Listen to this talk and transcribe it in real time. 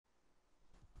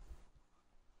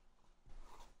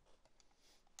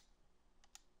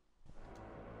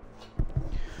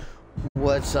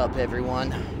What's up,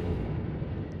 everyone?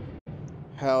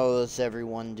 How's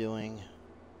everyone doing?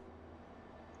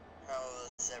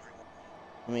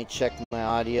 Let me check my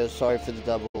audio. Sorry for the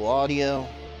double audio.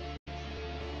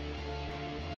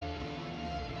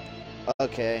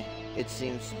 Okay, it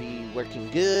seems to be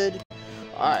working good.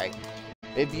 Alright,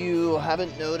 if you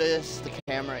haven't noticed, the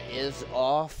camera is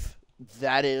off.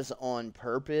 That is on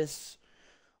purpose.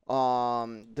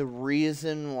 The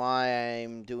reason why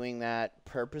I'm doing that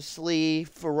purposely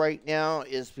for right now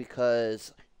is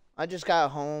because I just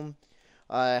got home.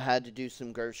 I had to do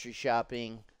some grocery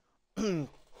shopping.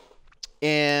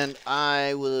 And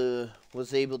I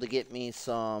was able to get me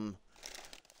some,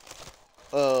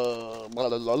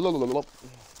 what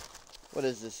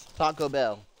is this? Taco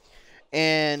Bell.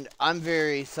 And I'm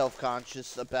very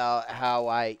self-conscious about how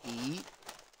I eat.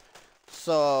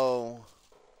 So,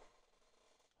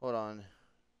 hold on.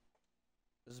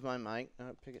 Is my mic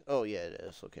not picking? Oh, yeah, it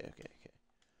is. Okay.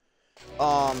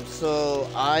 So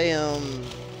I am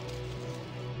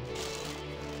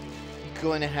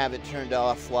going to have it turned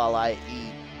off while I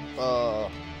eat.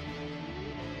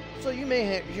 So you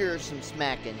may hear some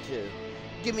smacking too.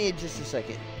 Give me just a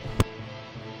second.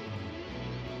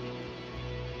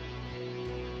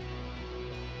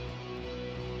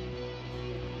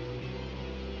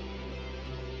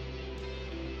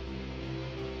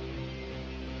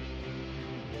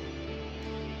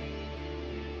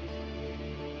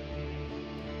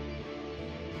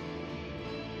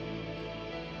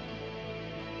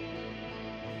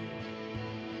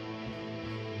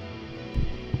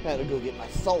 Had to go get my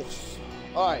sauce.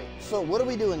 Alright, so what are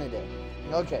we doing today?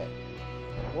 Okay.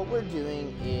 What we're doing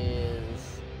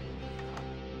is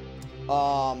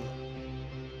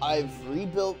I've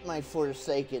rebuilt my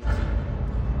Forsaken team.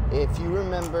 If you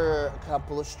remember a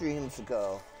couple of streams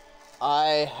ago,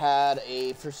 I had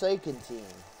a Forsaken team.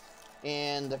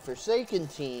 And the Forsaken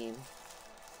team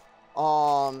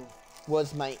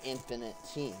was my infinite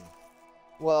team.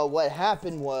 Well, what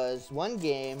happened was one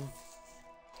game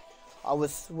I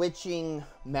was switching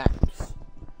maps.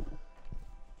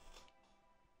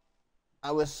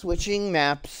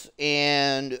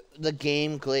 And the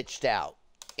game glitched out.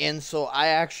 And so I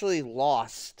actually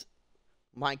lost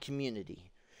my community.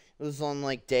 It was on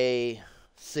like day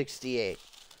 68.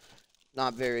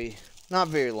 Not very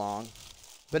long.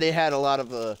 But it had a lot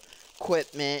of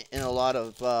equipment and a lot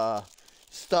of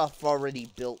stuff already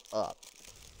built up.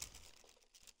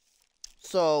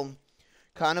 So,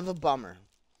 kind of a bummer.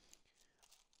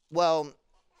 Well,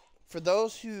 for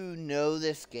those who know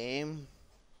this game,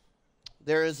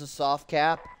 there is a soft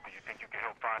cap. Do you think you can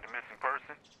help find a missing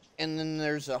person? And then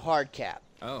there's a hard cap.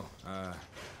 Oh,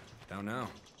 don't know.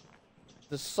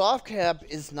 The soft cap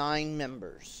is 9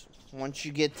 members. Once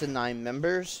you get to 9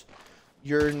 members,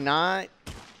 you're not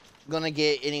going to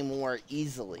get any more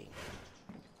easily.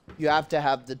 You have to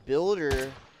have the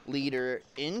builder leader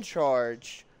in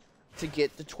charge to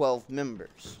get the 12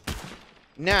 members.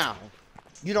 Now,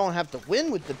 you don't have to win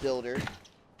with the builder,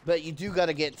 but you do got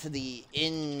to get to the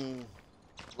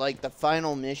the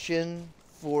final mission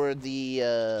for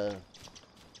the,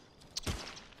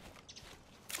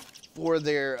 for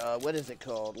their, what is it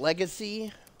called?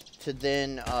 Legacy, to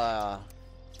then,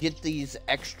 get these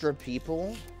extra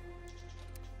people.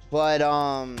 But,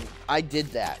 I did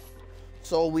that.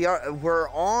 So we're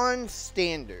on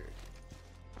standard,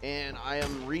 and I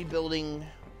am rebuilding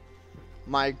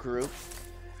my group.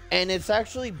 And it's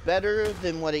actually better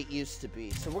than what it used to be.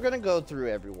 So we're going to go through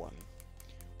everyone.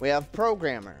 We have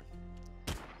Programmer.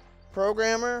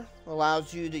 Programmer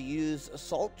allows you to use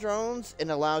assault drones and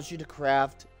allows you to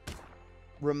craft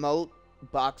remote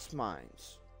box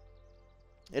mines.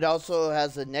 It also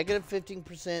has a negative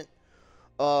 15%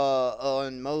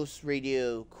 on most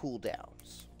radio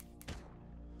cooldowns.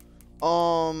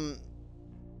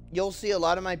 You'll see a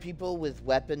lot of my people with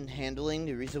weapon handling.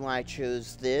 The reason why I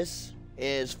chose this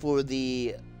is for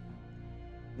the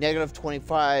negative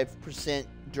 25%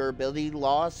 durability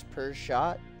loss per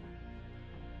shot.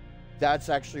 That's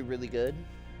actually really good.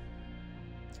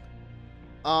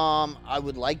 I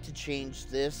would like to change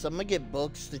this. I'm gonna get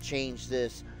books to change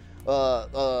this.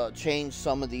 Change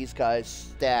some of these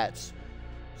guys' stats.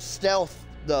 Stealth,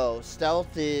 though.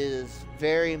 Stealth is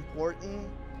very important.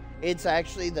 It's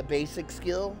actually the basic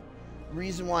skill.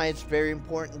 Reason why it's very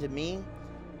important to me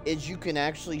is you can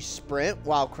actually sprint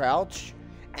while crouched,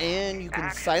 and you can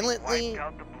silently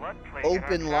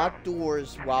open locked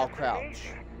doors while crouched.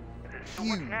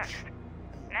 Huge.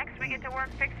 Next, we get to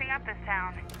work fixing up this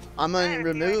town. I'm going to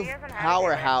remove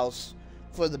Powerhouse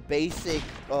for the basic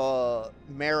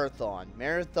Marathon.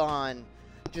 Marathon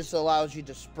just allows you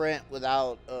to sprint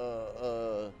without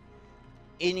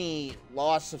any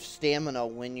loss of stamina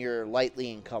when you're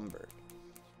lightly encumbered.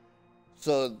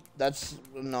 So that's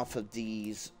enough of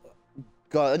these.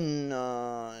 Gun,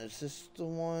 is this the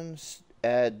one?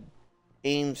 Add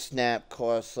aim snap,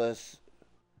 cost less.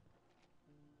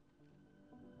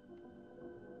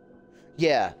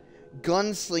 Yeah,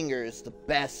 Gunslinger is the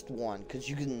best one because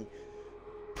you can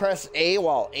press A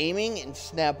while aiming and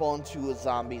snap onto a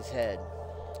zombie's head.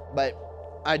 But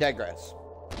I digress.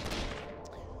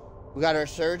 We got our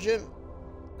Surgeon,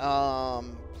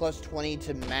 plus 20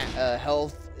 to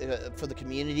health for the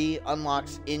community,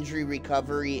 unlocks injury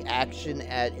recovery action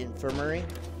at infirmary.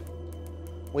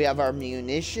 We have our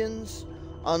munitions,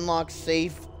 unlocks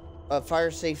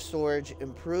fire safe storage,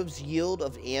 improves yield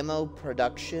of ammo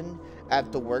production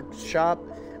at the workshop,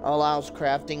 allows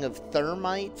crafting of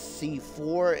thermites,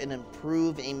 C4, and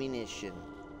improve ammunition.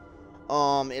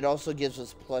 It also gives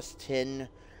us plus 10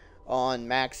 on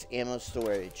max ammo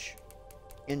storage.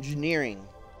 Engineering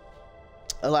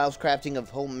allows crafting of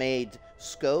homemade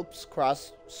scopes,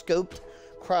 scoped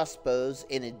crossbows,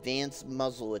 and advanced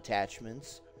muzzle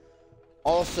attachments.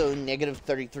 Also, negative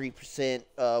 33%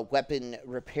 weapon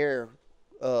repair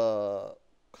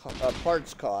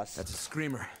parts cost. That's a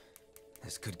screamer.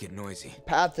 This could get noisy.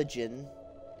 Pathogen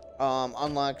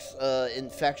unlocks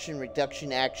infection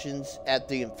reduction actions at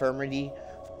the infirmary.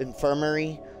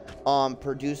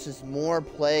 Produces more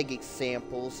plague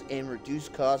samples and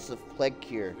reduced costs of plague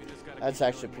cure. That's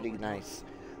actually pretty nice.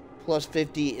 Plus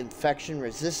 50 infection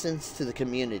resistance to the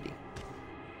community.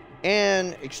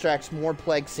 And extracts more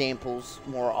plague samples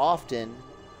more often.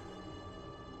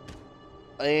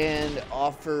 And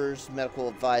offers medical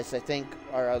advice. I think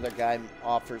our other guy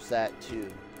offers that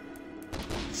too.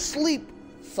 Sleep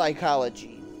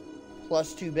psychology.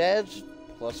 Plus 2 beds,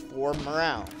 plus 4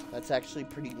 morale. That's actually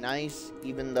pretty nice,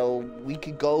 even though we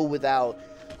could go without.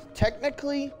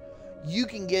 Technically, you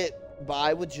can get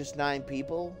by with just 9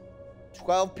 people.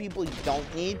 12 people you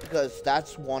don't need, because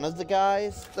that's one of the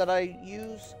guys that I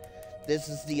use. This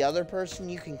is the other person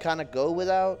you can kind of go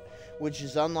without, which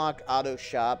is unlock auto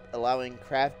shop, allowing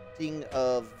crafting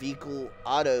of vehicle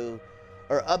auto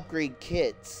or upgrade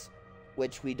kits,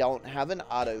 which we don't have an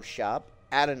auto shop.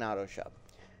 Add an auto shop.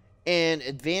 And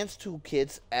advanced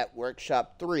toolkits at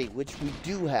workshop 3, which we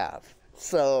do have.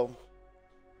 So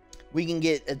we can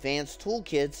get advanced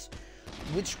toolkits,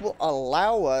 which will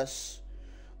allow us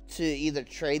to either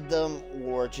trade them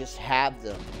or just have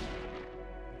them.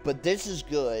 But this is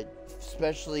good,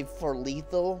 especially for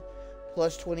lethal.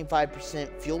 Plus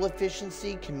 25% fuel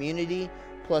efficiency, community,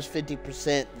 plus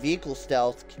 50% vehicle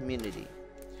stealth, community.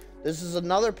 This is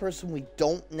another person we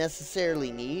don't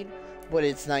necessarily need, but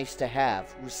it's nice to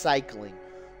have. Recycling,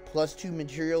 plus 2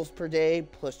 materials per day,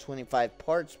 plus 25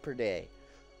 parts per day.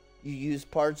 You use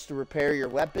parts to repair your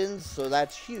weapons, so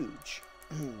that's huge.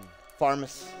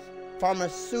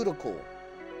 Pharmaceutical,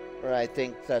 or I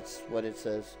think that's what it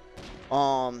says.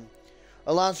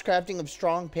 Allows crafting of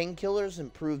strong painkillers,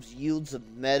 improves yields of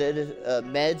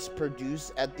meds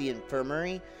produced at the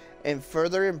infirmary, and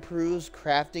further improves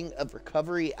crafting of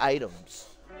recovery items.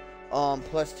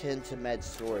 Plus 10 to med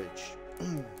storage.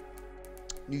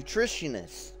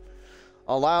 Nutritionist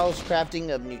allows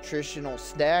crafting of nutritional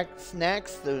snacks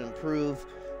to improve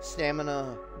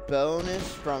stamina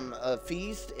bonus from a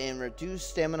feast and reduce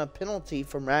stamina penalty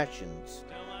from rations.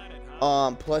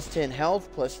 Plus 10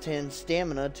 health, plus 10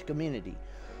 stamina to community.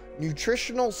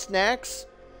 Nutritional snacks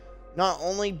not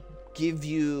only give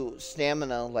you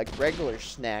stamina like regular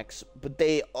snacks, but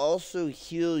they also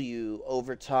heal you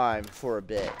over time for a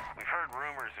bit. We've heard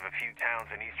rumors of a few towns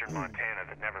in eastern Montana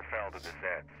that never fell to the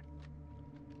sets.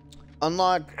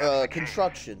 Unlock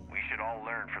construction. We should all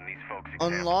learn from these folks'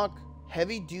 examples. Unlock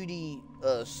heavy duty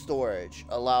storage.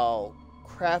 Allow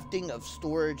crafting of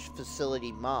storage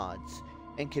facility mods,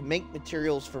 and can make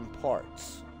materials from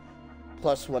parts.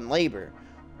 Plus 1 labor.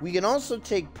 We can also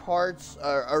take parts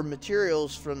or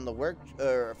materials from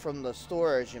the from the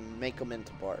storage and make them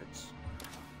into parts.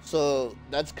 So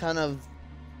that's kind of,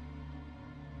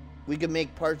 we can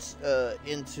make parts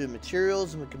into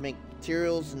materials, and we can make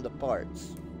materials into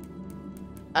parts.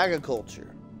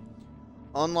 Agriculture.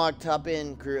 Unlock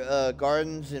top-end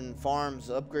gardens and farms,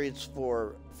 upgrades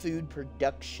for food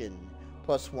production,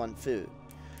 plus 1 food.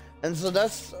 And so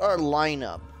that's our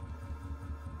lineup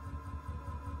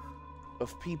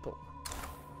of people.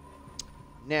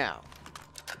 Now,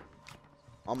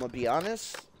 I'm gonna be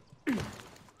honest,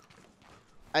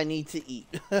 I need to eat.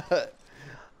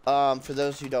 For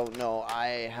those who don't know,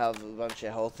 I have a bunch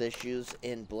of health issues,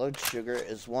 and blood sugar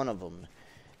is one of them.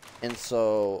 And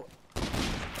so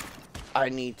I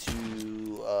need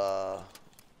to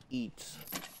eat.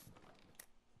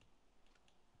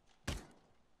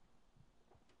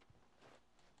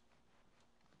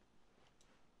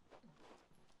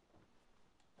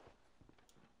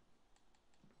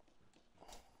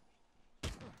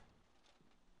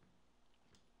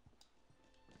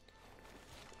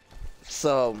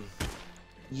 So,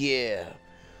 yeah.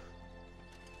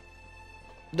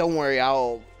 Don't worry,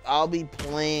 I'll be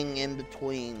playing in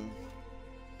between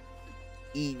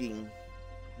eating,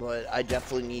 but I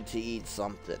definitely need to eat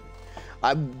something.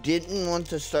 I didn't want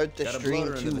to start the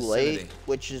stream too late,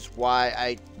 which is why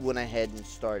I went ahead and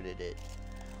started it.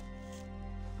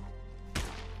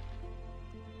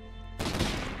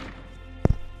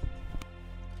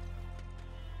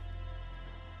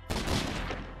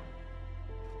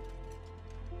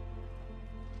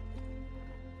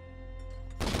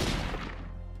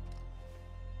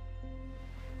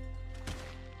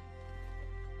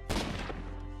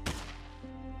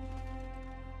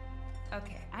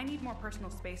 Okay, I need more personal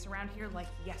space around here like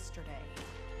yesterday.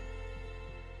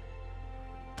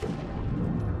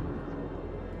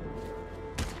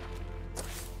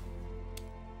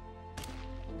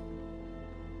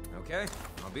 Okay,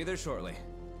 I'll be there shortly.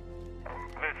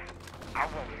 Listen, I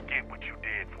won't forget what you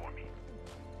did for me.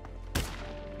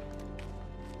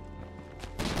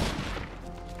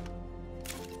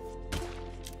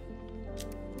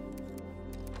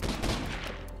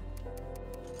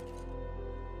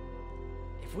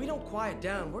 If we don't quiet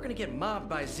down, we're gonna get mobbed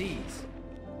by Z's.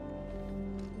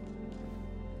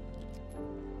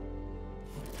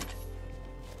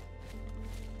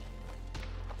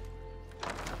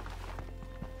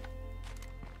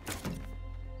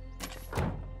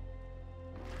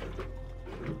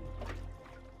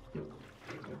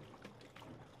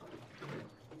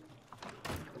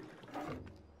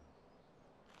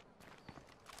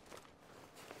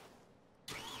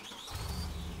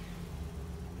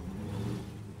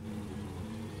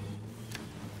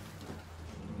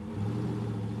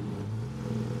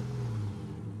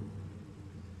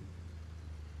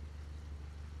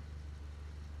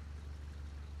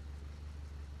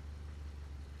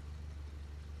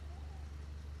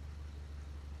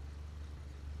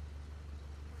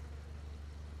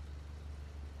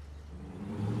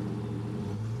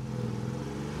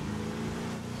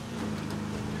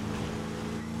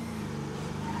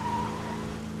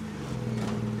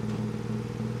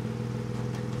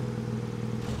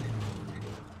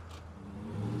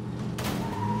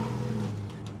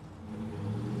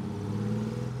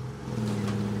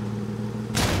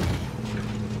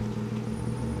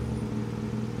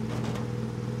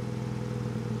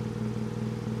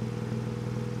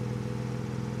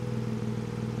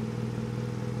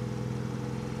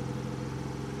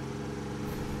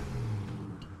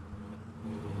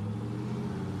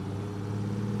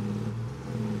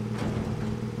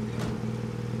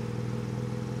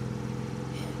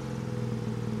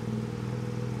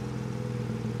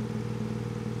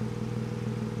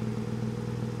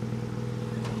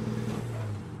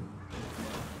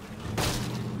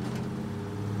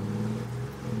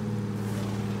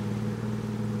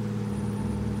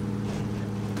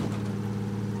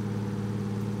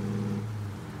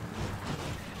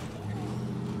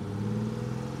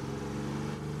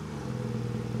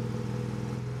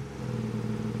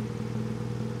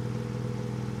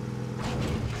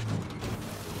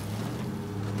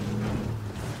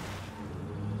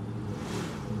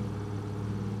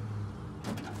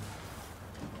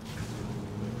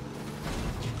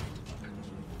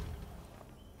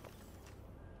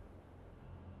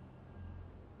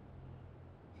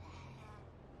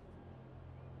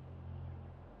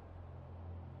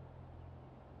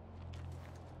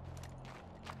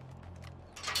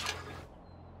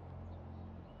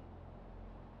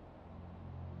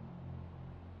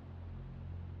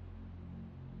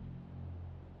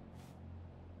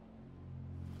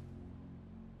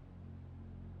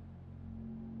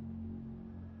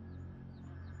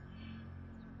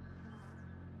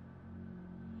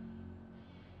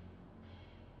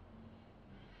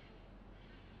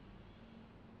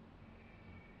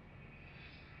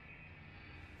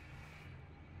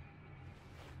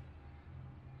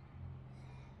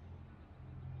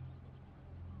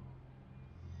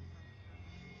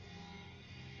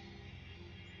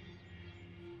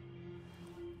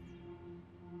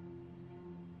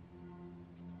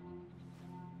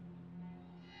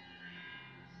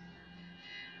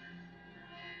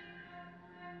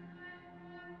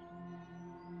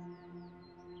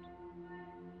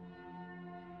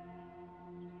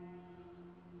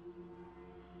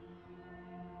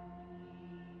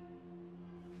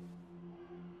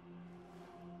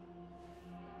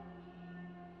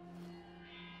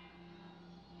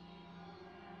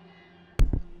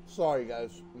 Sorry,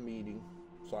 guys. I'm eating.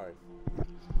 Sorry.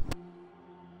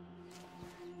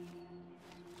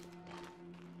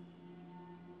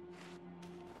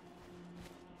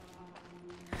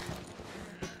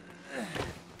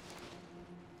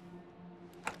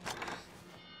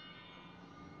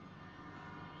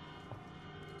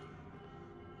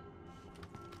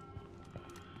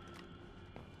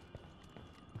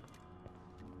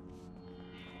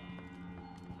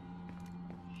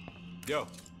 Yo.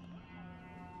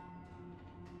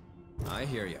 I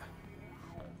hear ya.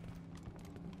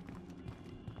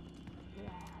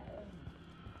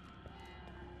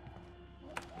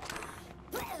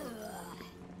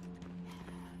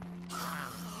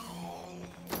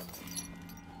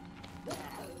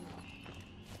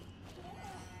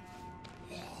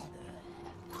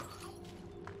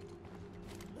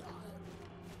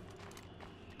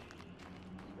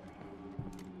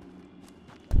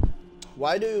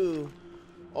 Why do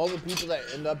all the people that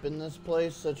end up in this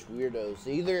place such weirdos?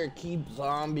 They either keep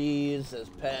zombies as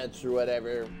pets or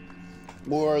whatever,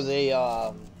 or they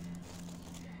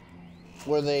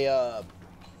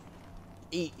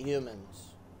eat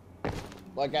humans.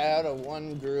 Like I had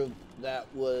one group that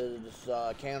was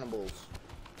cannibals.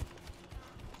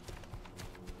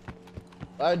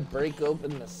 I'd break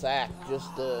open the sack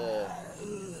just to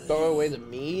throw away the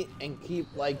meat and keep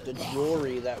like the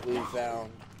jewelry that we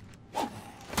found.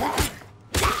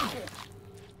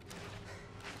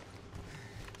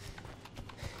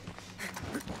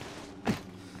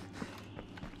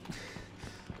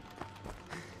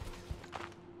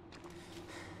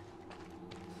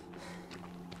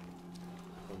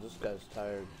 Oh, this guy's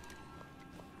tired.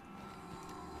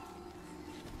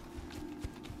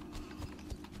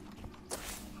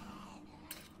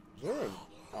 Is there an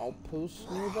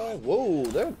outpost nearby? Whoa,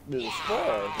 there is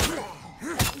far.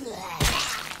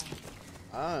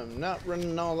 I'm not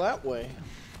running all that way.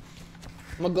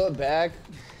 I'm gonna go back.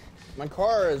 My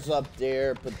car is up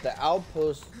there, but the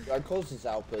outpost, our closest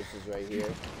outpost is right here.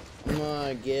 I'm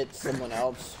gonna get someone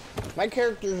else. My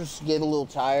characters get a little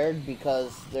tired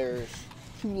because there's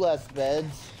 2 less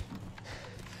beds.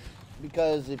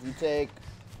 Because if you take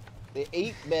the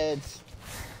 8 beds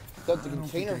that the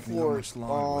container fort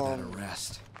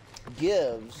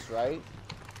gives, right?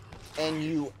 And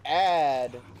you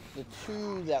add the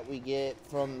 2 that we get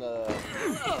from the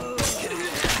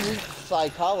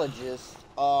psychologist,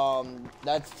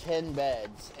 that's 10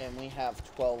 beds, and we have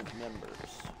 12 members.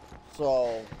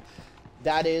 So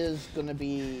that is going to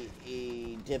be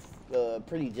a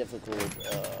pretty difficult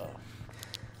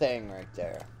thing right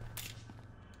there.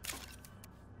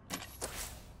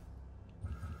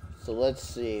 So let's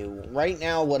see. Right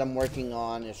now, what I'm working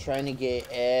on is trying to get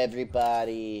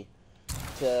everybody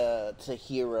to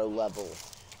hero level,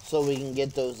 so we can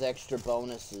get those extra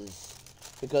bonuses,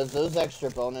 because those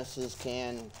extra bonuses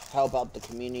can help out the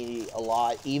community a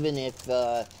lot, even if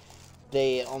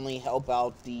they only help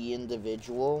out the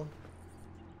individual.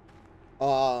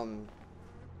 But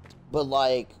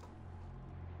like,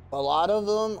 a lot of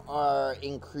them are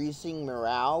increasing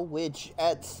morale, which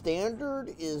at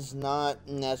standard is not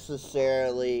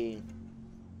necessarily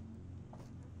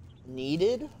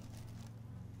needed.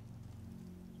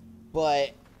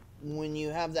 But when you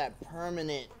have that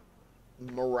permanent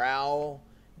morale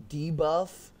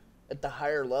debuff at the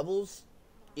higher levels,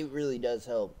 it really does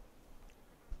help.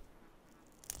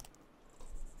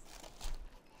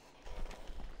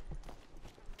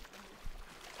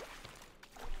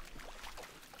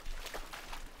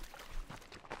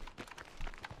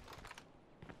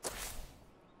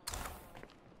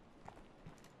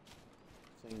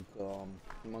 I think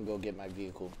I'm gonna go get my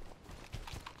vehicle.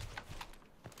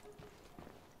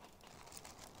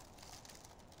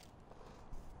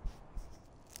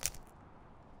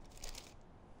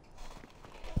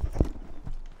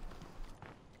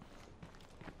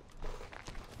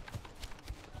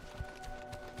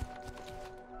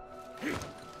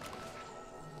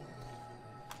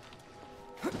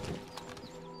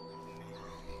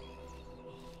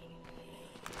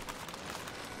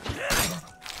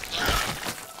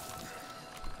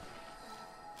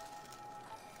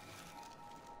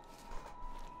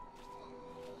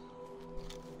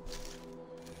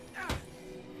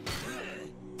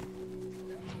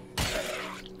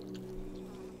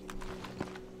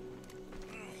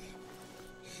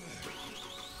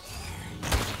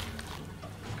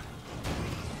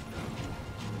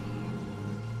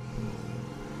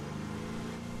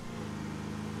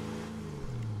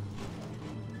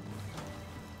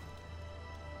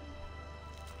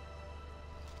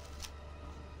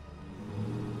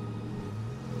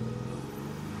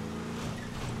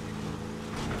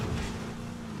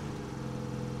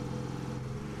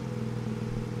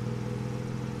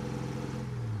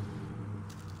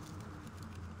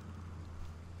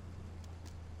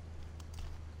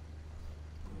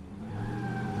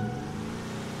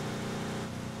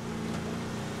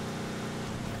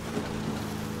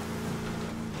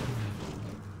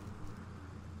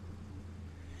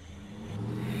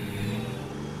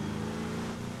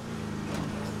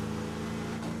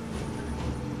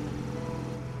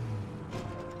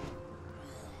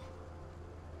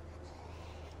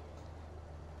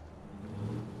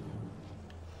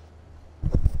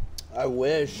 I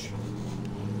wish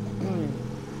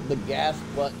the gas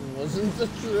button wasn't the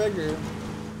trigger.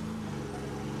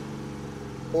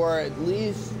 Or at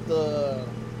least the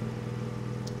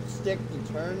stick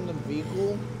to turn the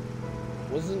vehicle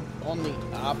wasn't on the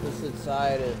opposite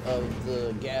side of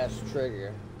the gas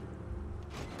trigger.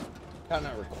 Kind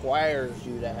of requires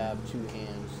you to have two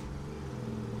hands.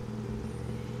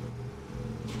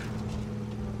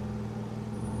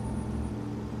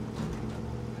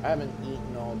 I haven't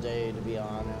eaten all day, to be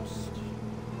honest.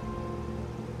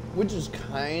 Which is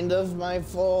kind of my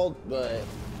fault, but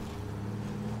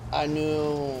I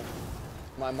knew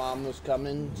my mom was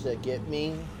coming to get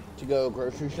me to go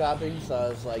grocery shopping, so I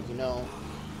was like, you know,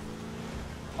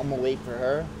 I'm gonna wait for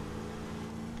her.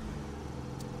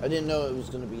 I didn't know it was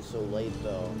gonna be so late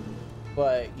though,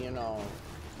 but you know,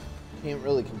 can't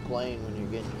really complain when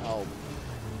you're getting help.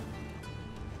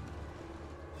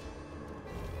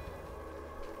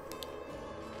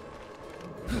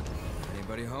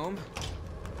 Anybody home?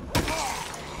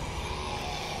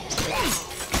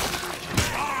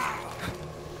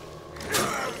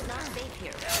 It's not safe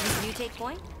here. Can you take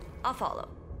point? I'll follow.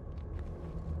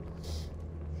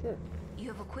 Sure. You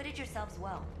have acquitted yourselves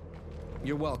well.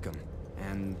 You're welcome.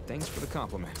 And thanks for the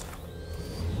compliment.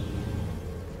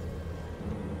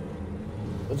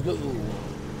 Let's go.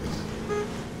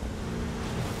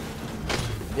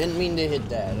 Didn't mean to hit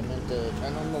that. I meant to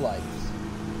turn on the lights.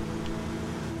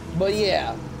 But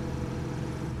yeah.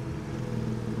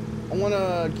 I want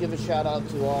to give a shout out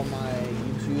to all my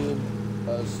YouTube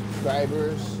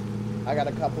subscribers. I got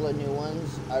a couple of new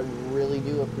ones. I really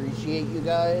do appreciate you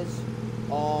guys.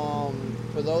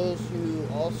 For those who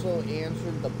also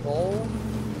answered the poll,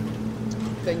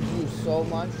 thank you so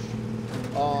much.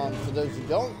 For those who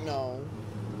don't know,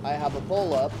 I have a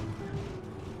poll up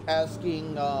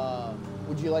asking,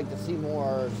 would you like to see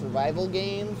more survival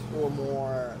games or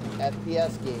more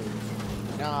FPS games?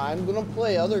 Now, I'm gonna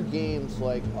play other games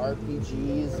like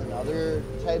RPGs and other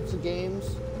types of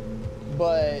games,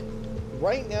 but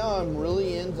right now I'm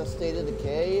really into State of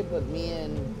Decay, but me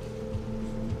and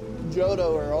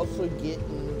Jodo are also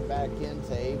getting back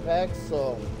into Apex,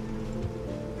 so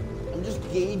I'm just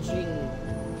gauging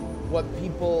what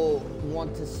people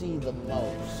want to see the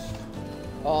most.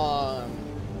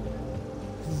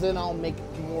 'Cause then I'll make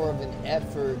more of an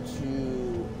effort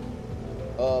to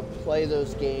play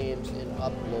those games and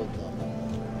upload them.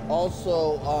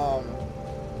 Also,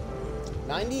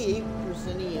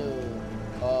 98% of you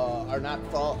are not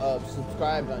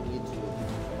subscribed on YouTube.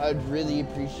 I'd really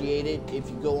appreciate it if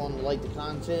you go on to like the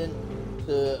content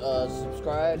to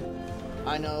subscribe.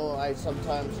 I know I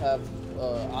sometimes have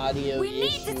audio issues. We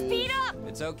need to speed up!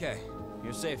 It's okay.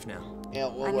 You're safe now. Yeah, I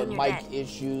mean, or you're mic dead.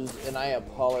 issues, and I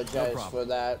apologize No for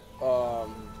that.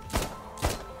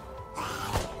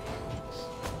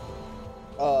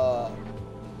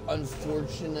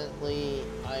 Unfortunately,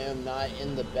 I am not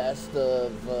in the best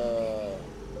of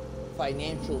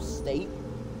financial state,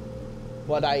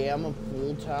 but I am a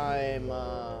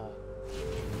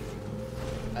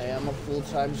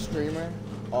full-time streamer.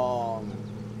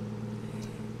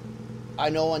 I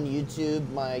know on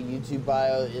YouTube, my YouTube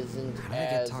bio isn't How did I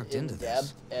get as talked into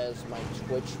in-depth this? as my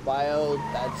Twitch bio.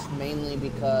 That's mainly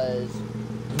because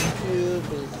YouTube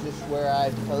is just where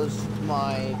I post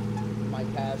my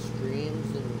past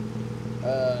streams and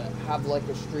have like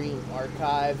a stream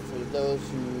archive for those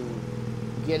who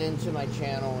get into my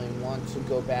channel and want to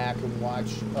go back and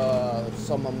watch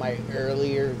some of my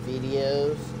earlier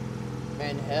videos.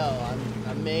 And hell,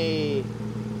 I may,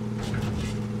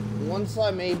 once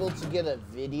I'm able to get a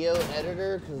video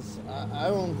editor, because I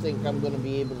don't think I'm going to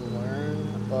be able to learn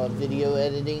video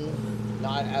editing,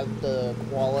 not at the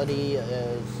quality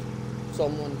as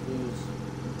someone who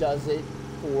does it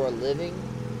for a living.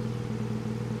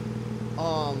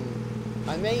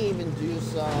 I may even do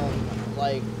some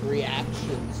like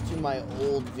reactions to my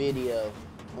old video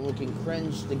and we can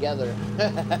cringe together.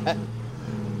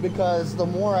 Because the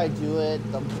more I do it,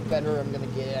 the better I'm gonna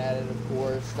get at it, of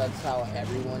course. That's how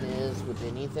everyone is with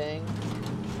anything.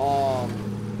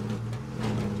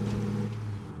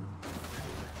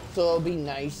 So it'll be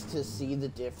nice to see the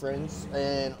difference,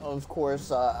 and of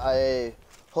course I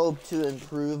hope to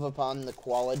improve upon the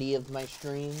quality of my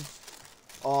streams.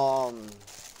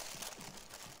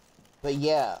 But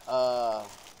yeah,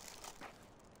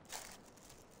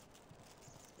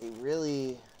 it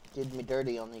really did me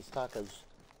dirty on these tacos.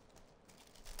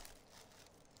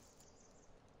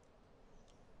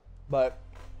 But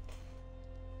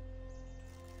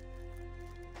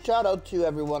shout out to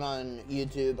everyone on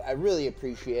YouTube. I really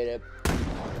appreciate it.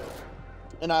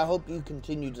 And I hope you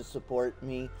continue to support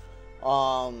me.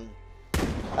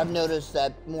 I've noticed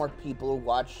that more people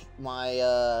watch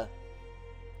my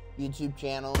YouTube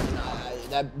channel,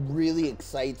 and that really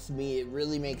excites me. It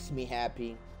really makes me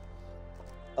happy.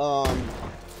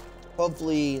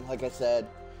 Hopefully, like I said,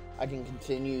 I can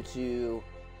continue to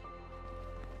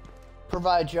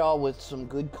provide y'all with some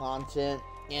good content,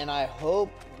 and I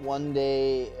hope one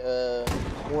day,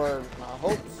 or I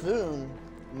hope soon,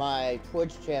 my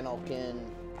Twitch channel can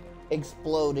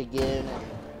explode again and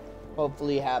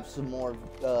hopefully have some more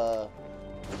I'm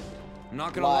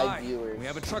not gonna live lie. viewers. We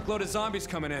have a truckload of zombies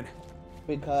coming in.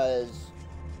 Because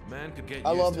Man could get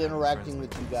I used love to having interacting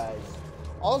friends with you guys.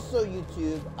 Also,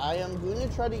 YouTube, I am going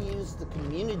to try to use the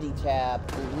community tab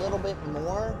a little bit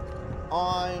more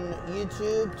on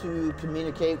YouTube to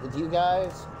communicate with you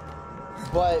guys.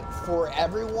 But for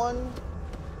everyone,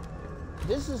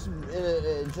 this is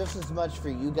just as much for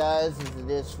you guys as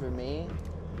it is for me.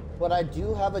 But I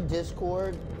do have a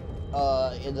Discord,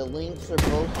 and the links are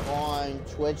both on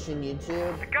Twitch and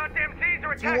YouTube. The goddamn Z's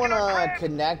are If you attacking want our to crib!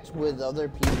 connect with other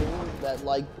people that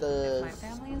like the My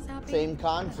family is happy. same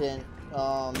content,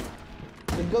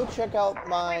 then go check out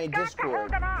my Got to Discord.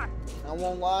 hold them on. I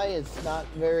won't lie, it's not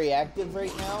very active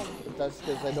right now, but that's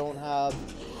because I don't have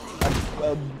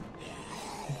a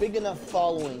big enough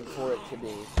following for it to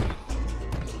be.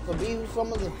 So be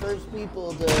some of the first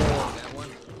people to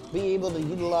be able to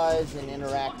utilize and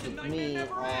interact with me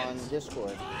on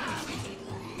Discord.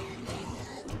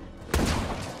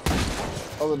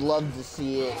 I would love to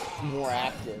see it more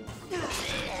active.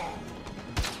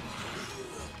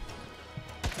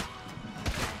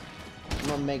 I'm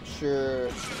gonna make sure,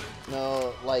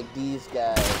 like these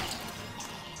guys,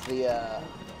 ooh!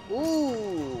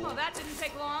 Oh, that didn't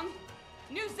take long.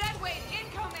 New Z-Wave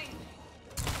incoming!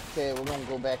 Okay, we're gonna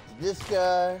go back to this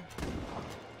guy.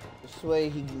 This way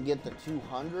he can get the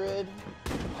 200.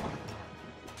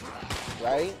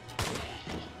 Right?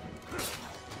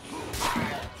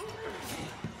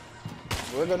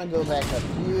 We're gonna go back up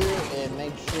here and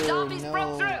make sure Zombies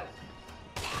broke through!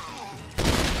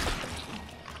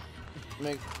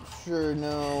 Make sure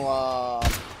no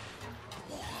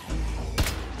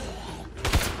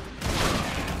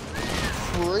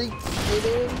freaks get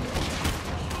in.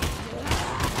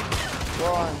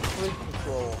 We're on freak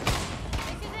patrol.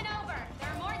 This isn't over. There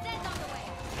are more Zeds on the way.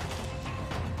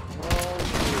 Oh,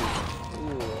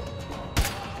 cool.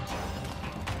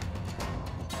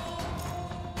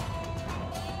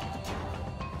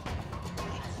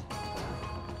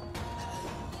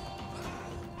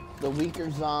 The weaker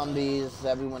zombies,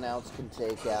 everyone else can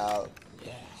take out.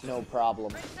 No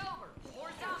problem. It's over.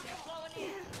 More zombies flowing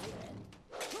in.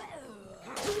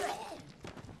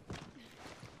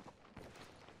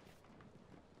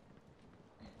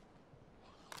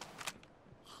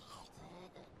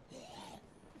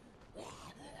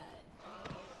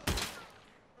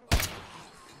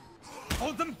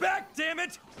 Hold them back, damn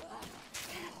it!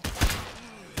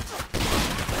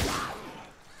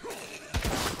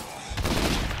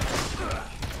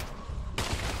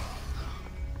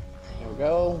 There we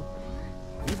go.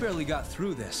 We barely got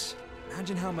through this.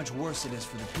 Imagine how much worse it is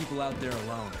for the people out there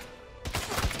alone.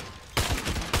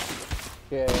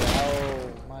 Okay, oh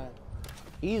my.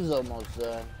 He's almost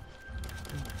done.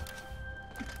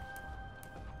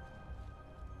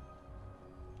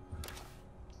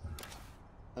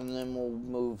 And then we'll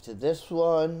move to this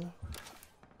one.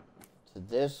 To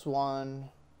this one.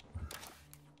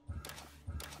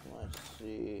 Let's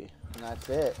see. And that's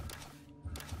it.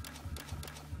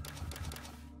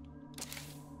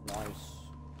 Nice.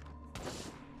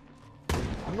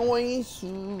 Nice.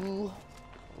 Ooh.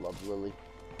 Love Lily.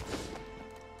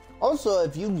 Also,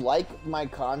 if you like my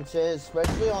content,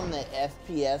 especially on the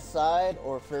FPS side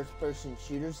or first-person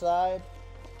shooter side,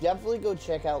 definitely go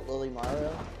check out Lily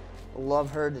Mario.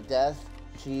 Love her to death.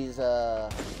 She's so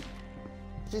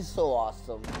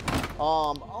awesome.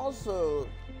 Also,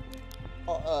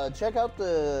 check out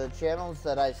the channels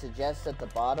that I suggest at the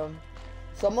bottom.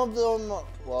 Some of them,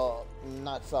 well,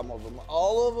 not some of them,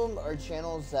 all of them are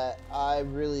channels that I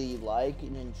really like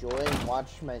and enjoy and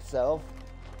watch myself.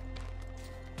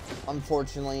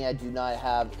 Unfortunately, I do not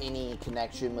have any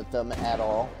connection with them at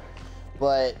all.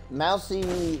 But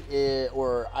Mousy,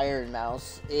 or Iron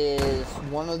Mouse, is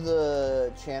one of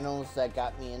the channels that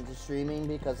got me into streaming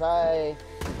because I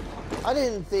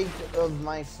didn't think of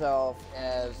myself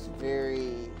as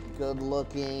very good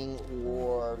looking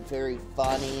or very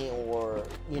funny, or,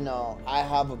 you know, I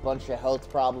have a bunch of health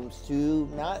problems too.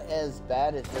 Not as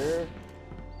bad as her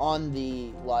on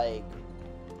the, like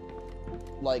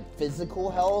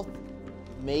physical health,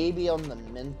 maybe on the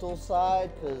mental side,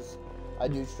 because I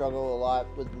do struggle a lot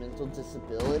with mental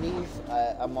disabilities.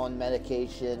 I'm on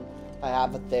medication I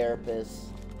have a therapist,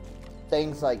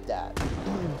 things like that.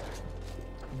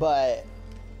 But,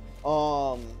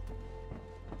 so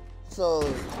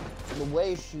the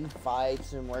way she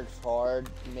fights and works hard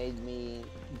made me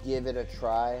give it a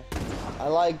try. I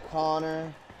like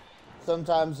Connor.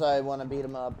 Sometimes I want to beat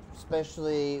him up,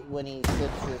 especially when he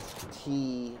sips his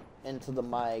tea into the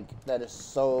mic. That is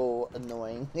so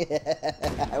annoying.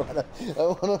 I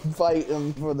wanna fight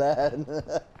him for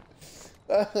that.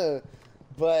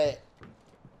 But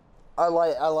I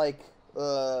like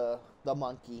the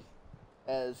monkey,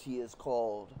 as he is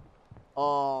called.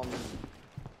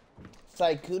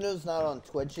 Saikuno's not on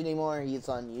Twitch anymore. He's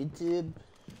on YouTube.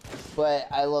 But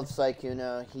I love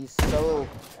Saikuno. He's so...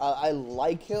 I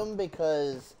like him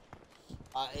because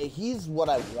he's what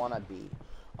I want to be.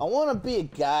 I want to be a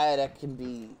guy that can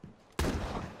be,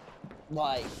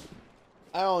 like,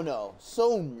 I don't know,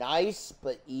 so nice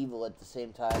but evil at the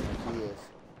same time as he is.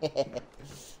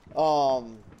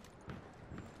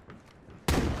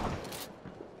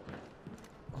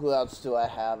 Who else do I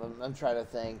have? I'm trying to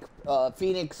think.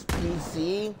 Phoenix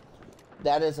PC.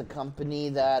 That is a company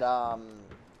that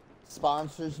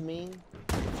sponsors me.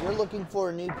 If you're looking for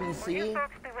a new PC, Will you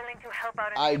folks be willing to help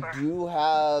out a I neighbor? do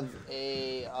have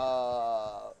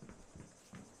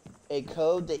a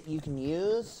code that you can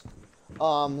use.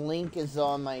 Link is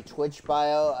on my Twitch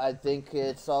bio. I think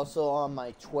it's also on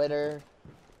my Twitter.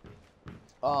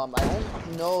 I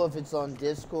don't know if it's on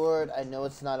Discord. I know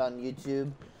it's not on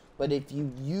YouTube. But if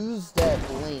you use that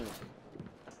link,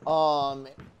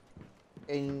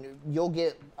 and you'll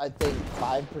get, I think,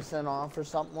 5% off or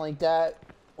something like that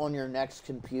on your next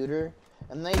computer.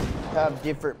 And they have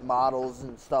different models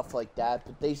and stuff like that,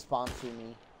 but they sponsor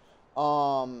me.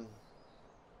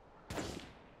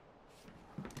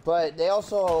 But they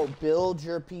also build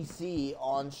your PC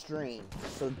on stream,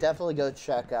 so definitely go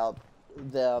check out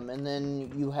them. And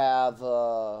then you have,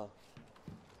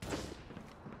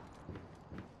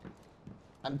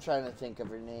 I'm trying to think of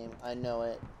her name. I know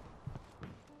it.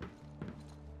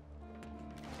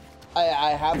 I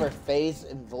have her face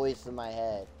and voice in my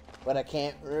head, but I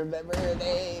can't remember her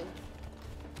name.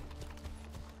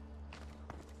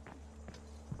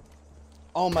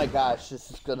 Oh my gosh,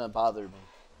 this is gonna bother me.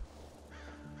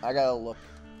 I gotta look.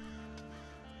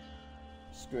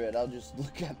 Screw it, I'll just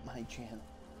look at my channel.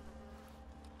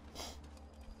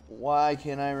 Why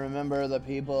can't I remember the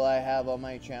people I have on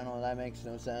my channel? That makes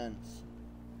no sense.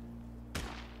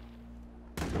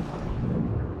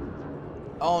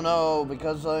 Oh no,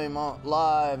 because I'm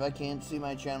live, I can't see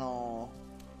my channel.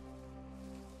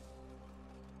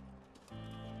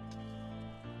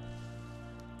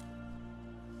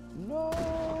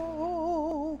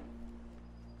 No.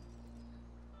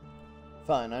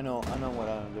 Fine, I know what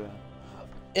I'm doing.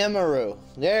 Emaru.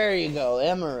 There you go,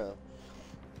 Emaru.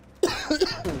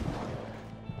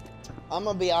 I'm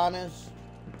gonna be honest.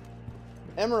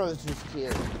 Emaru's just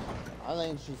cute. I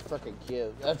think she's freaking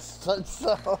cute. That's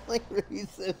the only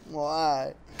reason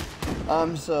why.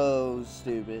 I'm so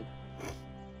stupid.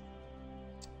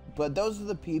 But those are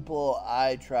the people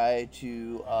I try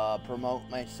to promote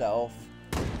myself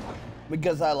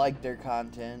because I like their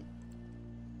content.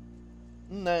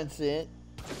 And that's it.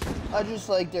 I just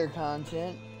like their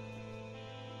content.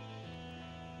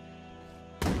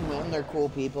 And they're cool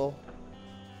people.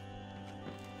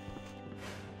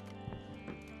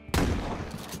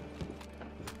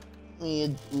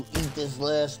 We eat this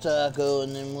last taco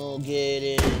and then we'll get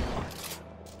in.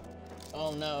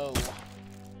 Oh no.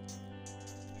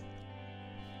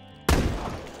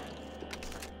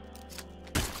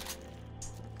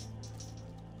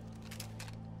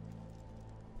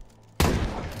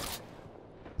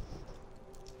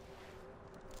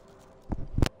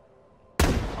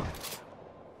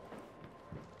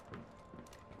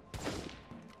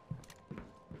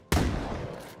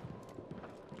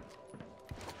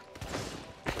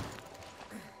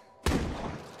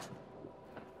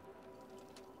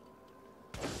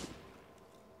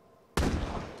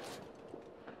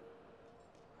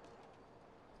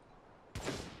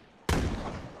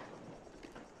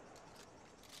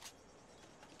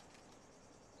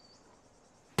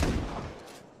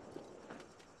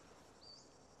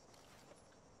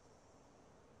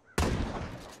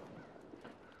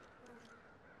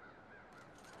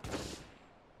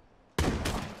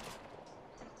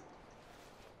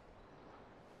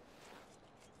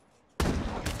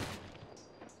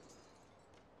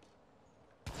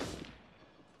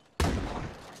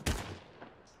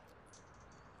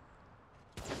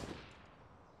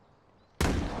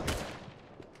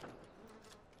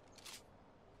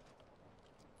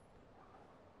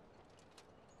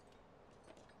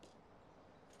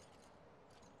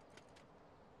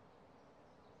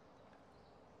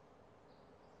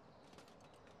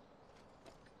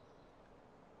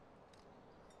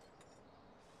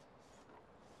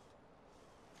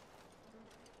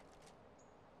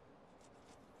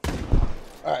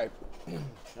 Alright.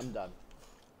 I'm done.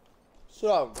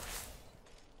 So,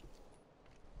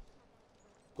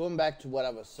 going back to what I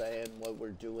was saying, what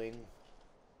we're doing.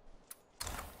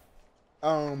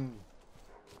 I'm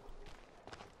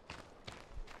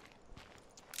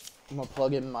gonna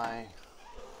plug in my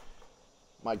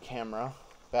camera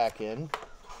back in.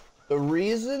 The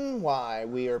reason why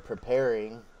we are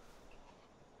preparing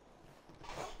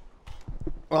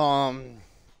to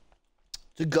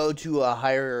go to a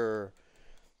higher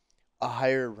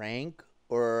rank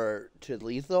or to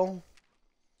lethal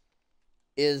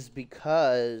is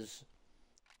because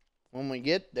when we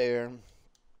get there,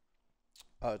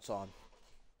 oh, it's on.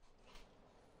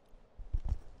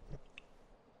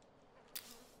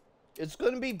 It's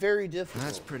going to be very difficult.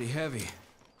 That's pretty heavy.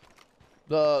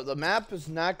 The map is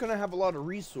not going to have a lot of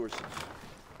resources.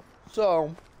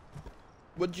 So,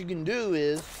 what you can do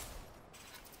is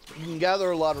you can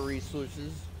gather a lot of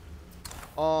resources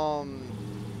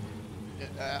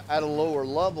at a lower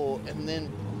level and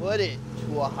then put it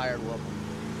to a higher level.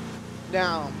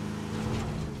 Now,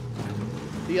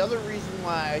 the other reason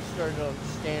why I started on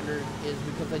standard is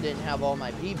because I didn't have all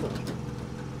my people.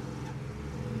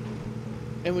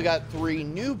 And we got 3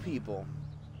 new people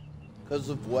because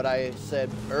of what I said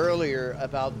earlier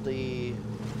about the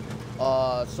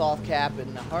soft cap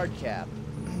and the hard cap.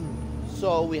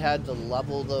 So we had to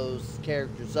level those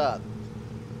characters up.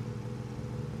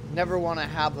 Never want to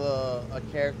have a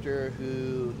character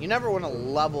who... You never want to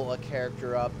level a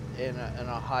character up in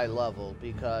a high level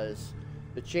because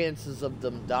the chances of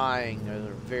them dying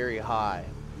are very high.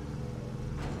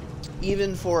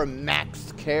 Even for a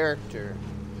maxed character,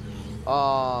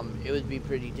 it would be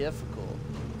pretty difficult.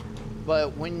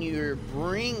 But when you're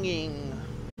bringing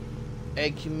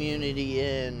a community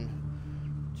in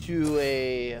to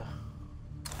a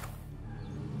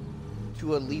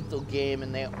lethal game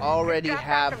and they already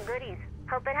have some goodies.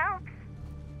 Hope it helps.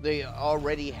 They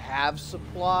already have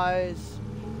supplies,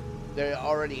 they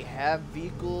already have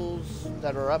vehicles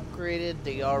that are upgraded,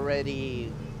 they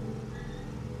already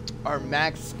are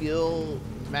max skill,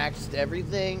 maxed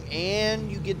everything,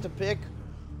 and you get to pick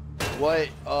what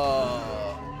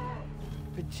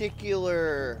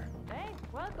particular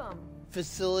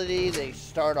facility they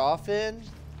start off in.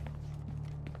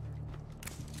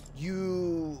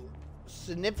 You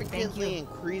significantly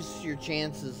increase your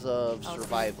chances of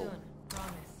survival.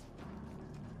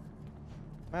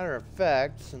 Matter of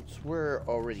fact, since we're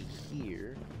already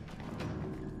here,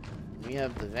 we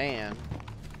have the van.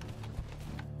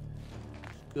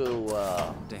 Let's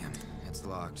go, Damn, it's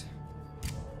locked.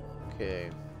 okay.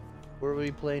 Where are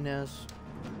we playing as?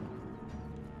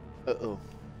 Uh-oh.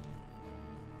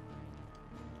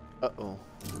 Uh-oh.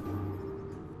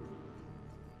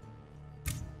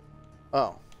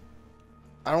 Oh.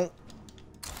 I don't...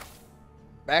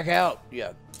 Back out,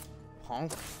 yeah.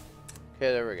 Punk.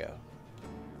 Okay, there we go.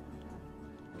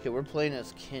 Okay, we're playing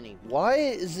as Kenny. Why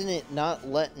isn't it not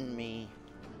letting me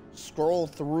scroll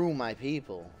through my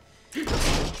people?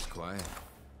 It's quiet.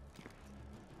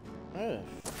 Oh,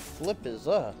 flip is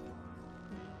up.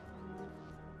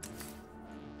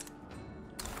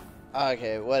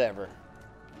 Okay, whatever.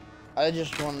 I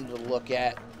just wanted to look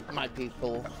at my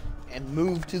people and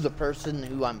move to the person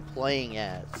who I'm playing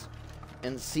as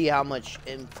and see how much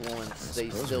influence they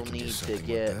still need to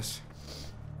get.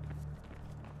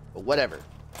 But whatever.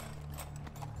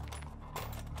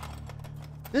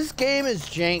 This game is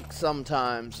jank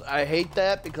sometimes. I hate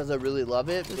that because I really love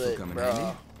it, but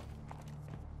bro,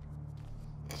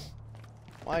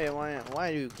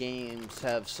 why do games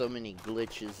have so many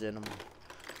glitches in them?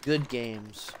 Good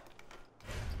games.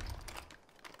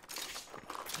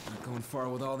 Not going far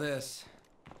with all this.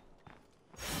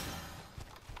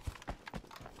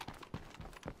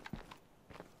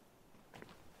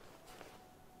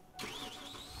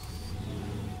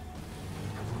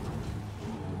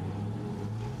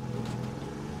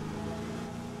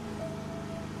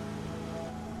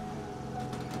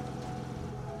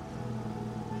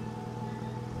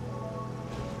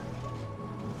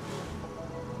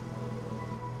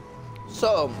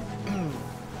 So,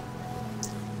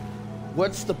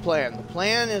 what's the plan? The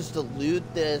plan is to loot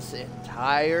this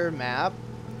entire map,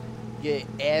 get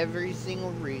every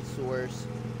single resource,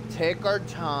 take our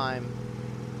time,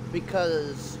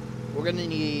 because we're gonna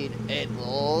need at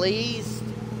least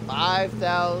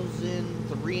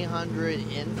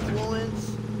 5,300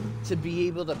 influence to be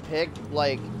able to pick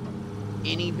like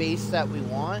any base that we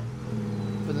want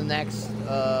for the next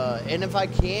and if I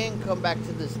can come back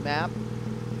to this map,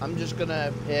 I'm just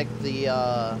gonna pick the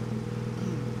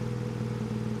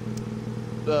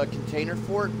container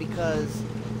fort because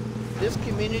this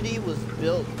community was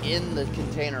built in the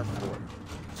container fort.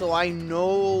 so I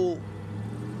know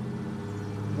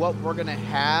what we're gonna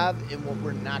have and what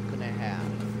we're not gonna have.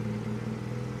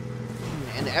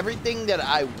 And everything that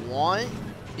I want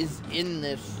is in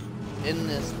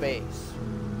this base.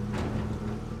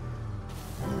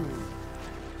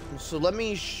 So let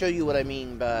me show you what I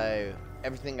mean by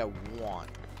everything I want.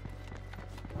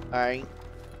 Alright.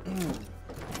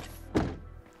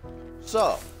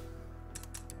 So,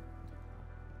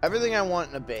 everything I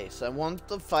want in a base. I want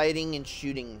the fighting and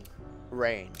shooting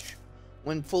range.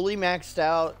 When fully maxed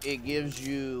out, it gives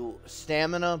you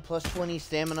stamina, plus 20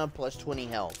 stamina, plus 20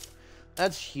 health.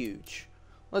 That's huge.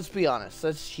 Let's be honest,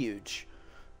 that's huge.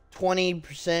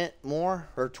 20% more,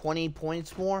 or 20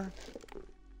 points more.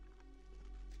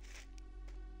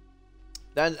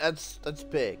 That's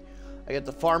big. I get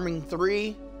the farming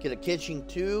 3, get a kitchen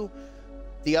 2.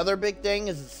 The other big thing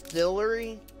is a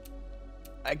distillery.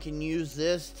 I can use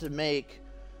this to make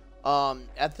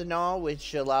ethanol,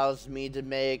 which allows me to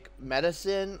make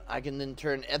medicine. I can then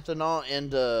turn ethanol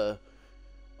into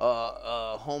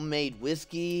homemade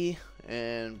whiskey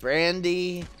and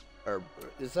brandy. Or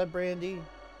is that brandy?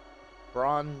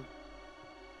 Brandon?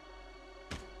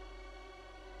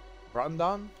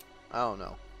 I don't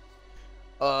know.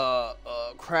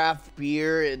 Craft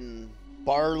beer and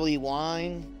barley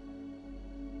wine.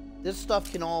 This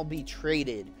stuff can all be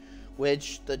traded,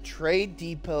 which the trade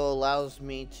depot allows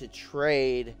me to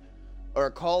trade or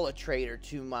call a trader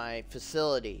to my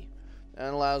facility.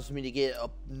 That allows me to get a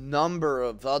number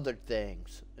of other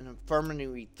things. An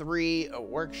infirmary 3, a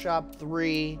workshop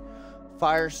 3,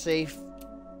 fire safe,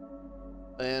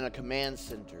 and a command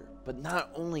center. But not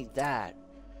only that,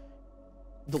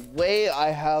 the way I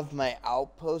have my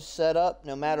outpost set up,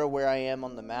 no matter where I am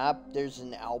on the map, there's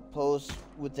an outpost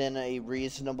within a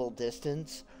reasonable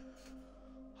distance.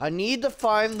 I need to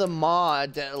find the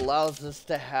mod that allows us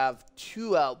to have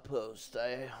 2 outposts.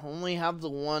 I only have the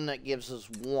one that gives us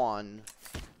 1.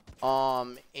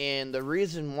 And the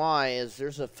reason why is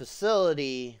there's a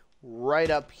facility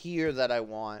right up here that I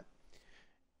want.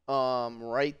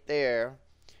 Right there.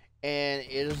 And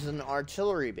it is an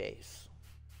artillery base.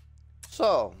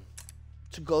 So,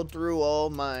 to go through all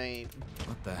my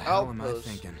What the hell outposts,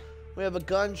 am I thinking? we have a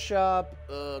gun shop,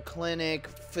 a clinic,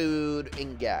 food,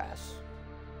 and gas.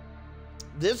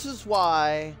 This is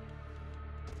why,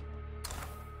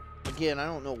 again, I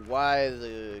don't know why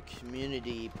the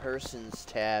community persons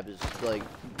tab is like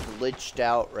glitched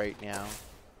out right now.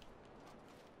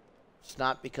 It's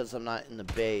not because I'm not in the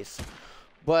base,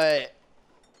 but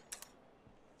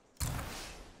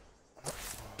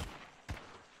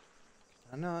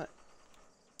I'm not.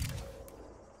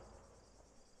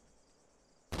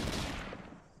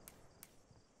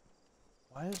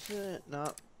 Why is it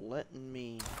not letting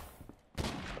me?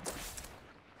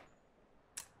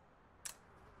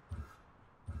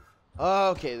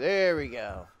 Okay, there we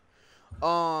go.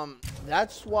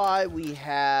 That's why we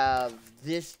have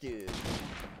this dude.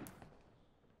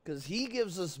 Because he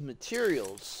gives us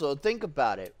materials. So think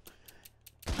about it.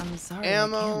 I'm sorry.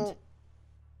 Ammo,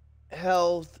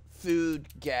 health, food,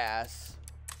 gas.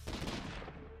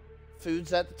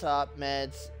 Food's at the top,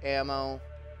 meds, ammo.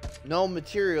 No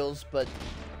materials, but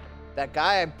that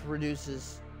guy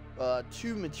produces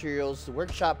 2 materials. The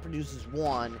workshop produces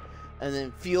 1. And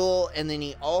then fuel, and then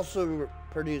he also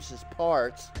produces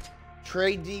parts.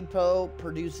 Trade depot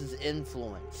produces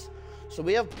influence. So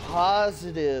we have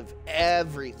positive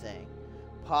everything.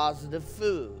 Positive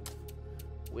food,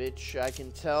 which I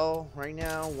can tell right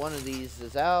now one of these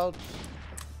is out.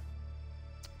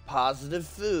 Positive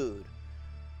food.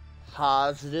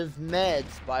 Positive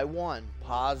meds by 1.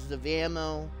 Positive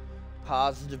ammo.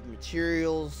 Positive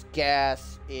materials,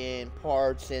 gas, and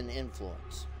parts, and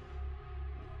influence.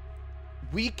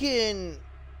 We can,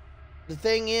 the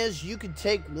thing is, you could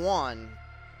take one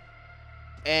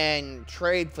and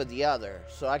trade for the other.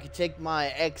 So I could take my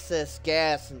excess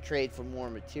gas and trade for more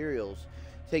materials.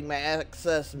 Take my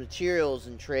excess materials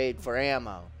and trade for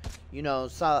ammo. You know,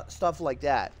 stuff like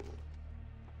that.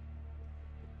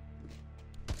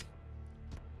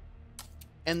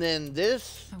 And then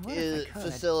this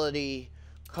facility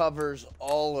covers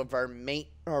all of our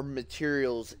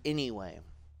materials anyway.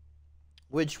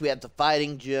 Which we have the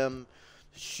fighting gym,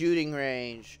 shooting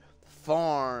range,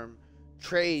 farm,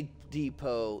 trade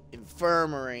depot,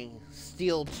 infirmary,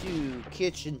 steel 2,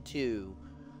 kitchen 2.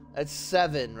 That's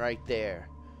 7 right there.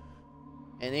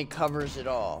 And it covers it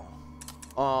all.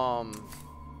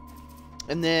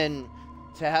 And then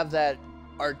to have that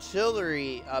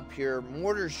artillery up here,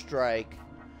 mortar strike,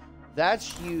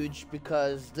 that's huge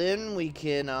because then we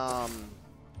can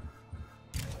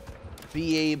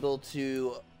be able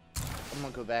to, I'm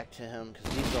gonna go back to him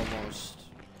because he's almost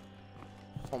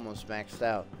almost maxed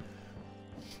out.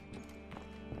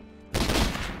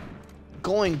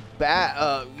 Going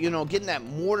back, you know, getting that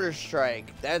mortar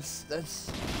strike, that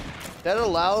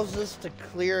allows us to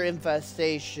clear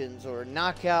infestations or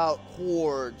knock out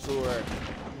hordes or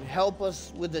help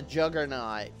us with the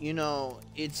juggernaut. You know,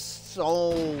 it's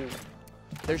so,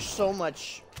 there's so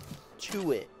much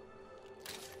to it.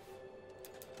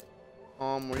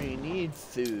 We need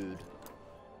food.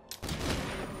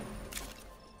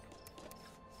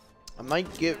 I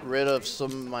might get rid of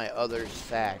some of my other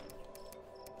sacks.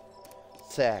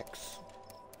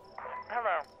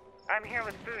 Hello. I'm here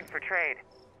with food for trade.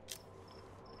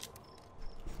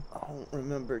 I don't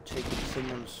remember taking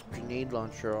someone's grenade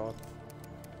launcher off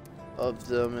of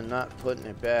them and not putting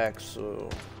it back, so...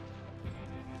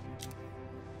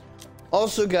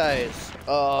 Also, guys,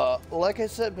 like I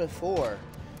said before,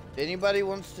 if anybody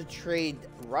wants to trade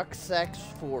rucksacks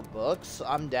for books,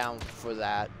 I'm down for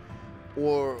that.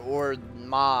 Or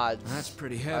mods. That's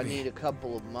pretty heavy. I need a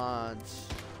couple of mods.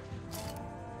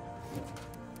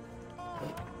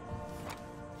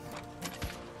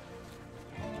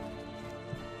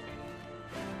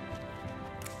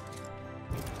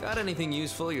 Got anything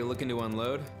useful you're looking to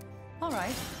unload? All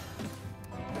right.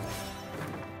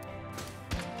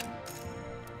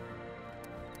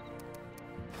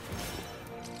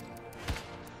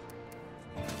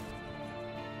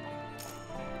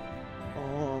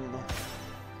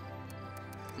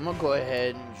 I'm gonna go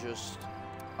ahead and just...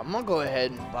 I'm gonna go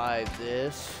ahead and buy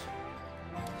this.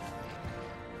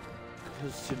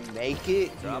 Because to make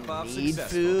it, Drop you off need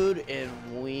successful. food, and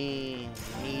we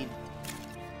need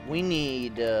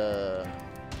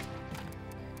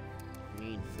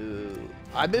food.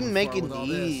 I've been Going far making with all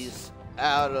these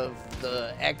out of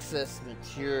the excess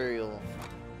material.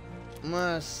 I'm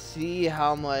gonna see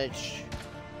how much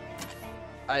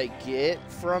I get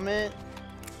from it.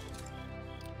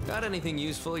 Got anything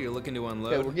useful you're looking to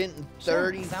unload? Okay, we're getting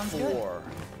Sure, sounds good. 34.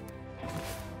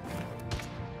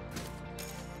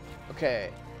 Okay,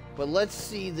 but let's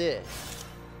see this.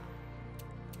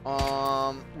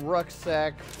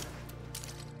 Rucksack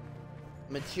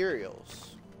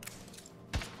materials.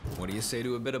 What do you say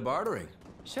to a bit of bartering?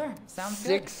 Sure, sounds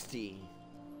good. 60.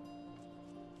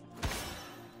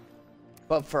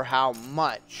 But for how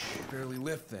much? Barely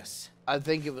lift this. I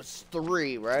think it was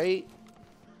 3, right?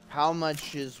 How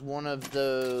much is one of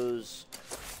those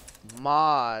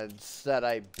mods that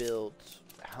I built?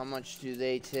 How much do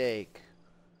they take?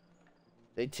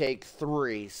 They take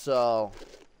 3, so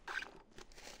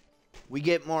we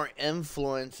get more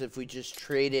influence if we just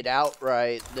trade it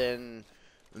outright than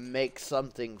make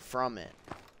something from it.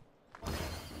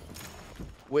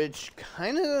 Which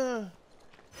kind of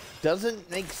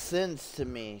doesn't make sense to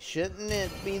me. Shouldn't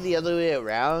it be the other way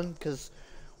around? Because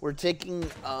we're taking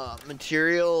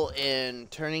material and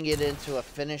turning it into a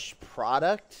finished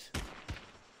product.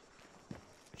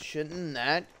 Shouldn't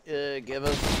that give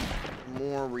us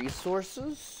more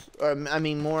resources? Or, I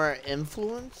mean, more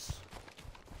influence?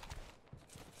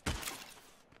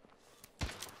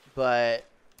 But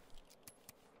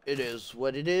it is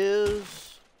what it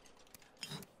is.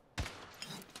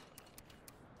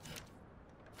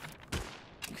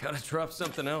 Gotta drop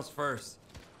something else first.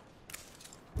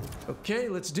 Okay,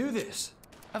 let's do this.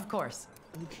 Of course.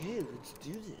 Okay, let's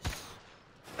do this.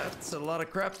 That's a lot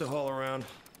of crap to haul around.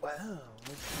 Wow,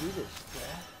 let's do this,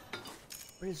 bruh.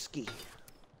 Risky.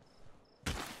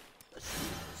 Let's do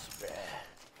this,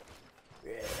 bruh.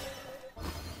 Bruh.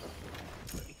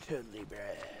 Totally,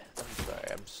 bruh. I'm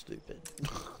sorry, I'm stupid.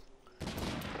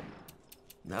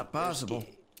 Not possible.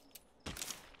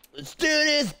 Let's do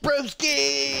this,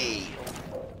 broski!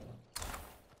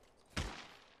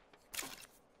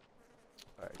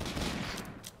 Alright.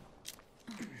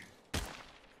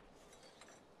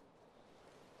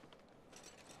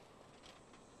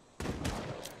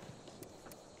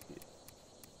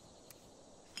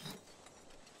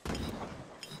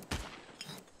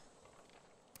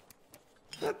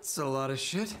 That's a lot of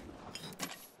shit.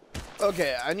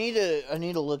 Okay, I need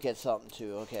to look at something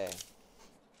too, okay.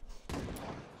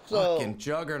 So, Fucking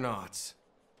juggernauts.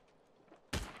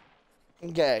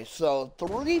 okay, so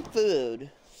 3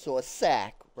 food, so a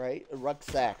sack, right? A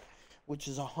rucksack, which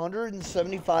is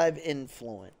 175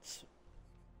 influence.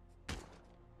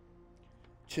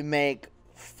 To make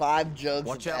 5 jugs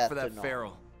Watch of out for that ethanol.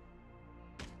 feral.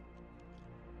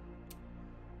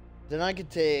 Then I could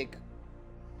take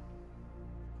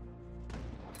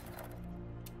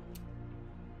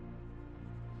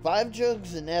 5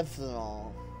 jugs of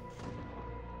ethanol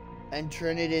and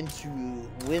turn it into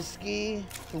whiskey,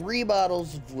 3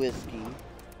 bottles of whiskey,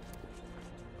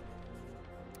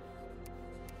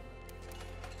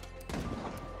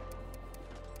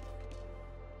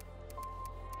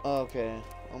 Okay,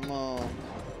 I'm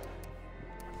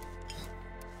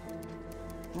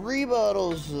 3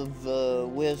 bottles of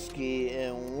whiskey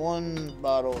and 1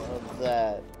 bottle of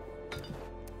that,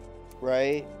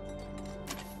 right?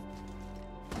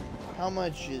 How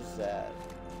much is that?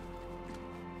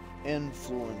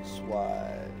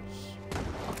 Influence-wise.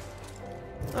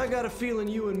 I got a feeling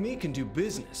you and me can do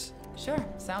business. Sure,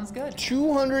 sounds good.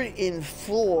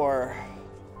 204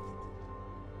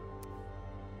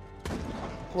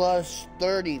 plus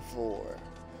 34.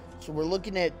 So we're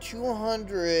looking at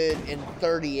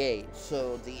 238.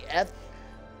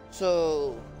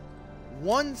 So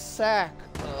 1 sack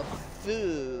of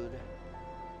food,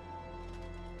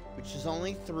 which is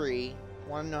only 3,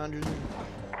 100,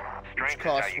 which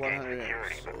costs 100.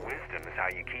 Security, but wisdom is how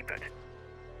you keep it.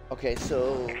 Okay,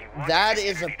 so If you want that your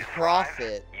is a community to thrive,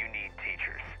 profit. you need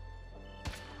teachers.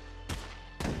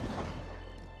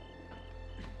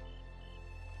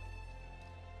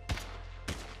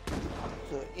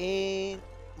 So 8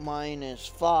 minus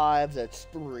 5, that's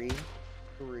 3.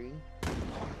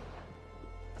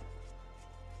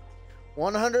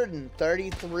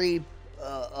 133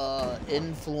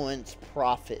 influence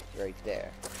profit right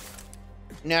there.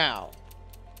 Now,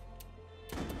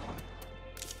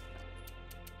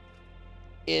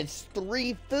 it's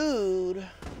 3 food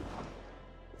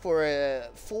for a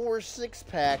 4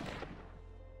 6-pack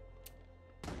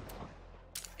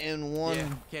and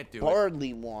 1 can't do it.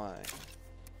 barley wine.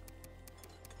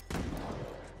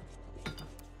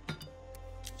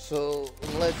 So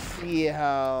let's see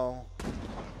how.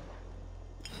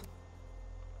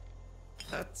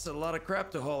 That's a lot of crap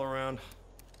to haul around.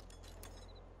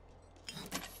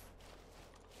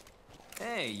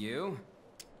 Hey, you.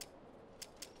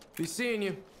 Be seeing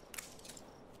you.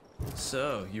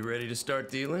 So, you ready to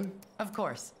start dealing? Of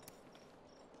course.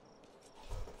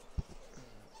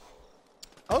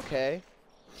 Okay.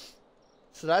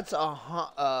 So that's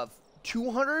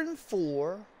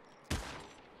 204,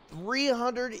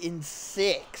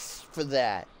 306 for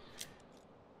that.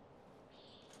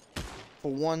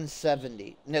 For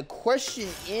 170. Now, question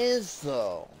is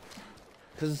though,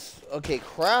 because okay,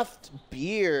 craft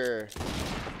beer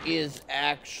is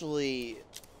actually,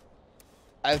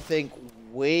 I think,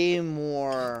 way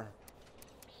more.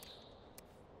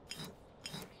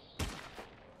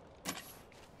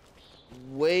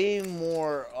 Way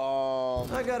more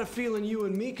I got a feeling you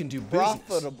and me can do business.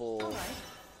 profitable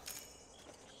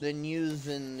than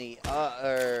using the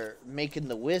or making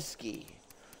the whiskey.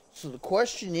 So the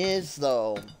question is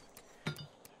though,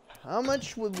 how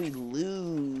much would we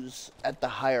lose at the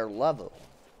higher level?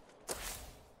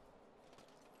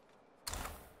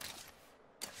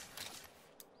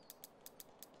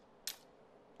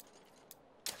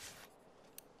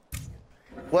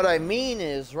 What I mean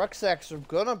is, rucksacks are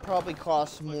gonna probably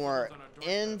cost more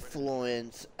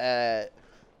influence at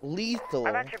lethal,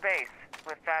 I'm at your base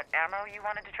with that ammo you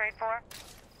wanted to trade for.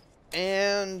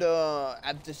 and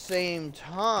at the same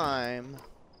time,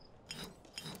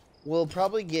 we'll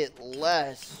probably get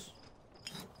less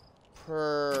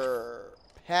per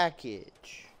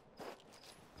package.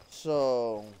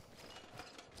 So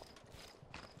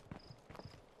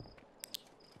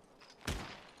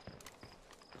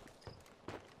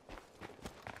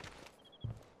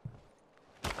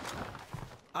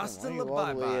Hasta why la are you all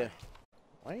the way- bye-bye.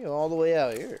 why are you all the way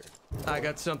out here? I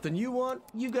got something you want,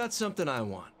 you got something I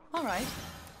want. All right.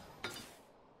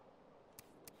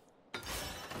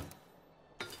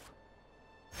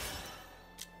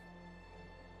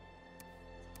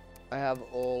 I have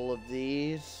all of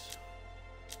these.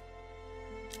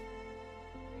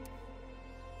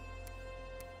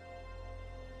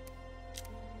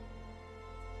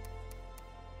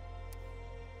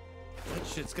 That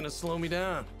shit's gonna slow me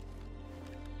down.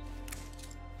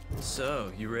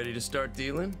 So, you ready to start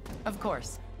dealing? Of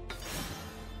course.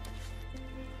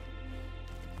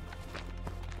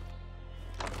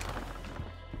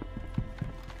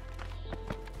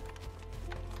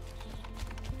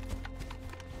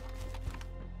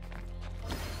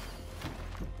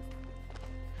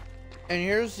 And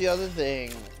here's the other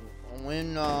thing.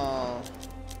 When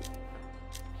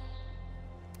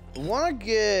we want to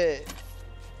get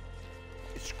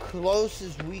as close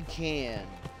as we can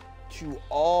to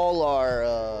all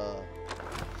our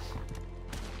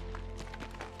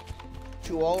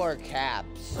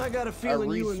caps. I got a feeling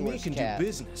you and me resource can cap. do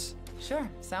business. Sure,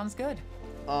 sounds good.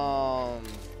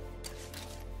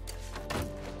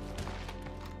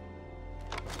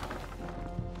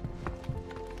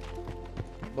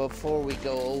 Before we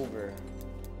go over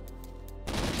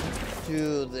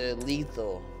to the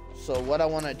lethal. So what I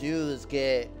want to do is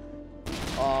get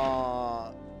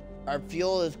our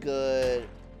fuel is good,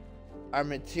 Our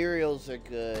materials are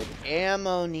good.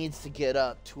 Ammo needs to get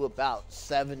up to about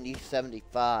 70,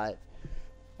 75.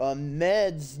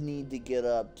 Meds need to get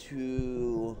up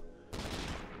to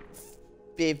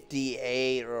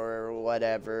 58 or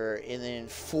whatever, and then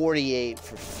 48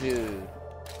 for food.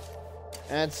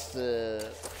 That's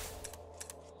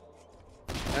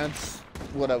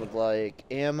what I would like.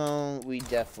 Ammo, we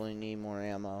definitely need more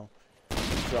ammo.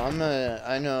 So I'm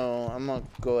gonna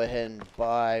go ahead and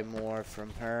buy more from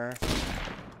her.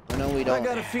 I know we don't I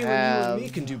got a feeling you and me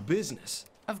can do business.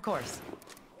 Of course.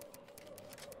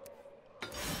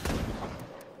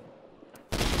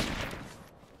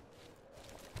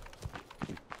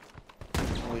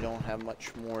 We don't have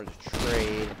much more to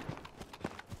trade.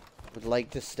 Would like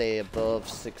to stay above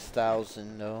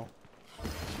 6,000 though.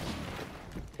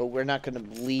 But we're not gonna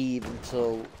leave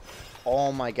until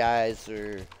all my guys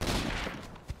are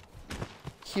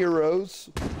heroes.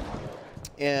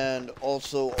 And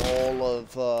also all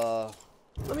of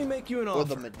Let me make you an or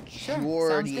offer. the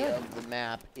majority of the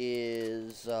map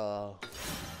is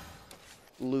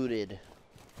looted.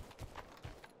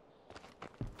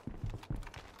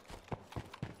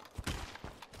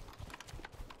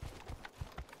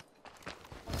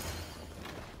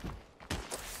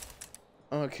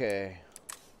 Okay.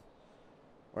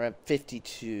 We're at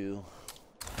 52.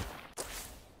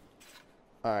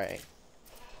 Alright.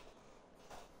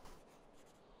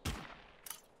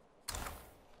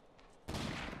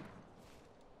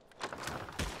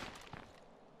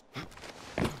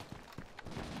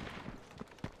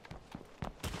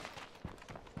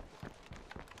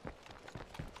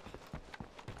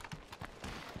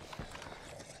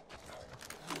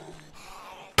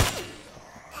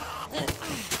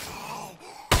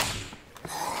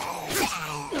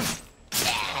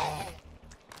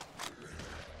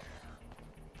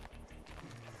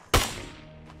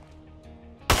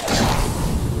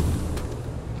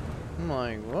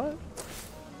 What?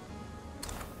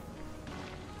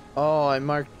 Oh, I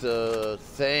marked the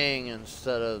thing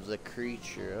instead of the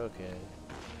creature. Okay.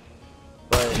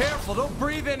 But Careful, don't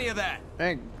breathe any of that.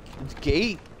 man, the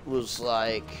gate was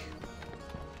like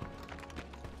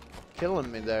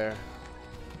killing me there.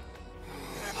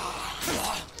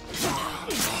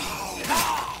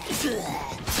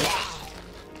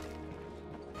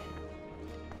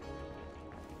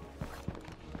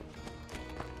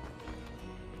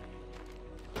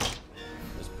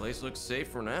 Place looks safe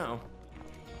for now.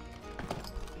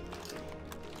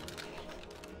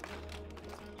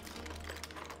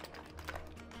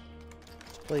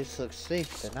 This place looks safe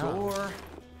for now. Store.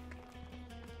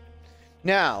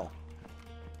 Now,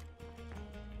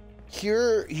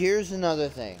 here's another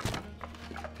thing.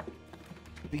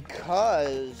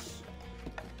 Because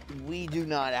we do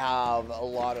not have a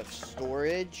lot of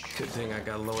storage. Good thing I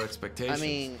got low expectations. I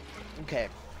mean, okay,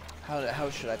 how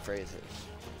should I phrase this?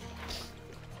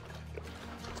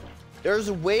 There's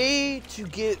a way to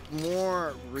get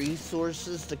more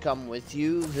resources to come with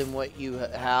you than what you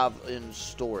have in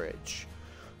storage.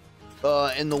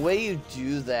 And the way you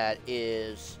do that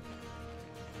is,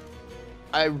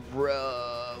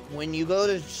 when you go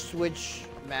to switch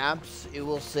maps, it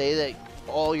will say that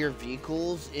all your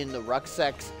vehicles in the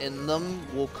rucksacks in them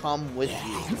will come with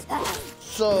you.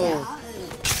 So,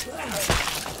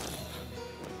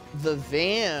 the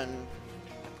van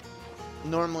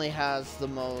normally has the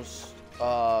most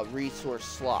resource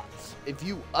slots. If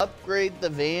you upgrade the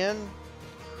van,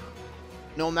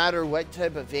 no matter what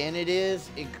type of van it is,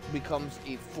 it becomes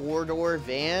a 4-door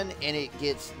van and it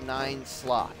gets 9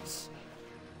 slots.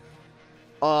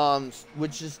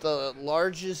 Which is the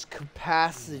largest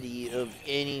capacity of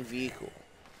any vehicle.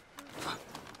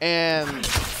 And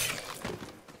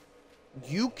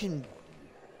you can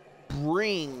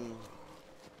bring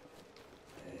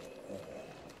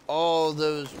all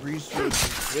those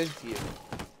resources with you.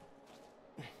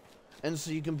 And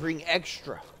so you can bring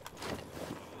extra.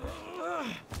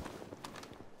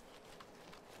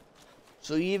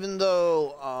 So even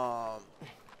though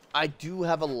I do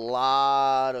have a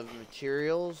lot of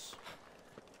materials,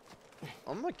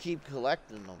 I'm gonna keep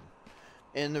collecting them.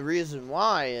 And the reason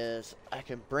why is I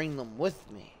can bring them with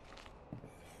me.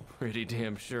 Pretty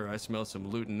damn sure I smell some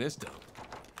loot in this dump.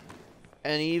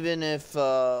 And even if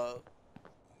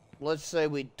let's say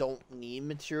we don't need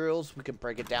materials, we can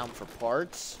break it down for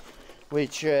parts,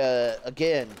 which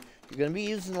again, you're gonna be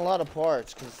using a lot of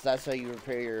parts because that's how you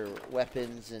repair your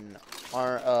weapons and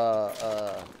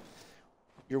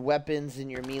your weapons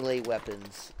and your melee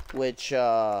weapons, which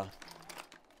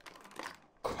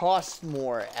cost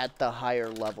more at the higher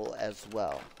level as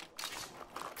well.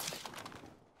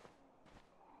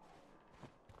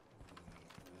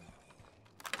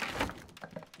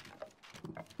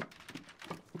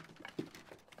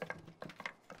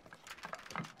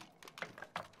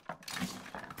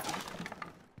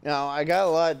 Now, I got a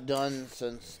lot done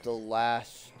since the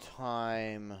last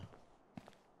time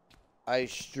I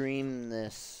streamed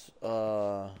this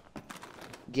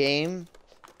game.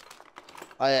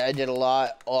 I did a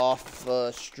lot off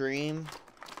stream.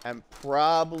 I'm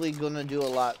probably gonna do a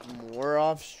lot more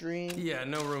off stream. Yeah,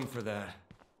 no room for that.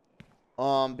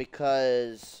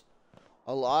 Because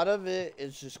a lot of it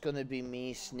is just gonna be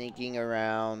me sneaking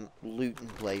around, looting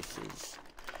places,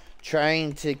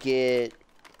 trying to get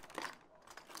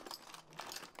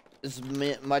as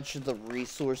much of the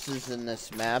resources in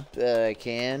this map that I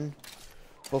can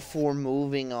before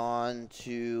moving on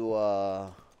to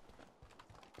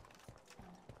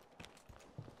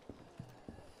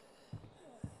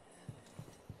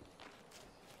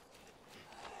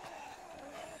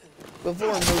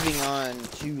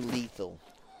lethal.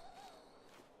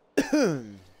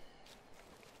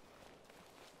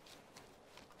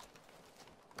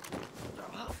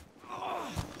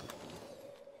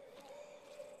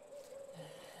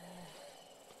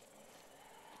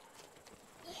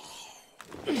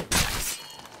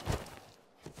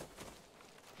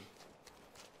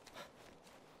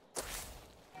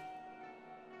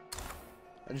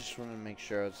 I just want to make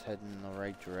sure I was heading in the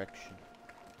right direction.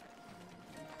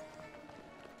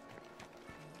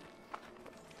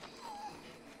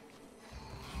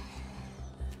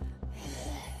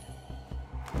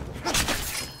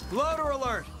 Loader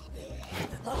alert!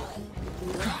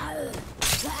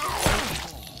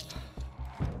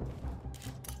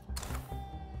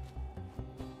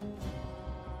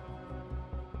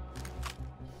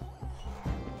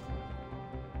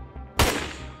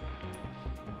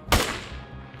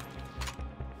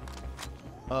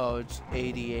 Oh, it's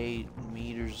 88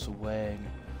 meters away.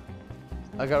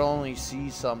 I could only see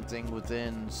something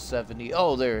within 70.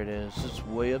 Oh, there it is. It's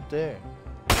way up there.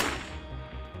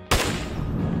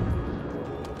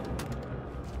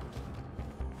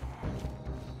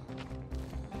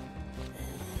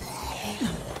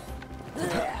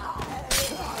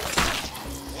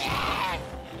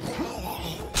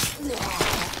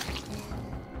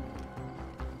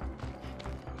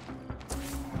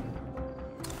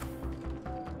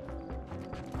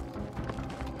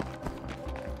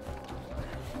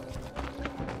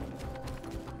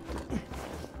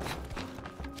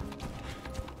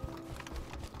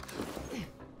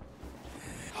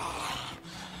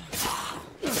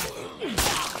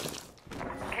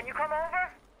 Can you come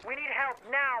over? We need help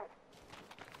now.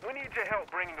 We need your help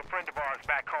bringing a friend of ours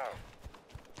back home.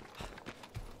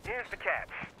 Here's the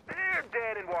cats. They're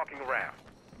dead and walking around.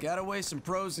 Gotta weigh some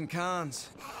pros and cons.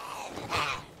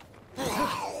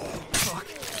 Fuck,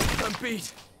 I'm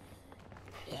beat.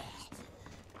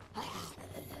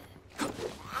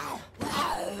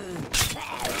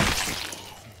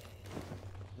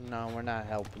 No, we're not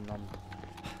helping them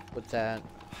with that.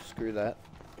 Screw that.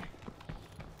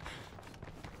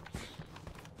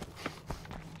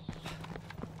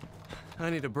 I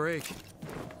need a break.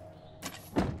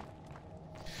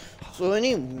 So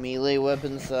any melee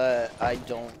weapons that I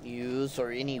don't use,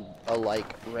 or any like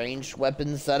ranged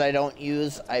weapons that I don't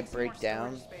use, I break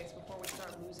down. Space before we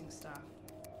start losing stuff.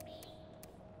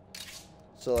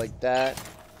 So like that.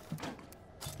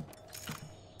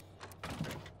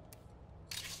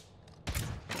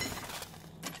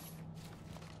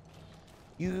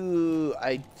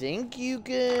 I think you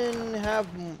can have,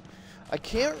 I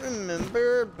can't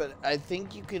remember, but I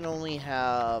think you can only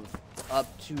have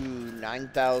up to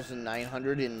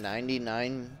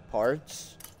 9,999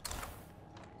 parts.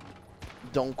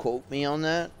 Don't quote me on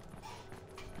that.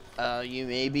 You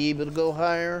may be able to go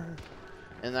higher,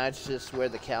 and that's just where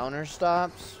the counter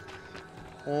stops.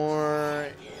 Or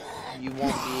you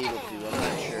won't be able to, I'm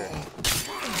not sure.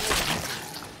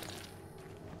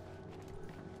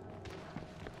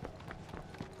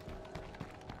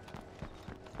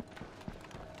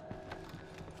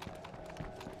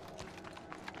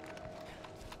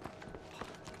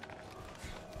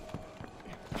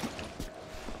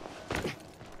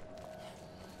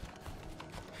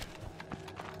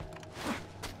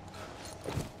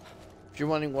 If you're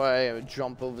wondering why I would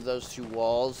jump over those two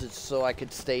walls, it's so I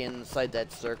could stay inside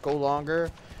that circle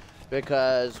longer.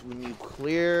 Because when you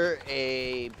clear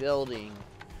a building,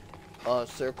 a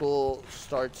circle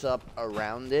starts up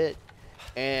around it,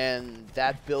 and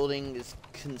that building is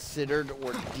considered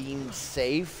or deemed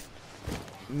safe,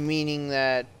 meaning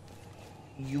that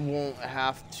you won't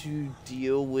have to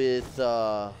deal with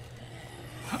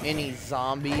any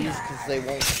zombies because they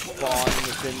won't spawn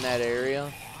within that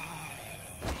area.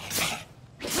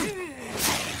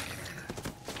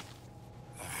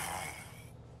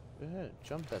 Go ahead,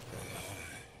 jump that fence.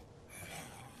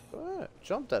 Go ahead,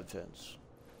 jump that fence.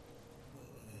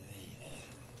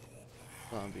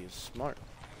 Zombie is smart.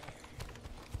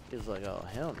 He's like, oh,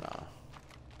 hell nah.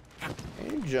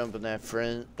 Ain't jumping that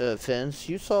fence.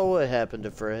 You saw what happened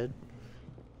to Fred.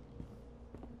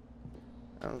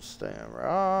 I'm staying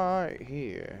right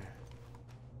here.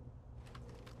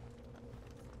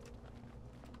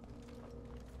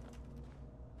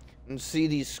 And see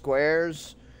these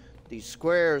squares? These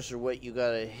squares are what you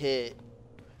gotta hit.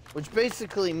 Which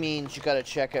basically means you gotta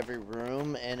check every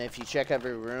room. And if you check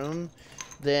every room,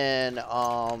 then,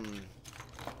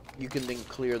 you can then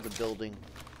clear the building.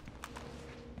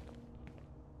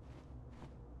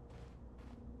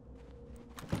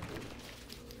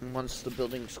 And once the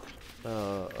building's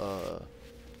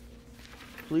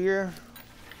clear,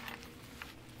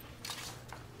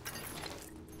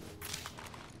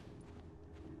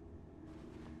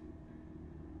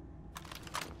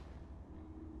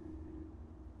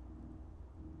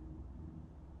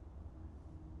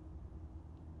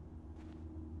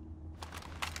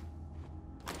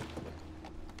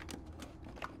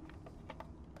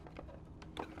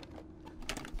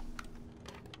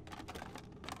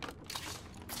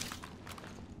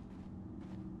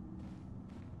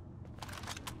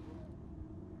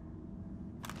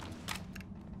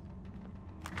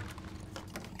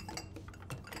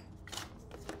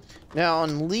 now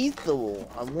on lethal,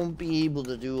 I won't be able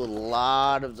to do a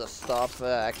lot of the stuff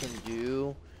that I can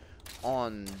do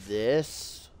on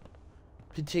this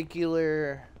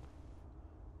particular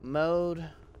mode.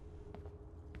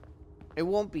 It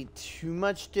won't be too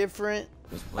much different.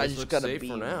 I just gotta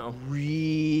be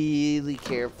really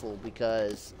careful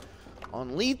because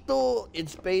on lethal,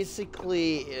 it's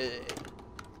basically if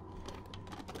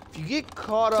you get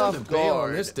caught off guard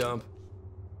on this dump.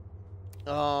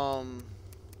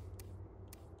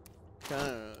 You're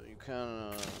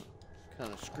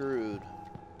kind of screwed.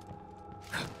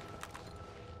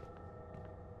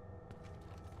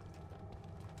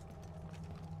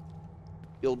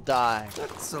 You'll die.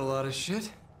 That's a lot of shit.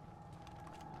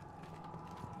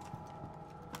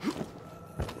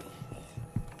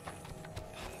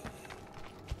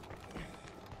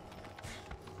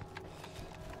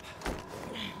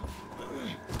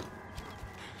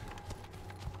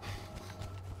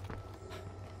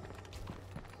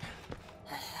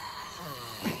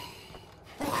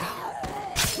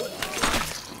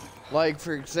 Like,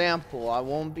 for example, I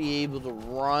won't be able to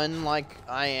run like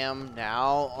I am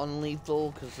now on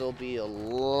lethal because there'll be a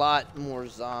lot more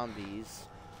zombies.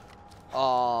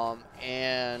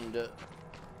 And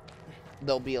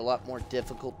they'll be a lot more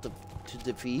difficult to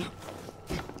defeat.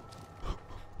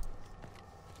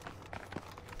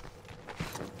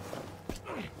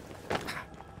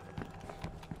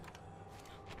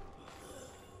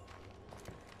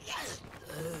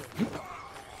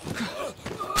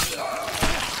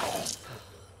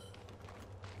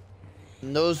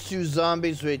 And those two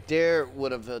zombies right there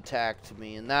would have attacked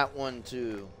me, and that one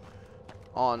too,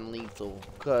 on lethal,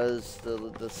 because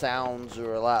the sounds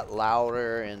are a lot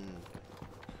louder and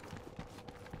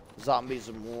zombies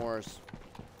are more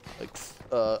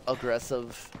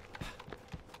aggressive.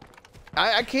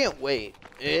 I can't wait.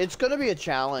 It's gonna be a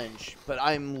challenge, but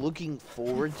I'm looking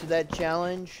forward to that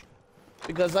challenge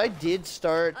because I did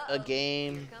start a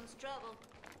game. Here comes trouble.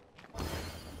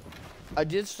 I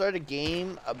did start a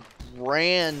game, a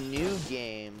brand new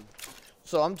game.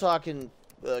 So I'm talking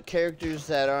characters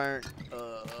that aren't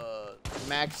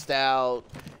maxed out.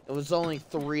 It was only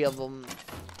 3 of them.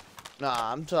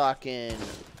 Nah, I'm talking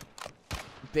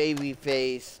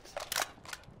baby-faced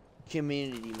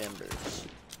community members.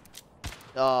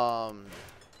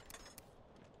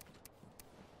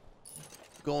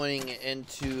 Going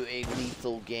into a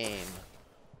lethal game.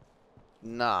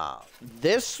 Nah,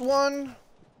 this one,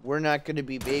 we're not going to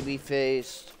be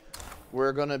baby-faced.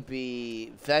 We're going to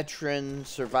be veteran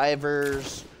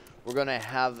survivors. We're going to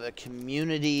have a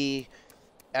community.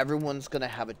 Everyone's going to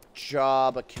have a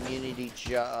job, a community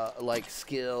job, like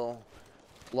skill.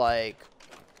 Like,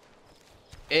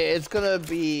 it's going to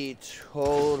be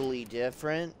totally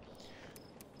different.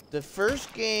 The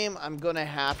first game, I'm going to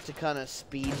have to kind of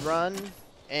speed run.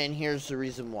 And here's the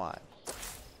reason why.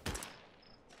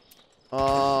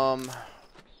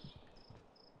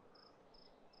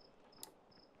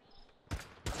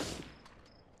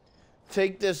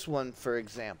 Take this one, for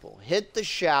example. Hit the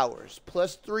showers.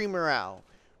 +3 morale.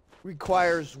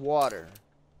 Requires water.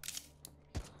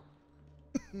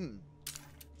 Why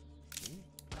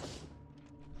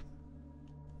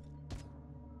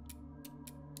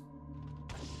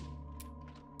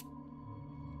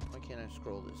can't I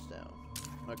scroll this down?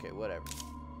 Okay, whatever.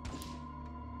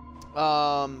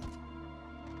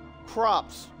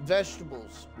 Crops,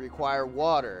 vegetables require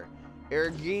water.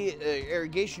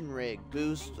 Irrigation rig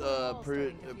boosts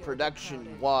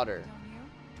production water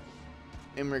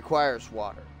and requires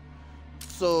water.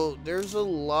 So there's a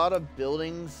lot of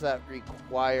buildings that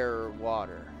require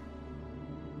water.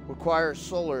 Require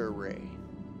solar array.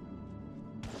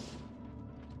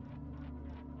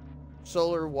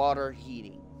 Solar water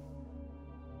heating.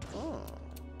 Oh.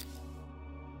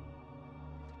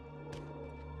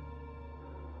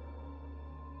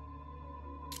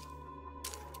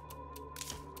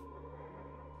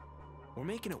 We're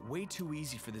making it way too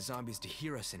easy for the zombies to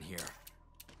hear us in here.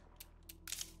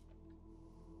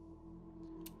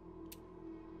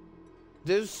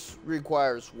 This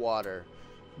requires water,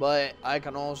 but I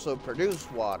can also produce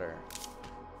water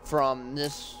from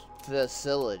this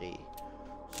facility.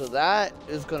 So that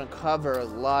is going to cover a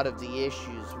lot of the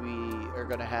issues we are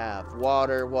going to have.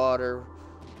 Water, water,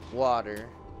 water,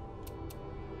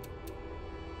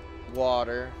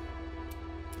 water.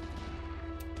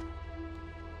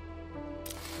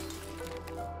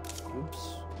 Oops.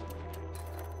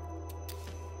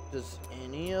 Does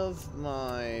any of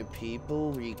my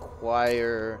people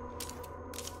require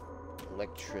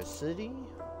electricity?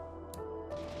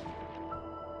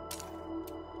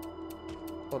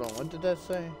 Hold on, what did that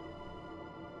say?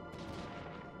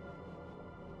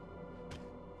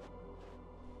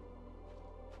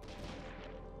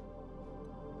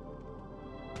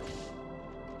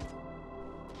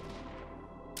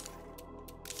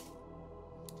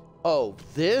 Oh,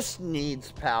 this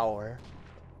needs power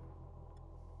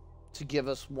to give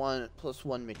us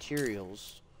 1+1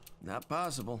 materials. Not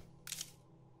possible.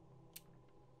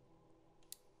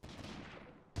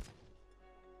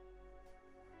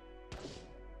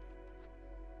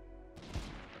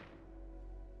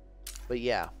 But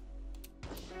yeah.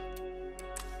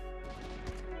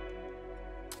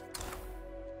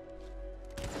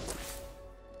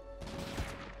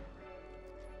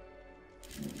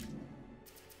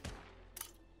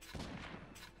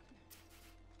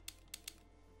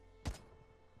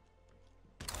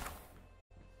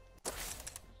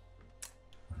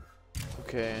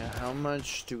 Okay, how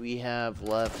much do we have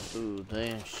left food?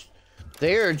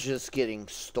 They're just getting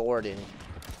started.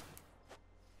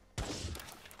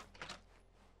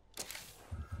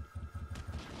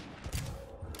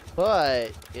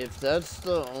 But if that's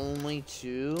the only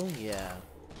two, yeah.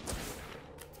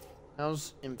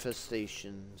 How's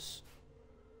infestations?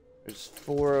 There's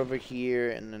 4 over here,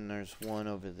 and then there's 1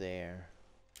 over there.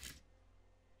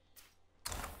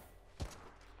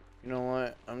 You know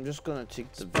what? I'm just gonna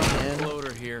take the van.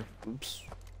 Floater here. Oops.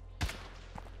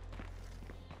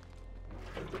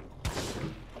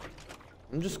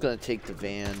 I'm just gonna take the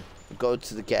van, go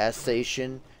to the gas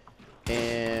station,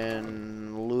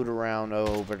 and loot around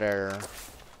over there.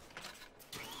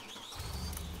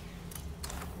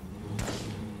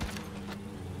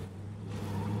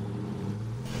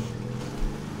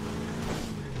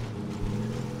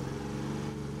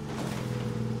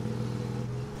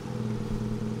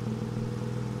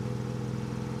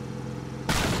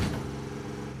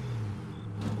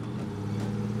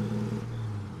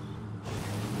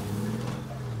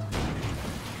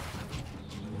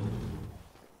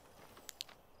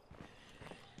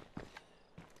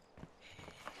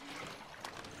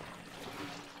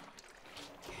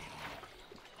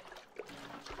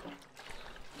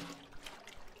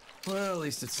 Well, at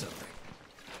least it's something.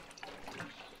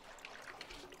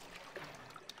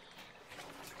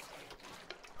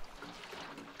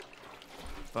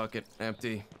 Fuck it,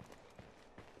 empty.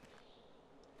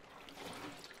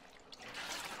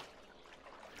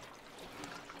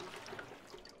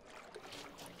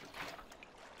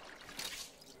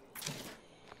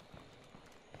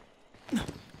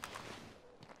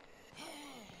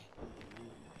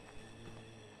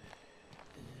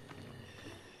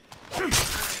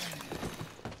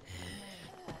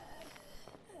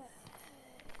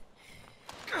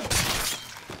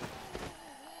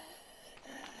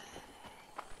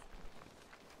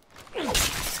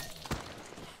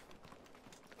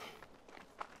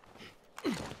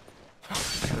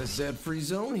 Got a Z-free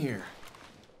zone here.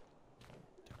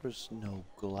 There was no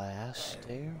glass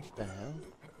there. What the hell?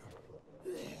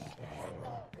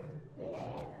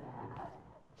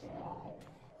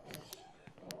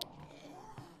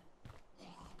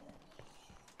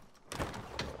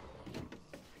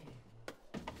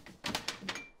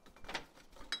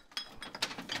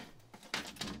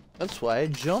 That's why I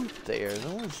jumped there.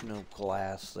 There was no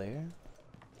glass there.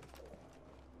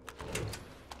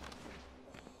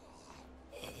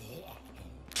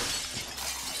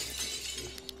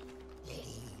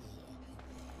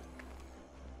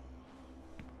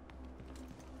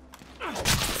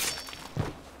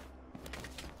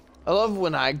 I love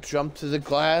when I jump to the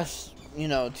glass, you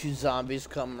know, 2 zombies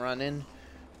come running.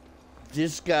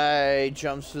 This guy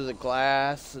jumps through the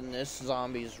glass, and this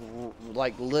zombie's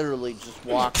like literally just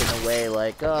walking away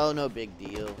like, oh, no big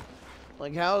deal.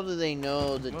 Like, how do they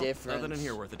know the difference? Nothing in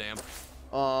here worth a damn.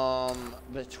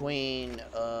 Between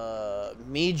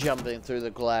me jumping through the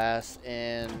glass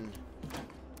and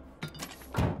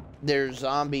their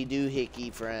zombie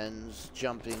doohickey friends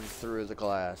jumping through the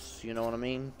glass. You know what I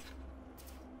mean?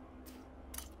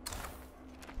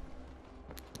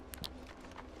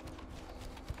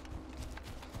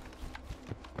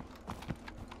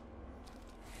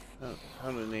 How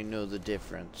do they know the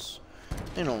difference?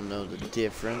 They don't know the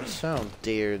difference. How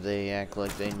dare they act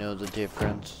like they know the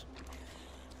difference?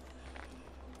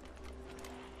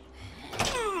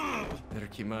 Better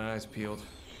keep my eyes peeled.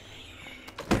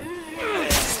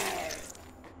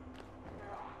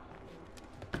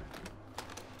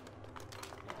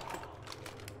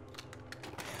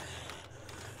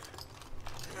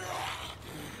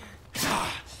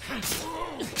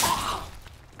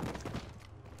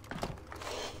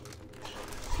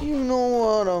 You know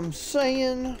what I'm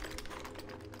saying?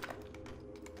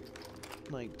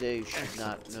 Like, they should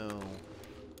not know.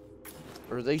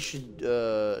 Or they should,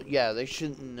 yeah, they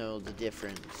shouldn't know the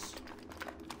difference.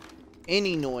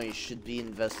 Any noise should be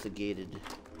investigated.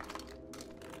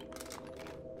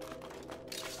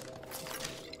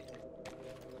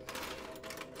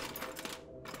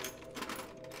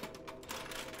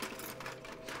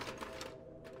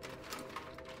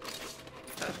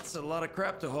 That's a lot of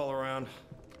crap to haul around.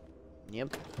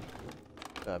 Yep.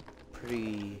 Got a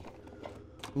pretty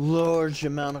large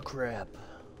amount of crap.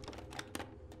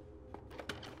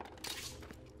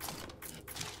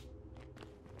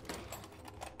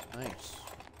 Nice.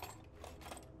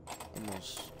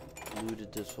 Almost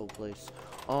looted this whole place.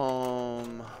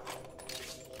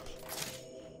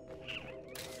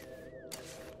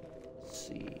 Let's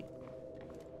see.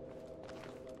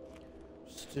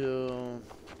 Still.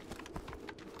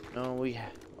 No, we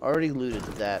already looted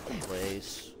that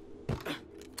place.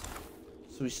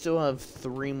 So we still have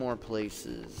 3 more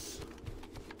places.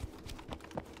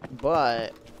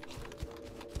 But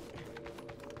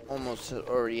almost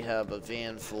already have a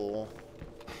van full.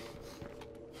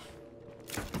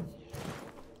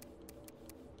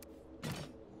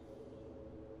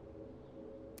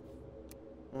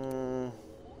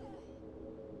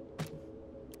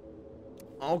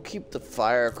 I'll keep the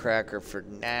firecracker for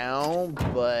now,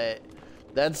 but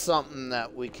that's something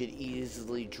that we could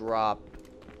easily drop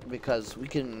because we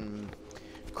can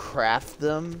craft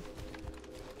them.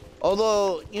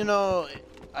 Although, you know,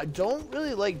 I don't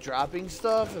really like dropping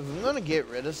stuff. If I'm gonna get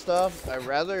rid of stuff, I'd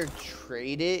rather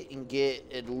trade it and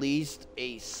get at least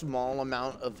a small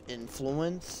amount of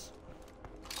influence.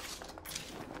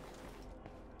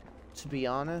 To be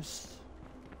honest.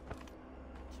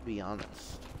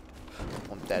 I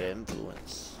want that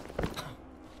influence.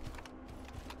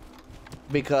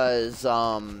 Because,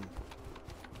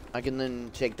 I can then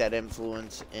take that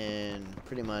influence and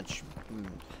pretty much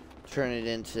turn it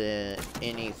into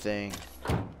anything.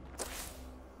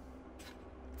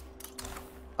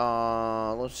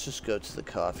 Let's just go to the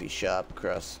coffee shop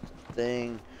across the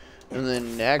thing. And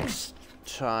then next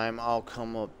time I'll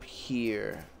come up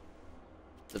here.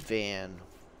 The van.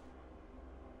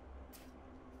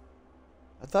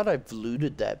 I thought I've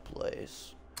looted that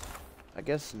place. I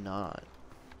guess not.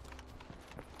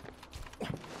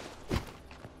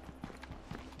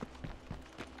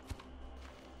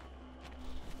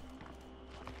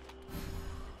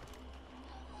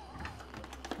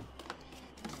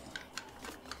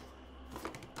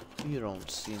 You don't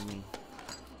see me.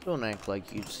 Don't act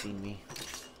like you've seen me.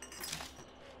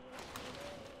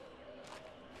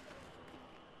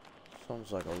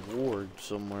 Sounds like a ward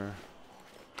somewhere.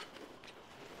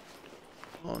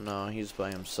 Oh no, he's by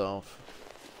himself.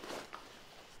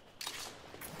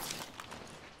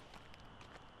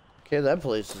 Okay, that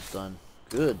place is done.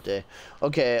 Good day.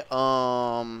 Okay,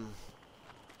 I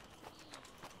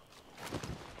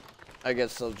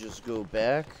guess I'll just go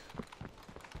back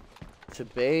to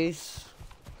base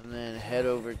and then head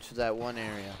over to that one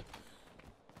area.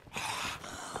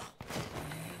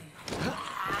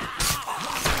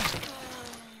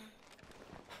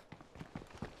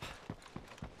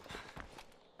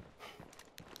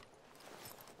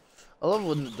 I love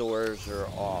when the doors are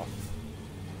off.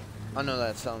 I know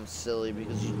that sounds silly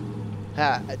because you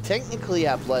technically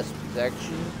have less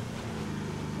protection.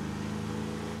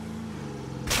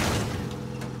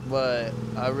 But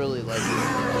I really like it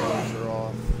when the doors are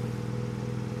off.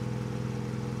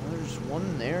 Oh, there's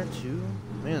one there too.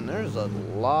 Man, there's a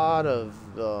lot of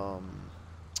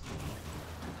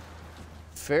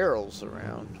ferals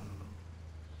around.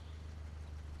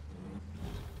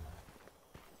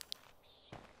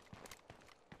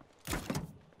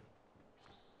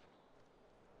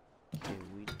 Okay,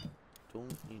 we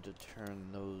don't need to turn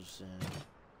those in.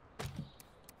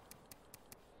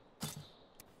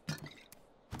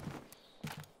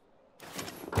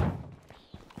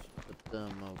 Put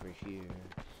them over here.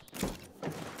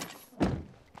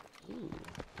 Ooh.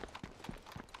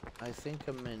 I think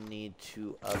I'm gonna need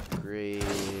to upgrade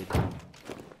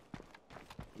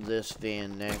this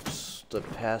van next, the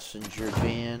passenger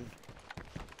van.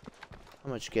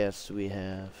 How much gas do we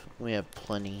have? We have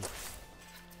plenty.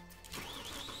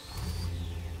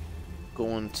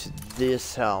 Going to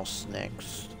this house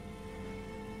next.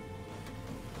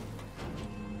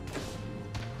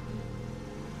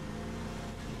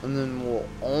 And then we'll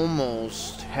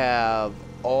almost have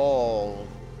all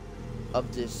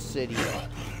of this city.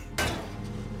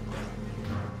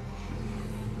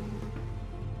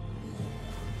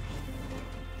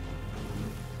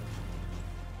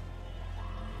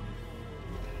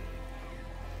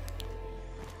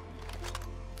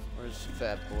 Where's the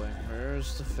fat boy?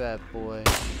 Where's the fat boy?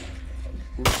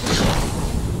 Oops.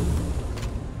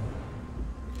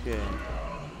 Okay.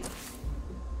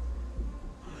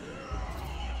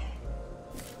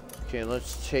 Okay,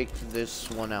 let's take this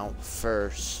one out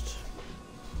first.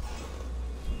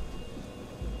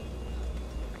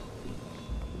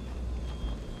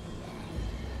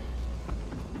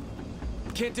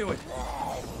 Can't do it.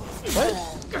 What?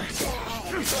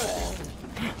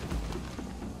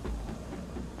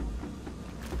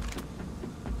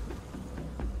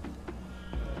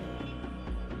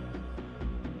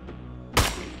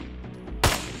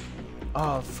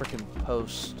 Oh, freaking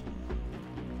post.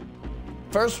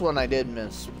 First one I did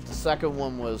miss, but the second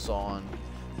one was on.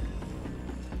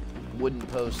 Wooden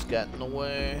post got in the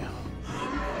way.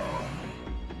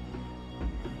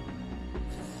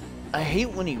 I hate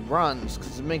when he runs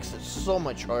because it makes it so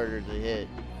much harder to hit.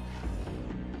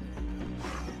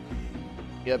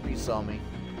 Yep, he saw me.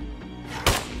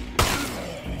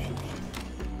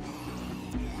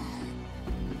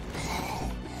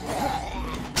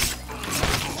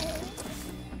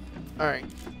 Alright,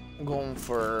 I'm going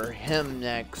for him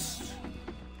next.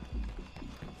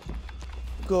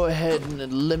 Go ahead and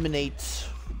eliminate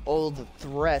all the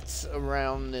threats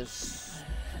around this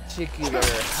particular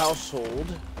household.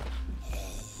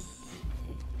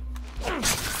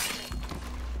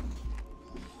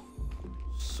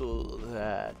 So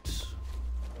that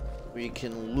we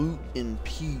can loot in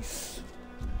peace.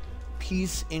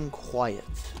 Peace and quiet.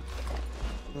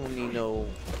 Don't need no...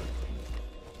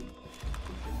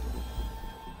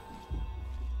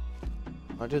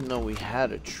 I didn't know we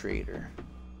had a trader.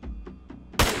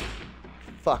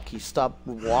 Fuck, he stopped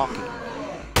walking.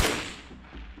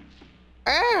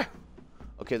 Ah!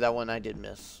 Okay, that one I did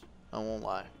miss. I won't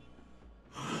lie.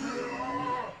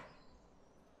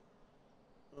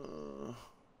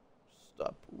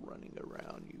 Stop running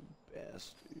around, you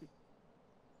bastard.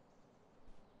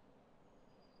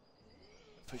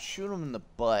 If I shoot him in the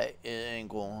butt, it ain't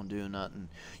gonna do nothing.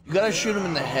 You gotta shoot him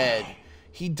in the head.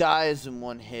 He dies in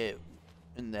one hit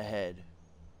in the head.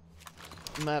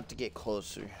 I'm gonna have to get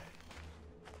closer.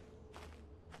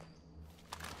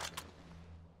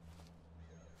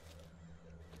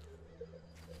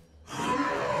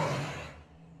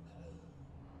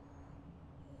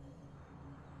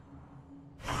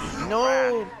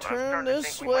 No, turn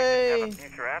this way. Have a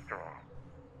future after all.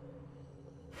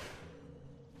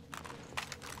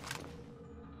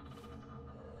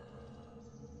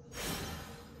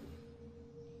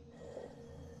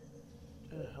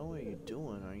 What the hell are you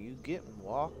doing? Are you getting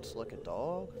walked like a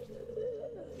dog?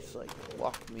 He's like,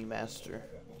 walk me, master.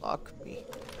 Walk me.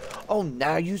 Oh,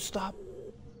 now you stop?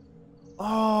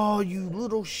 Oh, you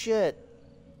little shit.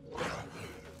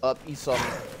 Up, he saw me.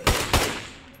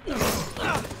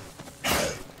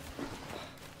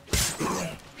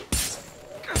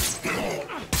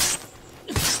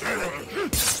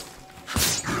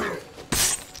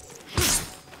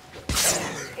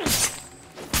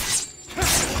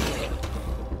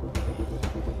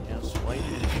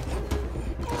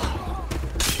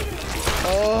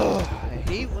 Oh, I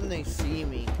hate when they see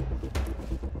me.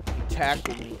 They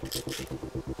tackle me.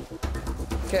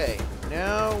 Okay,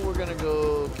 now we're gonna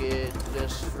go get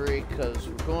this freak because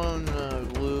we're going to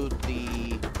loot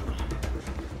the...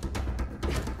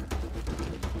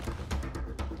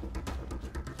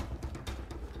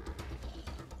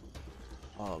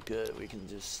 Oh, good. We can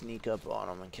just sneak up on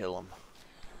him and kill him.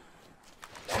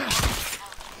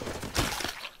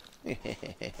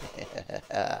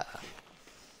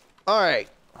 Alright.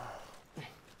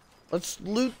 Let's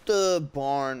loot the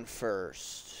barn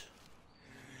first.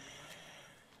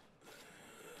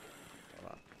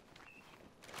 Hold on.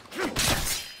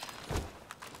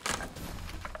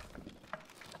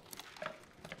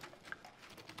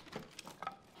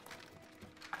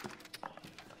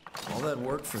 All that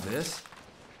work for this?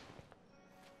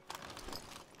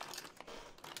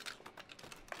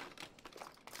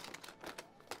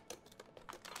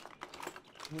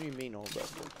 What do you mean all that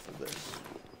work for this?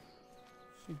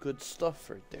 Some good stuff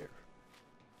right there.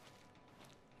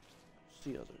 What's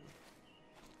the other?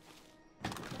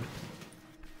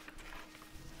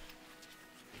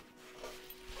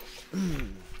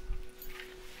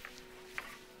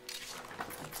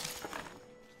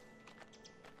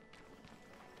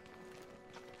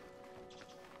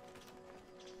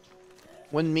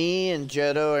 When me and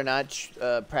Jetto are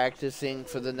not practicing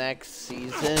for the next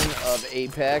season of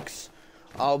Apex,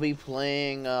 I'll be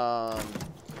playing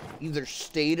either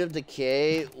State of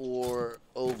Decay or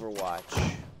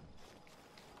Overwatch.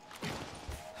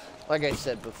 Like I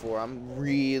said before, I'm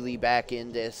really back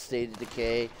into State of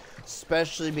Decay,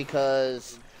 especially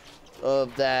because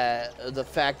of the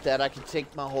fact that I can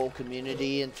take my whole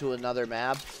community into another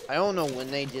map. I don't know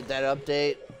when they did that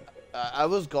update. I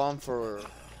was gone for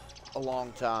a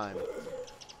long time.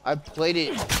 I played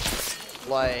it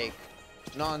like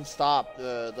non-stop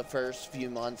the first few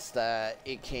months that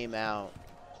it came out,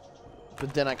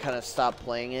 but then I kind of stopped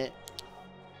playing it.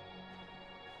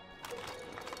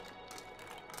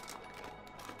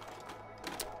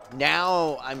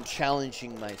 Now I'm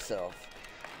challenging myself.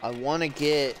 I want to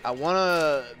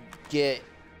get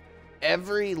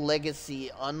every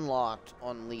legacy unlocked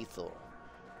on Lethal,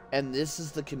 and this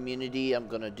is the community I'm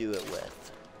gonna do it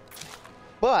with.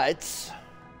 But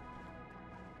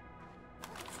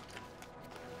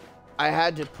I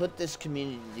had to put this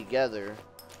community together,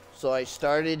 so I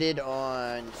started it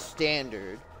on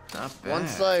standard. Not bad.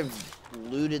 Once I've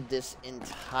looted this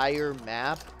entire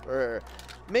map, or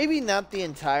maybe not the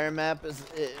entire map,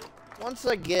 once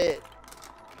I get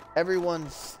everyone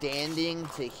standing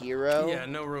to hero. Yeah,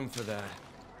 no room for that.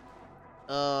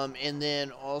 And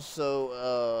then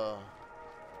also,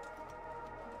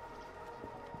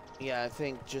 yeah, I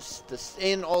think just this,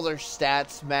 and all their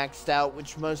stats maxed out,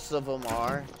 which most of them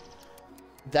are.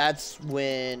 That's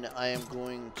when I am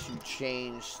going to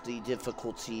change the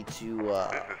difficulty to,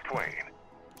 This is Twain.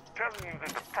 Telling you that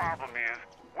the problem is,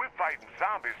 we're fighting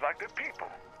zombies like they're people.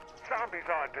 Zombies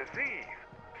are a disease,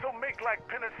 so make like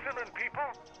penicillin,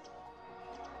 people.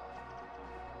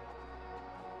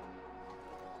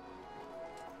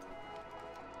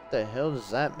 what the hell does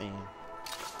that mean?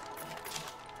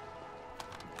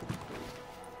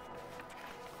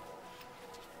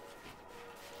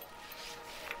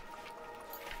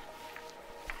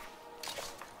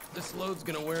 This load's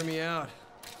gonna wear me out.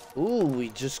 Ooh, we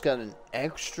just got an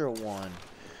extra one.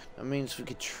 That means we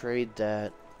could trade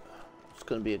that. It's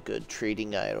gonna be a good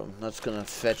trading item. That's gonna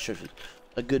fetch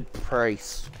a good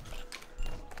price.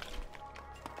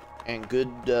 And good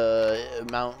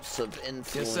amounts of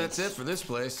influence. Guess that's it for this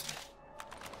place.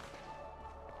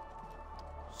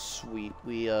 Sweet.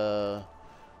 We No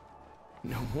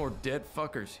more dead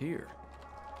fuckers here.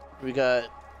 we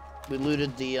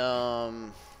looted the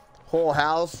whole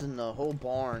house and the whole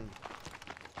barn.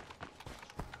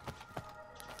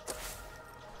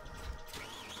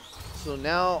 So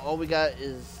now all we got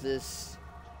is this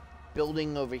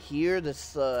building over here,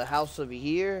 this house over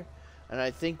here, and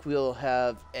I think we'll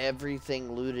have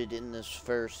everything looted in this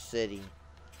first city.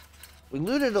 We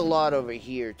looted a lot over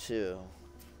here too.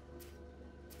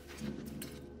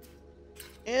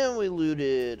 And we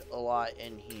looted a lot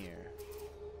in here.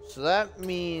 So that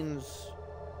means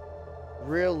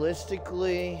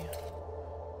realistically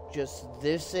just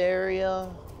this area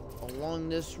along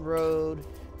this road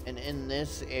and in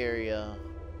this area,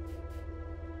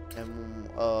 and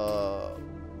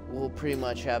we'll pretty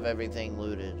much have everything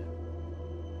looted,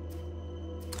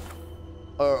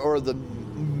 or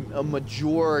a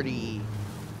majority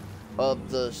of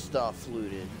the stuff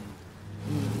looted,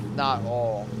 not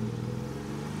all.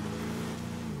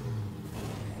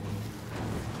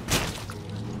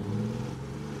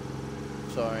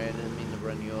 Sorry, I didn't mean to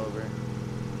run you over.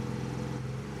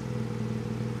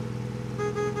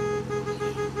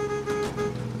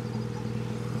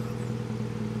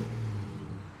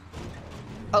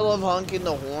 I love honking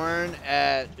the horn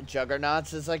at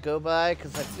juggernauts as I go by,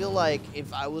 because I feel like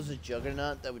if I was a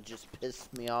juggernaut, that would just piss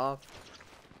me off.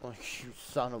 Like, you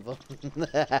son of a...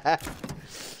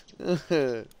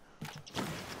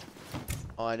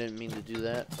 Oh, I didn't mean to do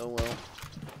that. Oh well.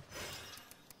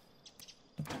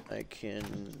 I can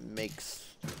make...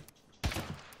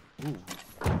 Ooh.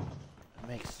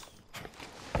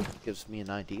 Gives me an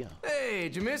idea. Hey,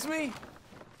 did you miss me?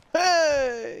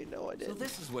 Hey! No, I So didn't.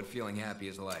 this is what feeling happy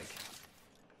is like.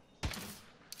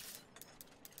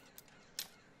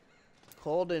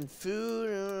 Called in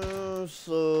food,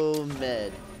 so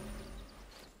med.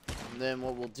 And then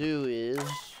what we'll do is...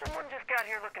 Someone just got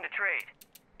here looking to trade.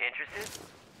 Interested?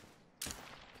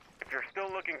 If you're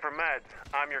still looking for meds,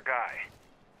 I'm your guy.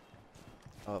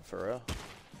 Oh, for real?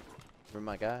 You're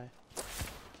my guy?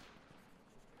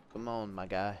 Come on, my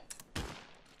guy.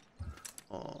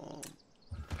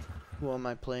 Who am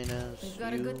I playing as? We've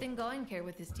got a You? good thing going here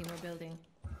with this team we're building.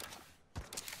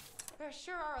 There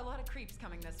sure are a lot of creeps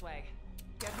coming this way.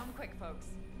 Get home quick, folks.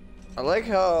 I like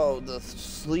how the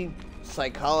sleep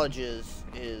psychologist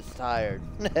is tired.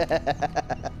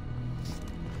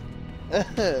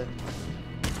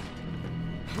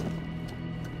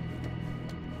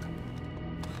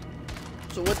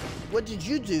 So what did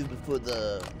you do before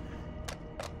the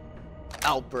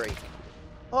outbreak?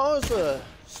 Oh, I was a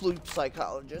sleep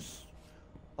psychologist.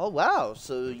 Oh wow,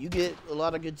 so you get a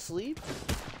lot of good sleep?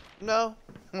 No,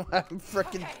 I'm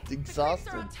freaking The exhausted.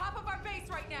 creeps are on top of our base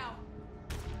right now.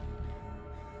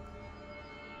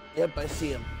 Yep, I see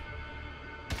him.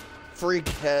 Freak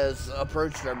has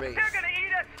approached our base. They're gonna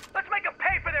eat us! Let's make them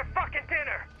pay for their fucking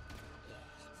dinner!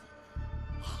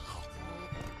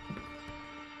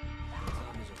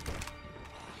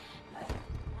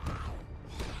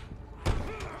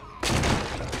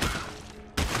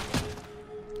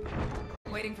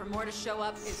 Waiting for more to show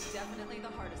up is definitely the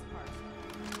hardest part.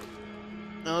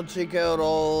 I'll take out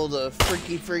all the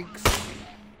freaky freaks.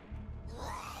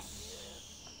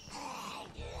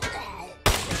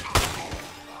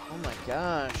 Oh my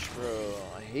gosh, bro.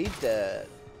 I hate that.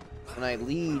 When I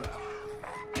lead.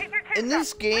 Keep your chin In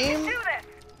this up. We can game, do this.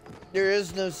 there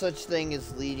is no such thing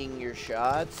as leading your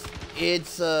shots.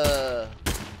 It's more,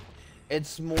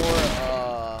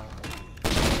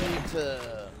 you need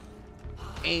to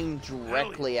aim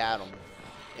directly at them.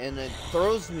 And it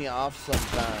throws me off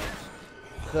sometimes.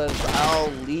 Because I'll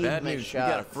lead Bad my news, shots.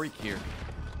 we got a freak here.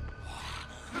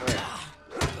 Where?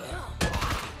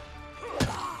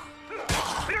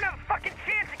 We don't have a fucking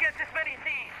chance against this many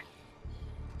thieves.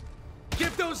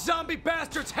 Give those zombie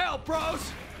bastards hell,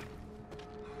 bros!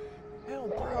 Hell,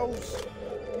 bros.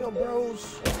 Yo,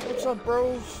 bros. What's up,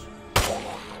 bros?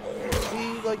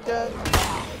 See, like that?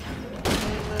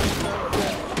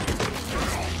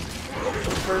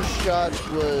 The first shot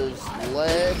was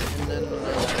leg, and then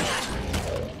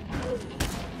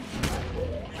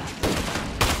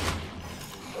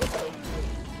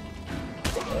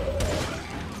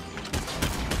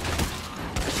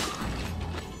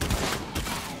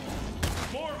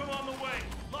More of them on the way.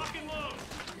 Lock and load.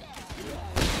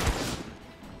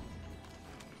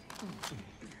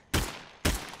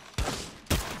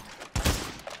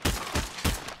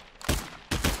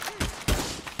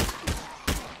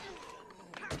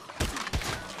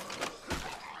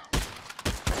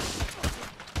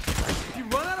 If you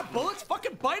run out of bullets,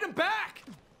 fucking bite them back!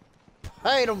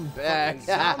 hide them back.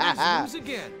 Fucking zombies lose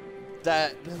again.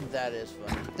 That is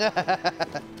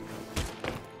fun.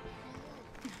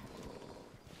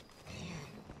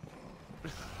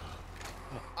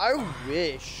 I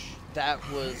wish that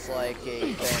was like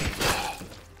a thing.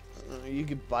 You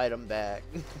could bite them back.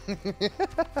 Where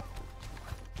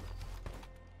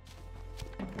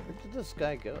did this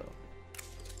guy go?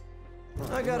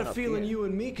 I got a up feeling here. you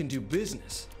and me can do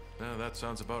business. Yeah, that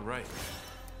sounds about right.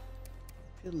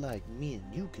 Feel like me and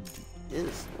you can do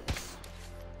business.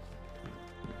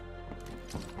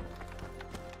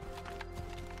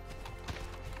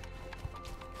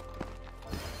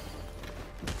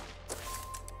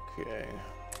 Okay.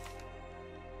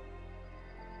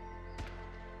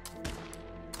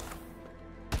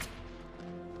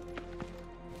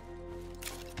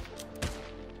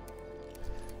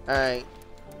 Alright.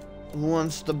 Who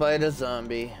wants to bite a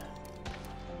zombie?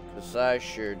 'Cause I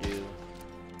sure do.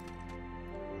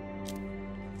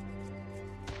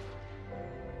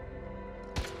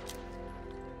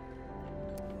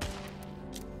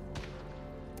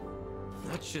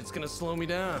 That shit's gonna slow me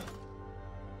down.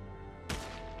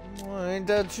 Well, ain't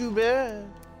that too bad?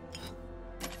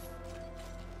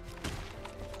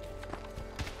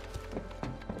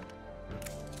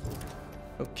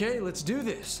 Okay, let's do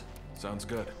this. Sounds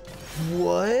good.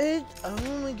 What? I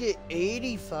only get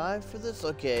 85 for this?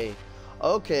 Okay.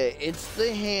 Okay, it's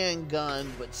the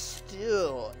handgun, but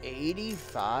still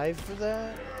 85 for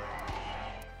that?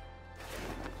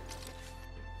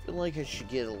 I feel like I should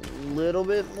get a little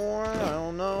bit more. I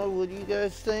don't know. What do you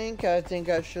guys think? I think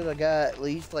I should have got at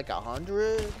least like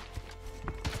 100.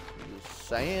 Just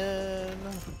saying.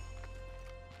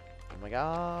 Oh my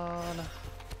god.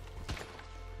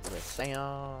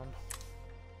 sound.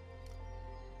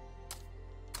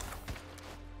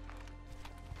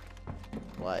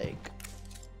 Like.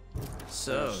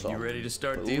 So, you ready to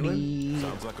start booty. dealing?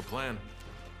 Sounds like a plan.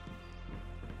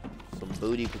 Some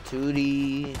booty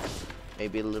patootie.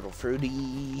 Maybe a little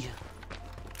fruity.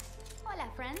 Hola,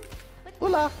 friend.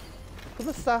 Hola.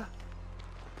 ¿Cómo está?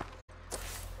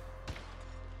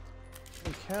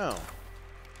 Holy cow.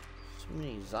 So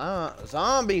many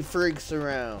zombie freaks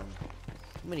around.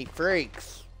 So many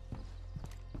freaks.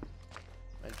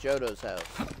 At Jodo's house.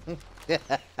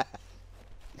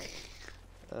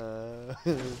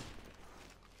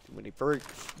 Too many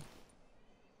freaks.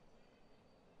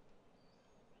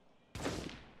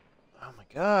 Oh my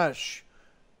gosh.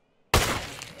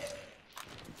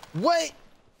 What?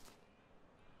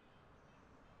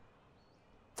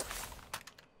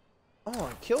 Oh,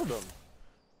 I killed him.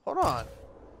 Hold on.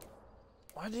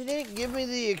 Why didn't it give me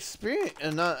the experience?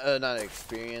 Not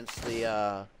experience.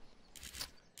 The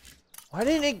why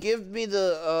didn't it give me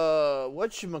the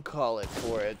whatchamacallit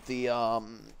for it? The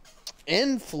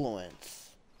influence.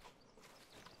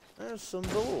 There's some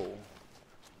bull.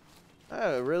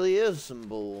 That really is some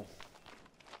bull.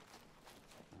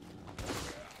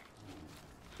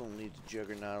 Don't leave the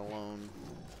Juggernaut alone.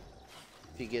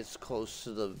 If he gets close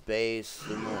to the base,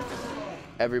 then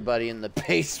everybody in the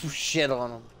base will shit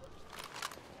on him.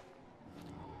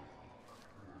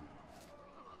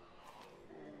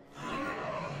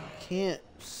 Can't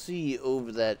see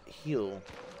over that hill.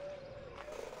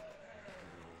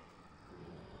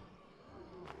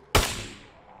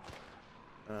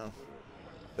 Oh,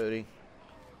 booty.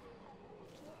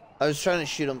 I was trying to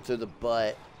shoot him through the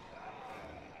butt.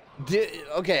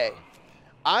 Okay.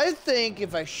 I think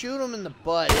if I shoot him in the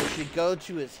butt, it should go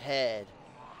to his head.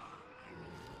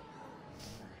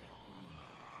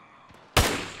 There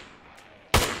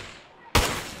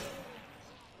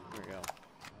we go.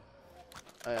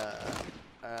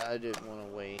 I didn't want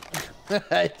to wait.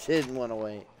 I didn't want to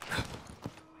wait.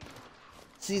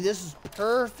 See, this is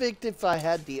perfect if I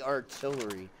had the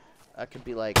artillery. I could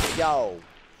be like, yo,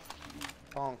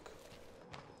 honk.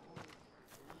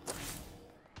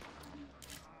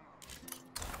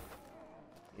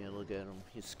 Yeah, look at him.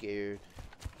 He's scared.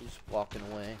 He's walking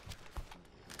away.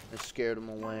 I scared him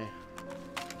away.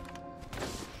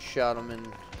 Shot him and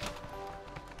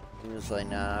he was like,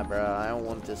 nah, bro, I don't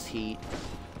want this heat.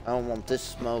 I don't want this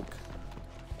smoke.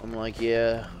 I'm like,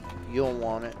 yeah, you don't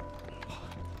want it.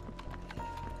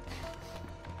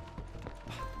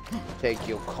 Take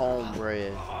your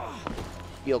cornbread.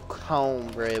 Your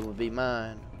cornbread would be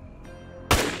mine.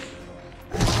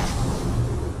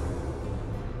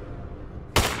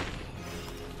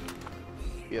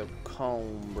 Your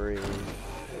cornbread.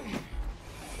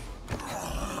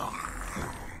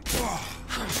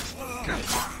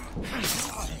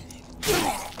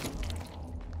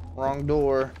 Wrong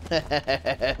door.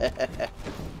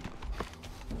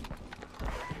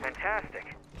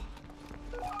 Fantastic.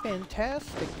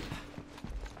 Fantastic.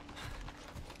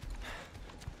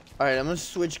 Alright, I'm gonna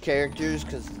switch characters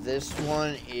because this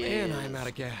one is Man, I'm out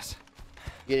of gas.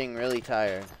 getting really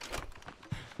tired.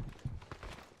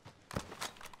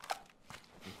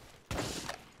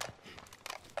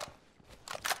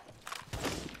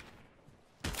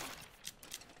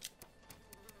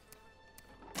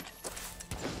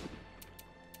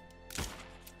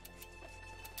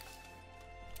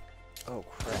 Oh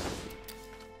crap.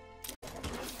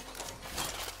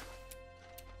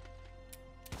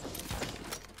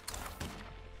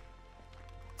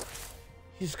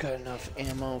 He's got enough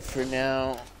ammo for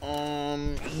now.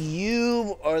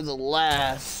 You are the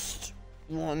last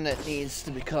one that needs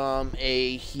to become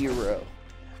a hero.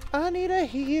 I need a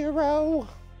hero.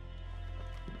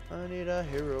 I need a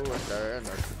hero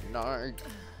tonight.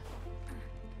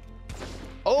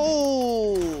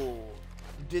 Oh!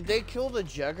 Did they kill the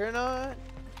Juggernaut?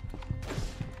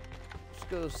 Let's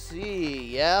go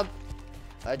see. Yep.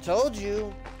 I told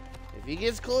you. If he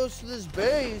gets close to this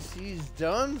base, he's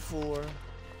done for.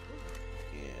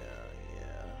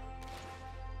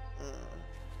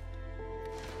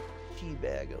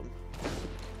 Teabag him.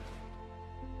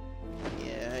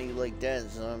 Yeah, how you like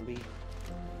that, zombie?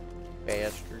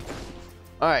 Bastard.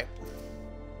 Alright.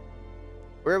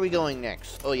 Where are we going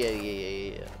next? Oh,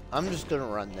 yeah. I'm just gonna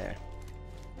run there.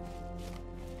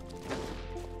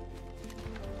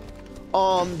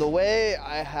 The way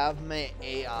I have my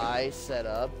AI set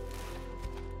up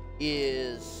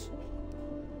is...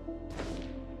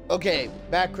 Okay,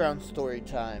 background story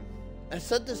time. I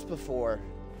said this before,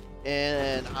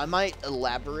 and I might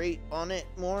elaborate on it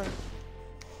more.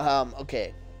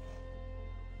 Okay.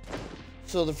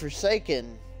 So the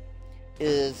Forsaken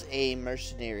is a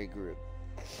mercenary group.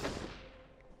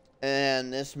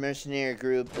 And this mercenary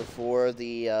group before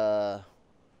this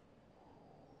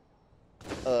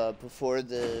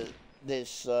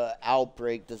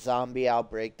outbreak, the zombie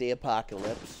outbreak, the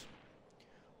apocalypse,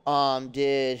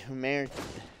 did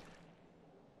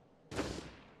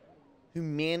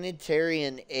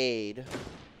humanitarian aid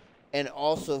and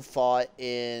also fought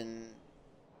in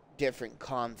different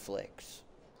conflicts.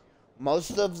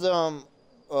 Most of them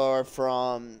are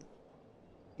from,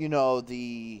 you know,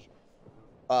 the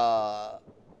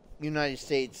United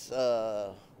States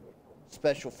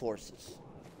Special Forces.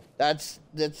 That's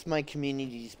my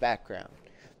community's background.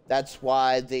 That's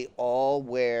why they all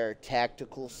wear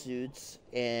tactical suits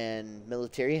and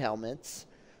military helmets.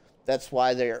 That's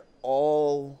why they're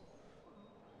all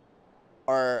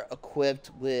are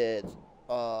equipped with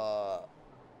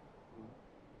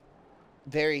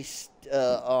very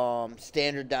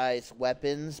standardized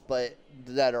weapons, but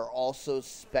that are also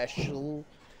special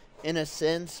in a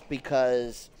sense,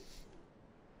 because,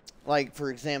 like,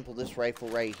 for example, this rifle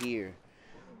right here,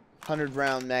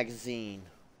 100-round magazine,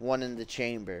 one in the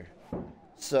chamber.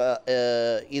 So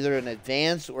either an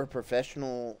advanced or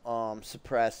professional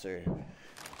suppressor.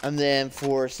 And then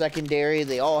for secondary,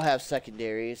 they all have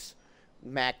secondaries.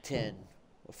 Mac 10,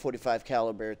 45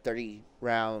 caliber, 30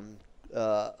 round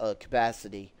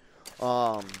capacity.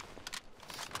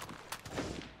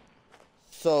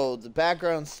 So the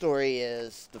background story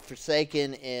is the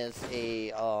Forsaken is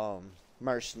a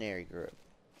mercenary group.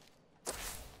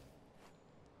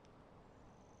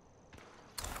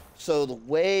 So the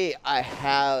way I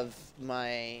have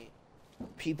my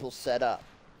people set up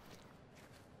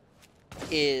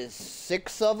is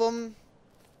 6 of them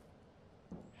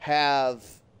have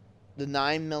the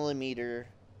 9mm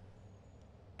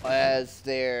as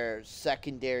their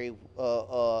secondary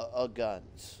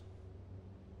guns,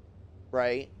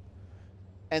 right?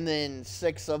 And then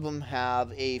 6 of them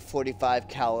have a 45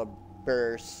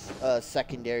 caliber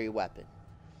secondary weapon.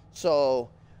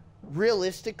 So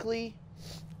realistically,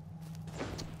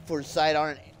 for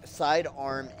sidearm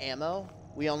ammo,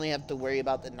 we only have to worry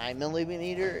about the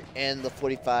 9mm and the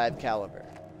 45 caliber.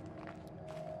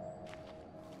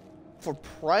 For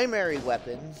primary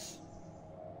weapons,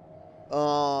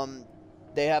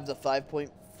 they have the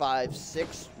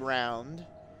 5.56 round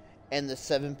and the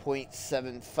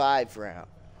 7.75 round.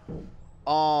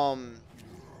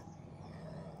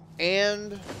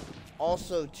 And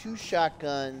also 2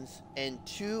 shotguns and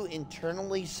 2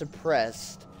 internally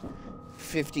suppressed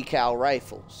 50 cal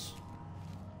rifles.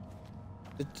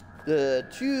 The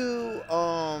 2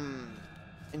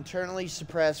 internally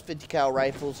suppressed 50 cal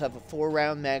rifles have a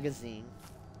 4-round magazine,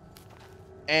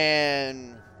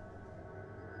 and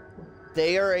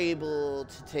they are able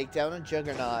to take down a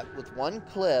juggernaut with 1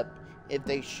 clip if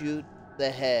they shoot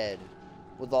the head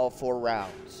with all 4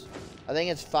 rounds. I think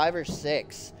it's 5 or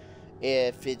 6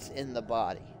 if it's in the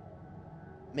body.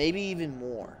 Maybe even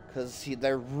more, because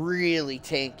they're really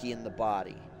tanky in the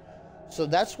body. So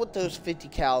that's what those 50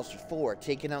 cals are for,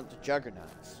 taking out the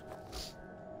juggernauts.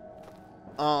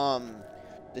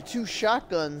 The 2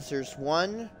 shotguns, there's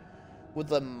one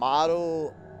with a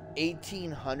model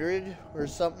 1800 or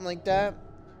something like that.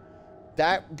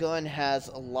 That gun has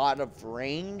a lot of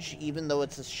range, even though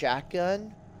it's a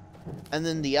shotgun. And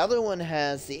then the other one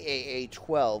has the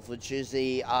AA-12, which is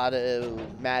a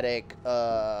automatic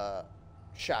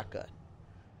shotgun.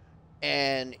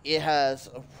 And it has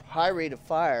a high rate of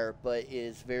fire, but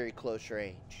is very close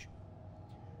range.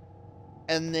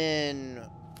 And then,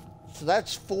 so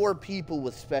that's 4 people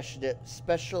with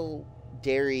special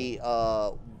dairy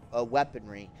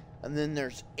weaponry. And then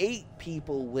there's 8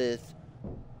 people with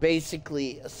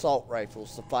basically assault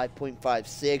rifles, the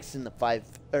 5.56 and the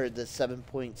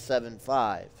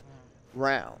 7.75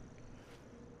 round.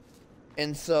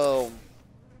 And so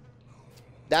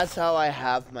that's how I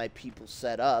have my people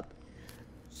set up.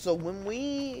 So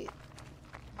when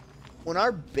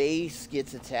our base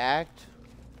gets attacked,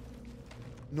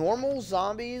 normal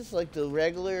zombies, like the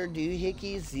regular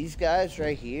doohickeys, these guys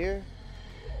right here,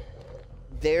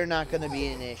 they're not going to be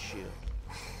an issue.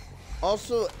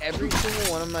 Also, every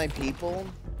single one of my people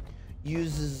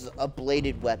uses a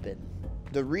bladed weapon.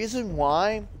 The reason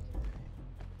why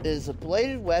is a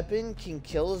bladed weapon can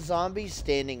kill a zombie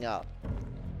standing up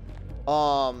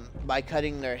by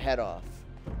cutting their head off.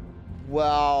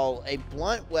 While a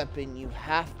blunt weapon, you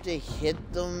have to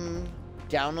hit them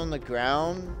down on the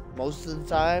ground most of the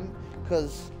time,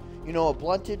 because, you know, a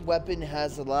blunted weapon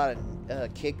has a lot of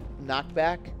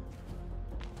knockback.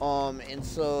 And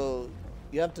so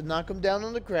you have to knock them down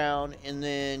on the ground, and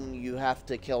then you have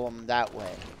to kill them that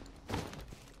way.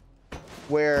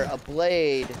 where a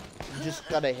blade, you just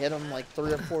gotta hit them like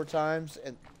 3 or 4 times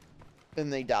and then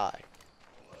they die.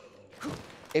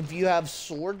 If you have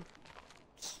sword,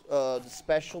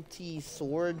 specialty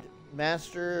sword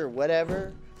master or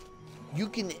whatever, you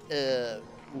can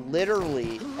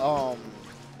literally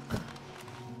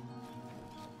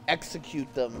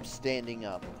execute them standing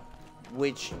up,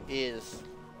 which is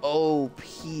OP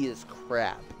as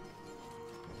crap.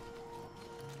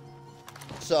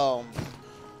 So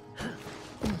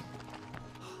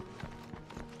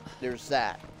there's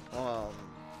that.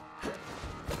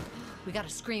 We got a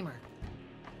screamer.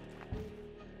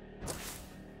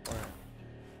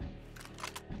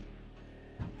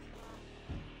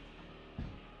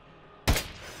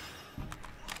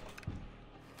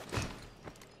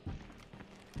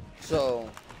 So,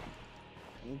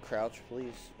 can you crouch,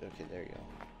 please? Okay, there you go.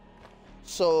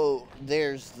 So,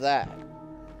 there's that.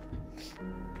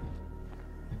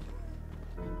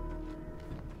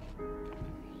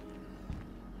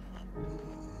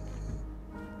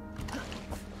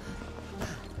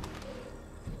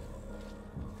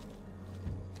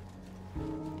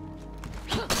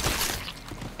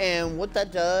 And what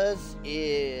that does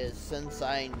is, since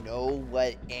I know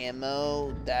what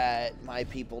ammo that my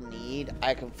people need,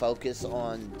 I can focus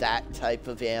on that type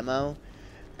of ammo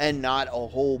and not a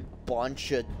whole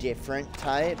bunch of different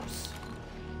types.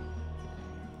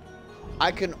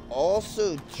 I can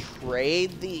also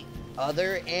trade the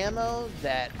other ammo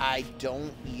that I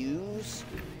don't use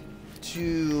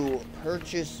to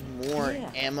purchase more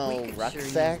ammo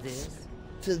rucksacks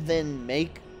to then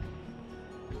make.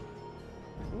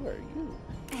 Who are you?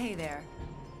 Hey there.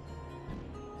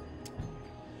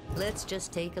 Let's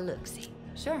just take a look-see.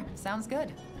 Sure, sounds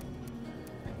good.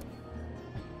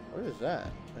 What is that?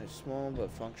 A small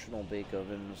but functional bake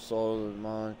oven installed in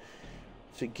mine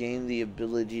to gain the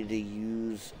ability to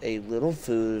use a little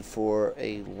food for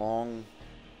a long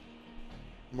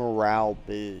morale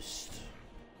boost.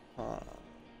 Huh.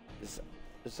 Is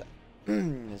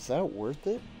that worth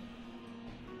it?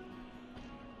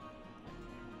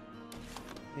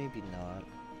 Maybe not.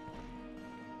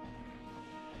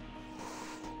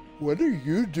 What are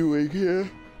you doing here?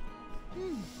 I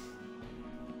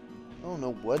don't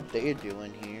know what they're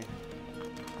doing here.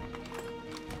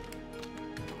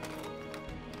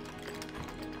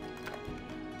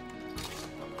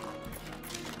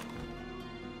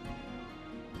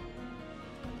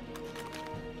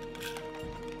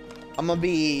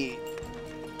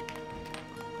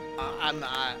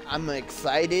 I'm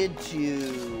excited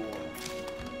to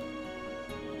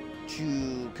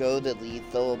go to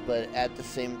lethal, but at the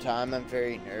same time I'm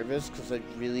very nervous because I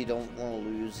really don't want to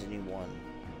lose anyone.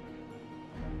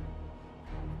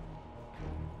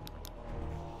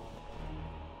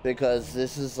 Because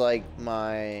this is like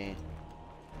my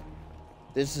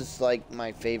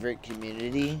favorite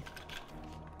community.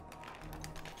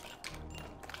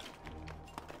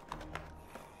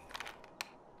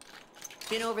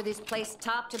 Been over this place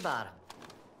top to bottom.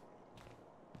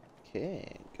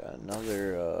 Okay, got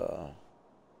another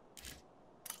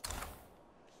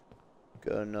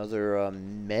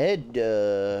med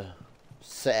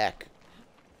sack.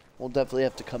 We'll definitely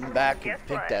have to come back and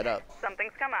pick that up.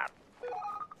 Something's come up.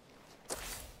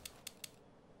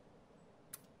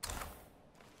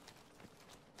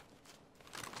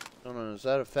 No, no, is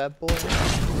that a fat boy?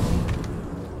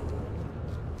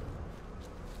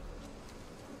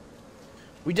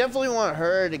 We definitely want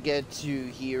her to get to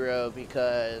hero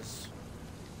because,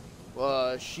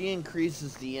 well, she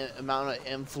increases the amount of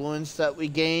influence that we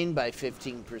gain by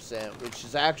 15%, which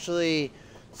is actually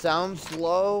sounds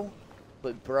low,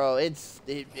 but bro, it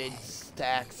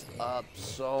stacks up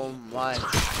so much.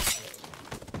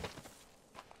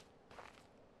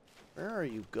 Where are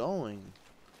you going?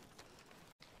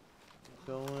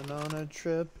 Going on a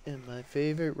trip in my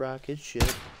favorite rocket ship.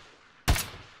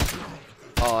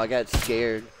 Oh, I got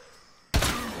scared.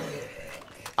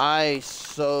 I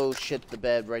so shit the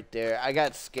bed right there. I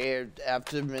got scared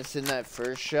after missing that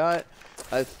first shot.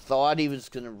 I thought he was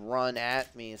gonna run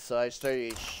at me, so I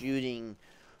started shooting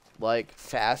like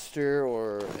faster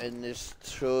and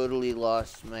just totally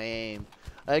lost my aim.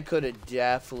 I could have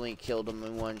definitely killed him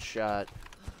in one shot.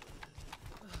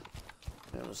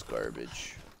 That was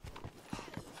garbage.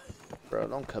 Bro,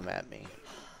 don't come at me.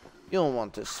 You don't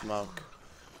want this smoke.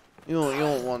 You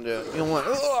don't want to. You don't want.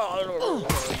 Oh,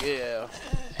 yeah.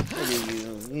 Look at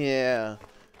you. Yeah.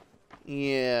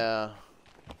 Yeah.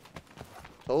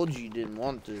 Told you didn't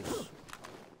want this.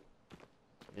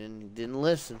 And he didn't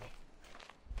listen.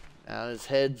 Now his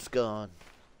head's gone.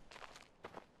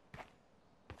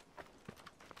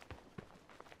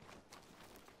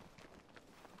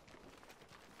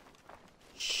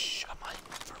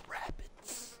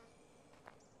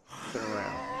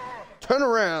 Turn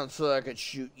around so I could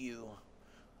shoot you.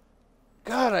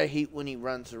 God, I hate when he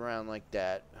runs around like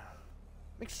that.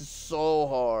 Makes it so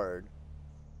hard.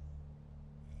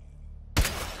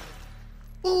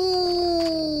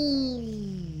 Ooh.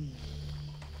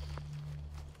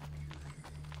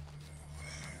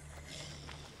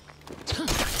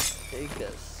 Take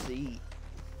a seat.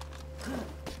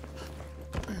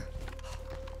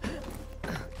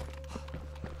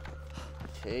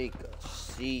 Take a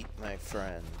seat, my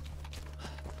friend.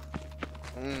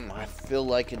 I feel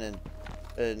like an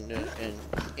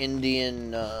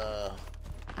Indian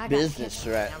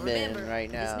businessman right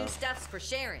now. This new stuff's for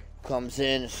sharing. Comes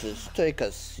in and says, "Take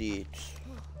a seat.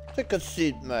 Take a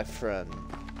seat, my friend.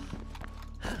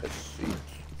 Take a seat."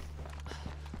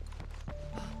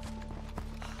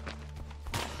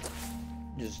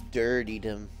 Just dirtied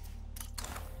him.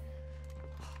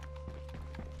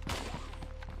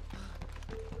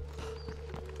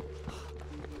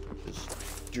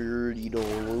 Just dirtied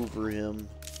all over him.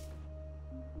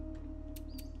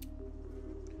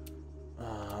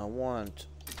 I want.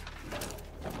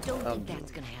 Don't think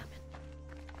that's gonna happen.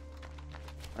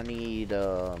 I need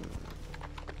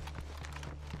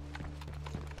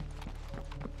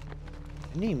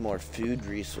more food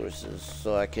resources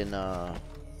so I can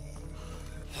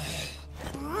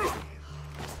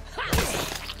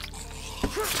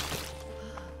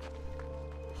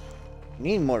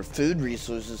need more food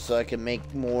resources so I can make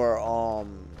more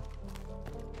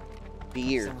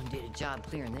beer. Someone did a job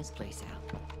clearing this place out.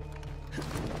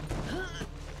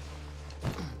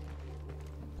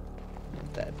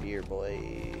 That beer,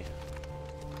 boy.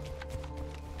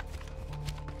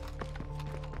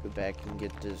 Go back and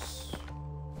get this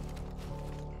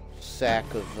sack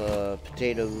of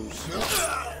potatoes.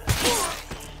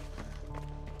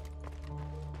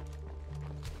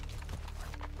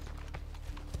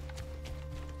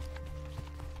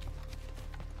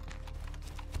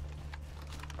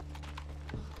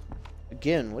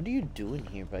 Again, what are you doing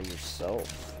here by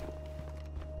yourself?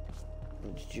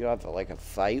 Did you have like a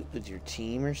fight with your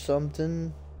team or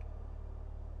something?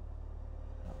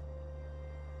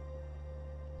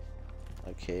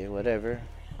 Okay, whatever.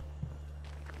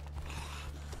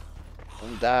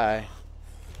 Don't die.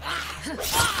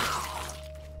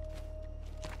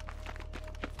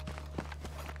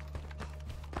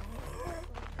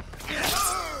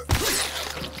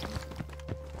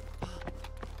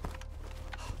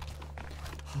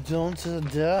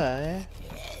 Don't die.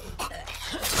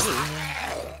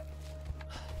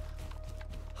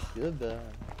 Goodbye.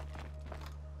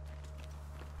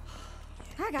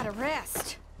 I gotta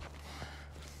rest.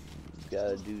 You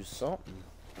gotta do something.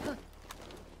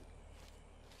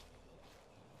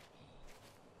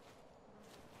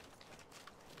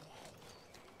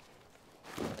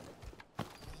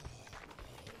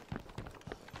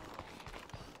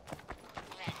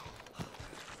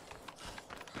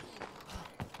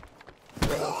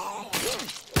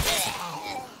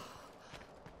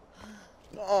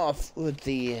 Off with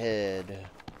the head.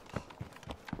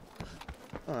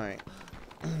 Alright.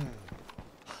 I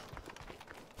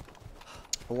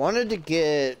wanted to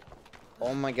get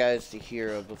all my guys to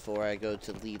hero before I go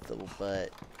to lethal,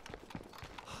 but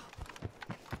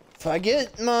if I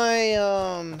get my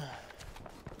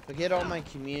if I get all my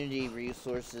community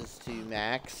resources to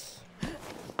max,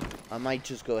 I might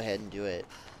just go ahead and do it.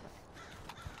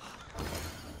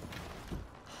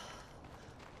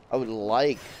 I would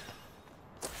like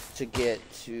to get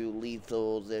to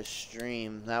lethal this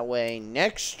stream. That way,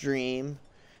 next stream,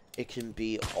 it can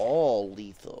be all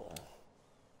lethal.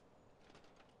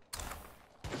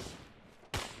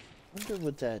 Wonder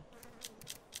what that...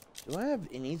 Do I have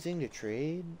anything to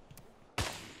trade?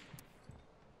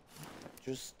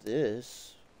 Just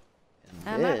this.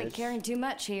 And I might be carrying too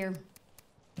much here.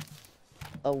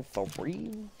 Oh, for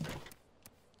real?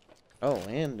 Oh,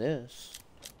 and this.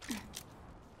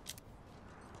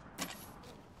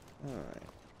 Alright.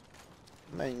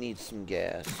 Might need some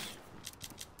gas.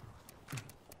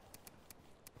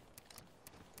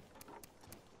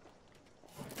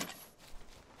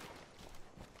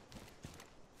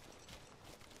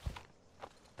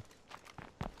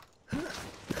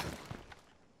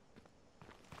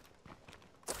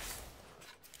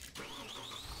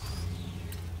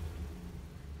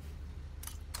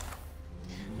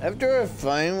 After I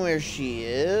find where she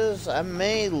is, I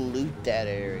may loot that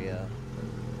area.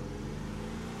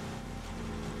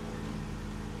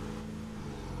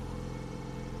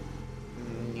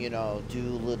 You know, do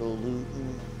a little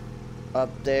looting up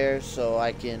there so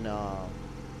I can,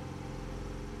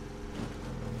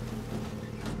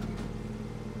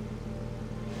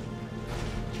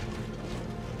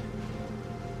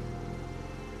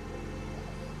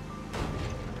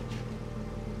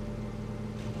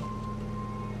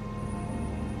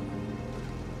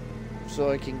 So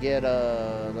I can get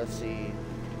let's see.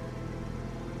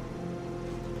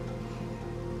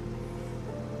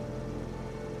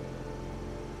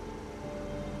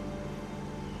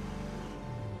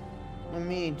 Let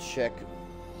me check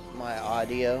my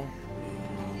audio.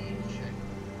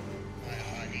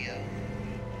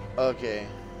 Okay.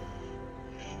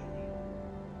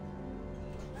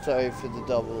 Sorry for the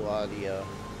double audio.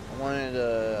 I wanted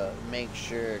to make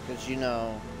sure, because you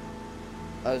know,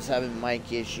 I was having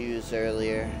mic issues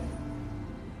earlier.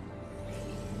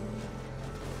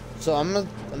 So I'm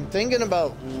thinking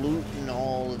about looting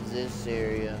all of this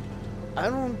area. I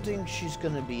don't think she's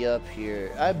gonna be up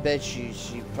here. I bet she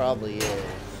probably is.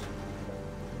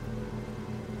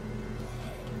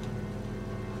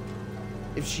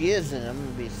 If she isn't, I'm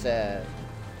gonna be sad.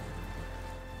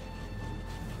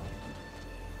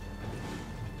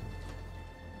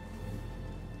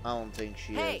 I don't think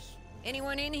she Hey, is.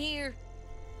 anyone in here?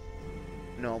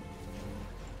 Nope.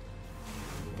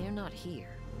 They're not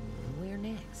here. Where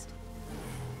next?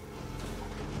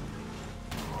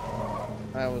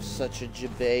 That was such a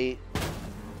debate.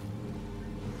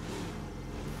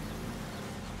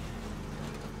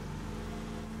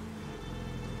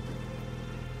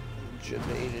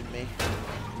 Debated me.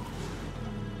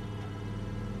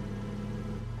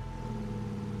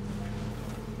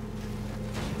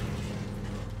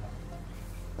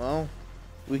 Well,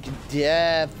 we can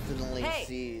definitely Hey,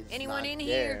 see it's anyone not in there.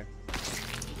 here?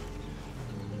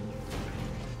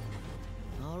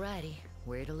 Alrighty,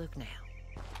 where to look now?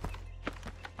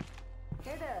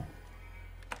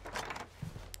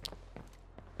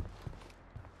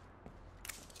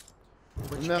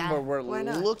 What you Remember, got? we're Why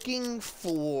not? looking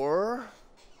for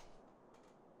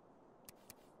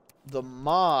the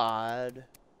mod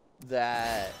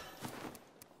that...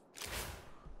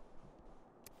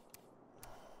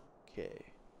 Okay.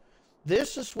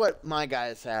 This is what my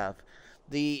guys have.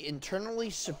 The internally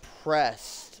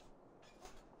suppressed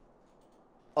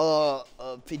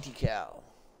 50 cal.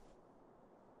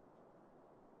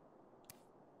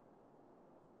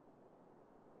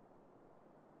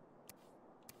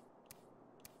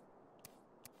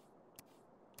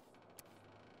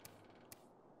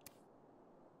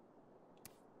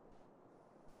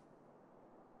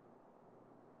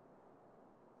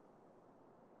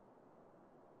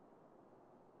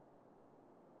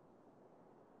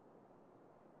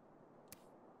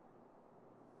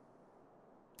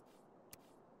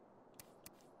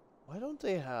 Why don't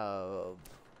they have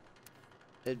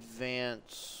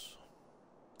advance?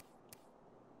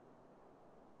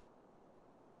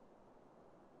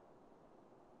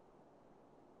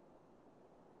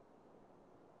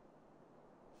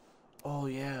 Oh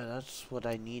yeah, that's what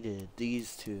I needed.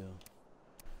 These two.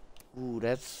 Ooh,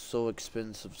 that's so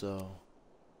expensive though.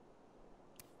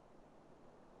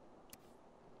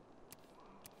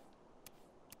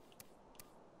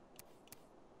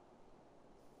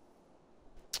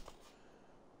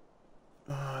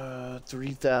 Uh,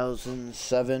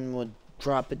 3,007 would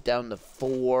drop it down to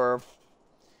 4.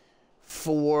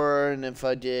 4, and if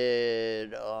I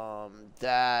did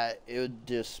that, it would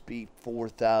just be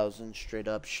 4,000 straight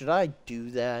up. Should I do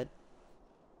that?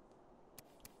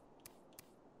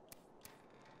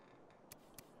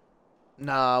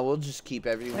 Nah, we'll just keep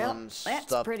everyone's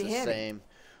stuff the same.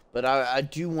 But I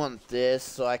do want this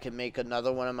so I can make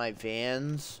another one of my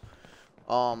vans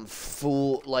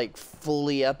fully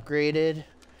upgraded.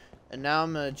 And now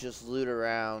I'm gonna just loot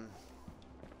around.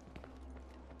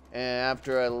 And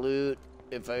after I loot,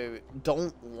 if I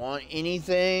don't want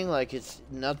anything, like it's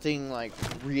nothing like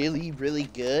really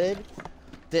good,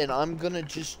 then I'm gonna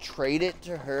just trade it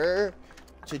to her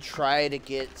to try to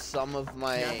get some of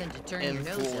my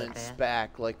influence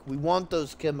back. Like, we want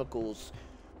those chemicals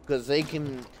because they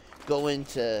can go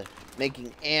into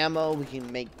making ammo. We can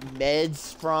make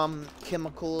meds from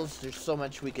chemicals. There's so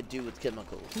much we could do with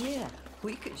chemicals. Yeah,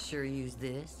 we could sure use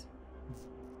this.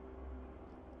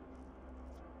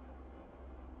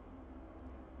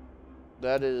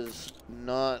 That is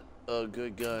not a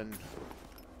good gun.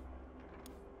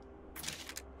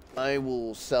 I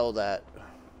will sell that.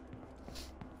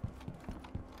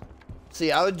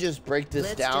 See, I would just break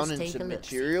this down into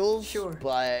materials,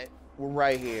 but we're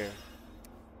right here.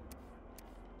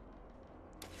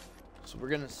 So we're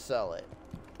gonna sell it.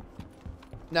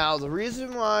 Now, the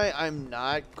reason why I'm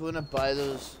not gonna buy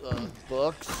those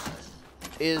books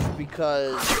is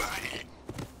because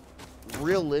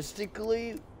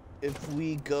realistically, if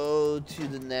we go to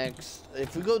the next,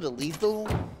 if we go to lethal,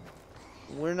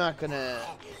 we're not gonna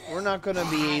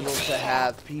be able to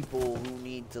have people who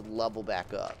need to level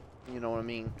back up. You know what I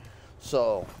mean?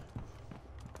 So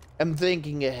I'm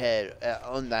thinking ahead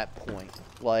on that point.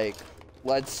 Like,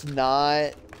 let's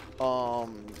not,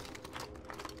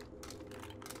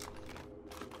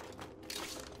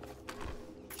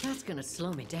 That's gonna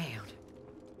slow me down.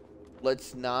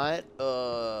 let's not,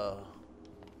 what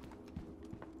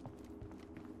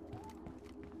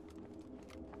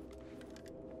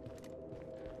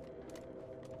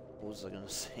was I gonna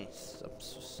say? I'm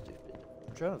so stupid.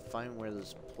 I'm trying to find where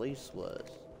this place was.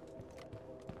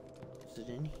 Is it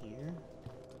in here?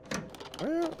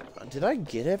 Where? Did I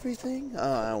get everything?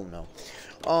 I don't know.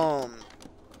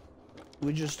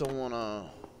 We just don't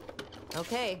wanna...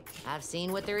 Okay, I've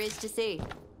seen what there is to see.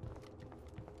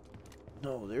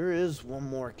 No, there is one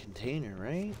more container,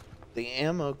 right? The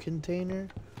ammo container?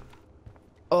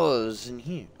 Oh, it was in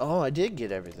here. Oh, I did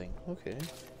get everything. Okay.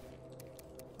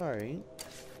 Alright.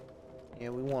 Yeah,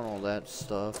 we want all that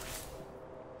stuff.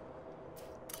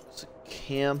 There's a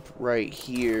camp right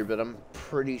here, but I'm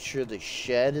pretty sure the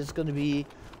shed is going to be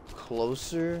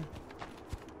closer.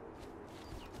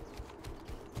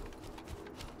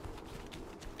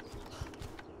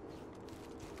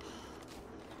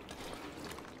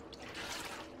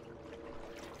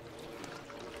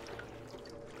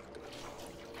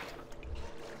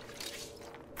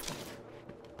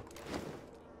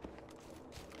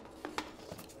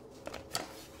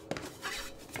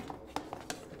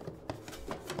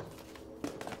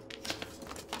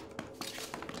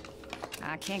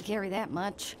 I can't carry that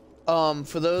much.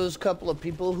 For those couple of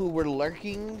people who were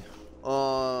lurking,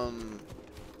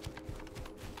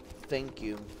 thank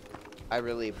you. I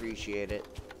really appreciate it.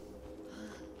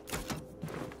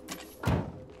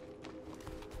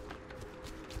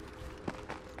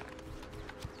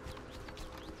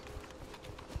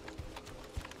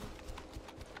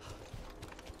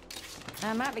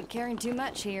 I might be carrying too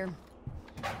much here.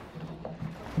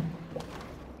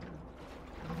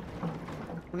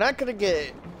 We're not gonna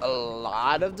get a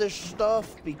lot of this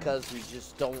stuff because we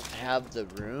just don't have the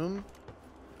room,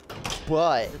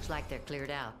 but Looks like they're cleared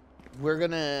out. we're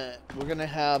gonna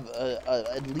have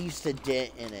at least a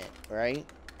dent in it, right?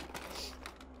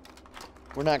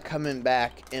 We're not coming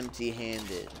back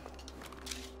empty-handed.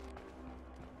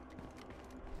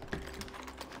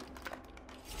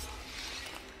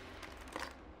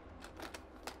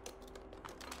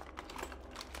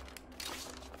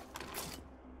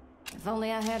 If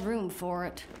only I had room for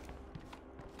it.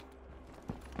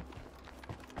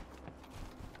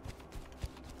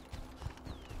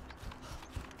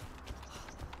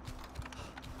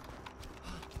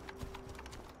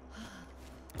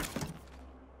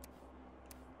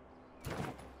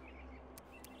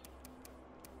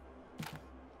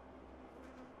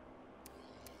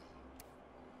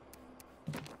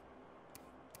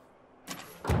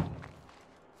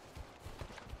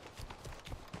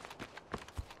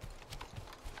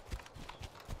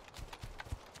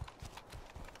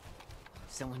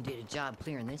 Someone did a job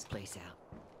clearing this place out.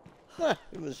 Huh,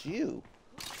 it was you.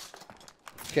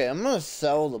 Okay, I'm gonna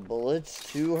sell the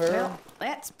bullets to her. Well,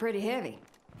 that's pretty heavy.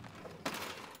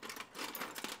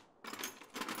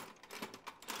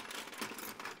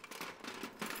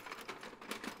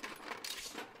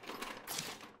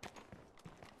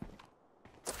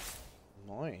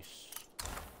 Nice.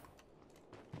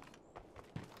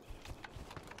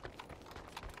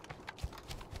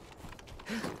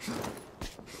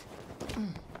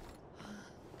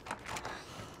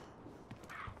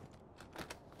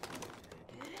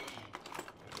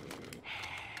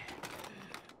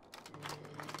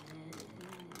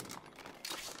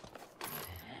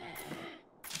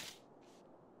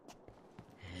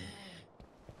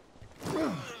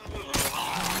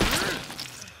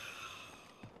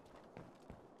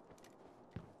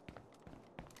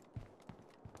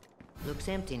 Looks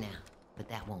empty now, but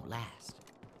that won't last.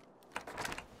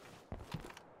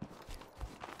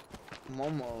 I'm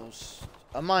almost...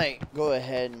 I might go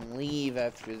ahead and leave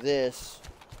after this.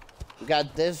 We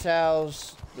got this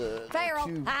house, the Pharaoh,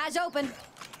 two... eyes open.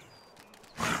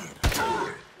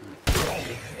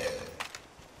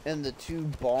 and the two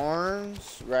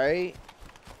barns, right?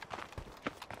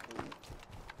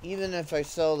 Even if I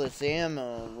sell this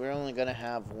ammo, we're only gonna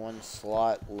have one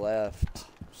slot left.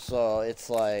 So it's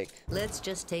like... Let's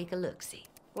just take a look-see.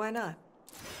 Why not?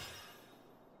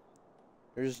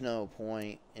 There's no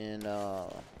point in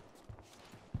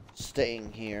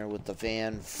staying here with the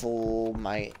van full,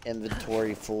 my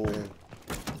inventory full.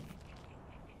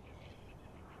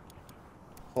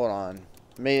 Hold on.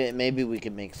 Maybe we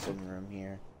can make some room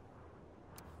here.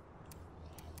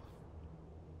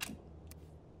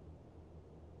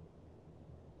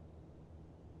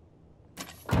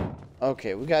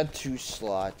 Okay, we got 2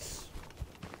 slots.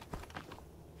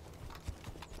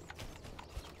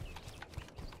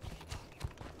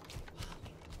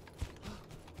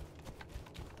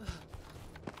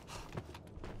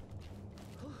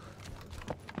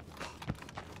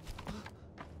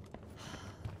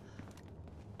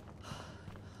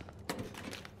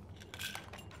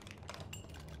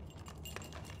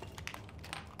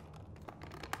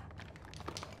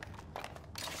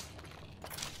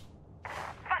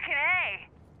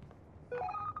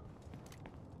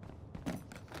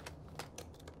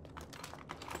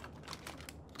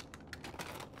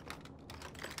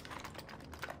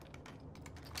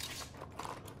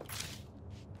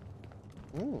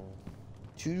 Ooh.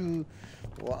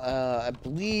 I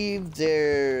believe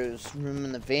there's room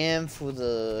in the van for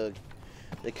the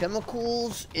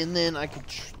chemicals, and then I could.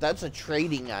 That's a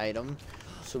trading item,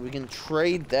 so we can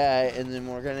trade that, and then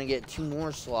we're gonna get 2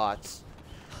 more slots,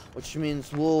 which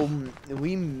means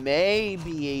we may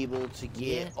be able to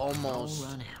get almost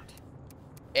run out.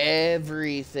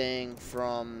 everything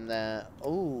from that.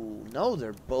 Oh no,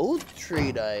 they're both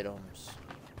trade items.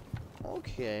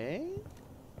 Okay.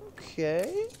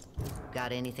 Okay.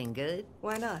 Got anything good?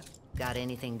 Why not? Got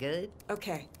anything good?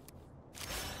 Okay.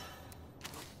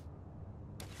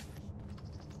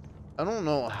 I don't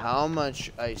know how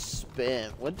much I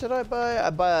spent. What did I buy? I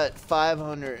bought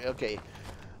 500. Okay.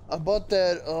 I bought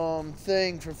that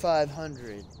thing for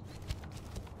 500.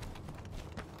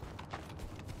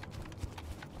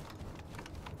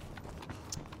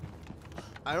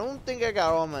 I don't think I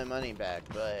got all my money back,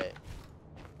 but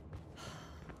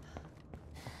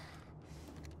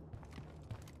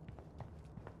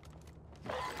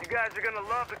You guys are gonna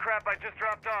love the crap I just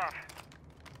dropped off.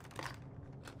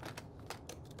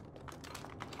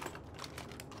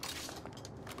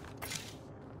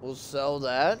 we'll sell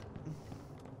that.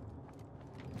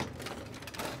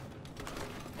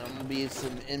 That'll be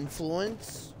some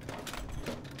influence.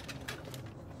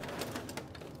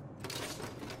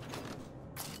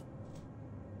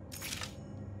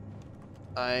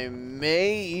 I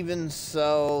may even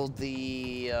sell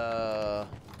the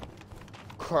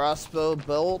crossbow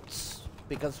bolts,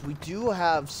 because we do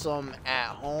have some at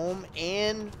home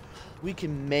and we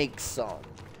can make some.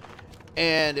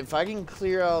 And if I can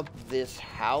clear out this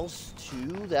house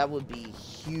too, that would be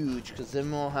huge, because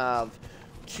then we'll have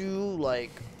 2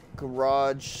 like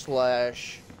garage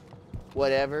slash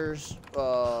whatevers.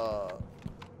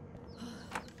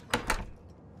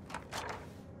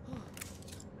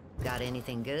 Got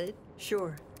anything good?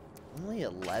 Sure. Only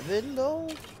 11 though?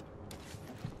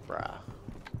 Bruh.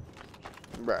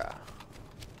 Bruh.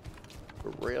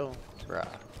 For real? Bruh.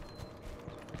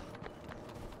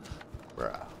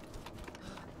 Bruh.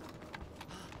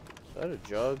 Is that a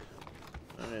jug?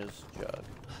 That is a jug.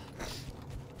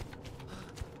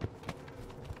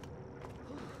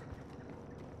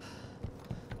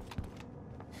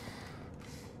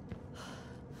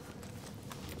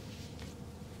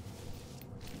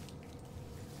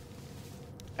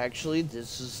 Actually,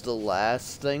 this is the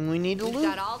last thing we need to We've loot.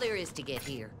 got all there is to get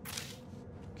here.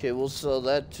 Okay, we'll sell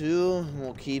that too. And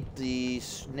we'll keep the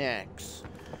snacks.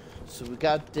 So we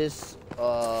got this,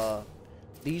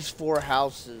 these 4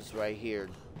 houses right here,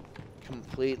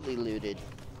 completely looted.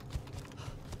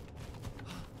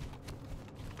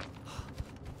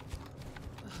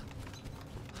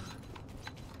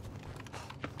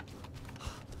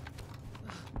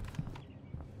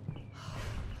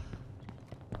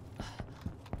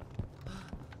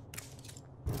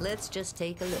 Let's just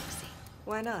take a look-see.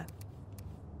 Why not?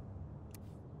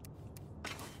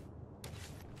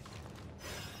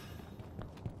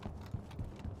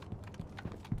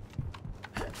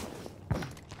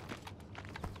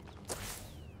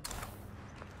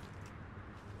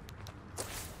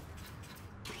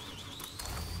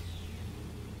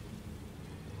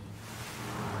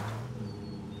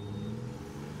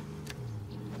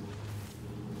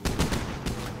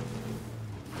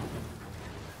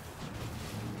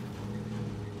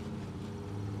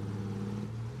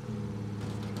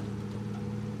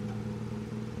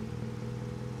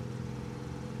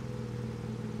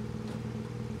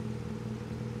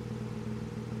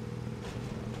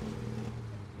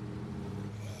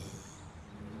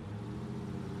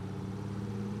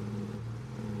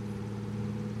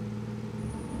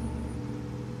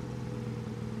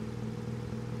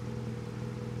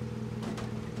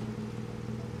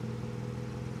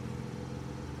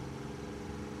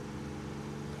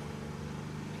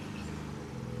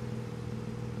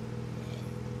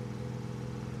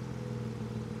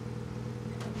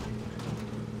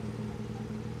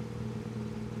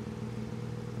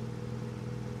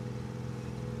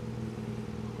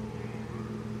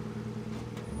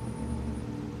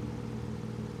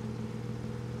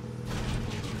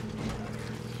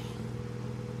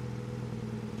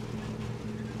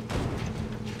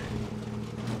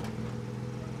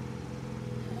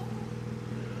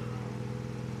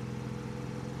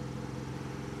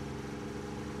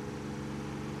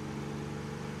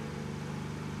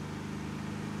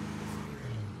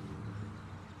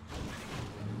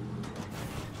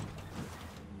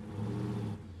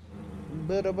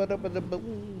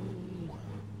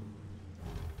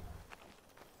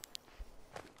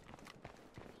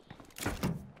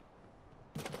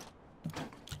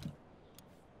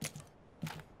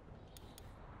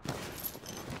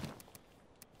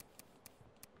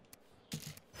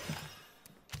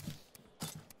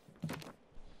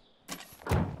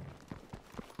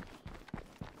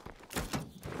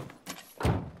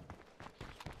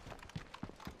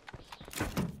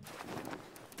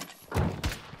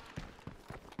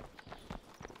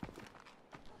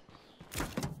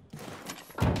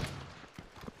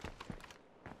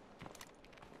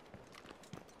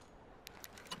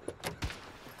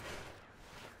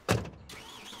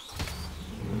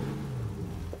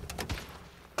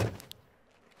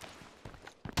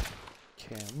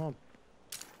 Okay, I'm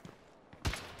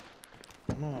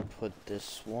gonna put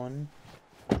this one.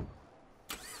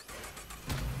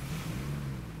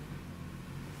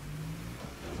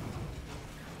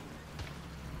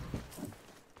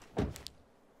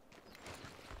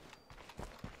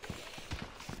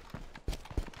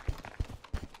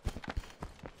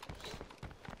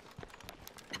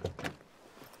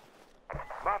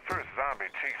 My first zombie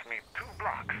chased me 2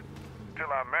 blocks till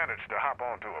I managed to hop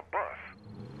onto a bus.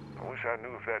 I wish I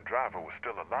knew if that driver was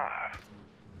still alive.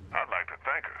 I'd like to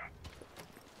thank her.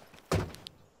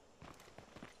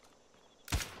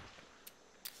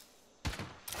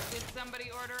 Did somebody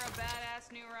order a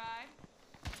badass new ride?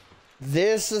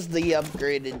 This is the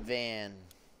upgraded van.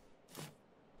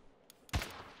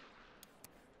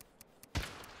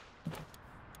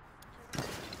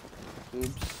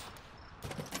 Oops.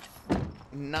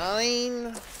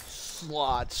 9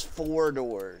 slots, 4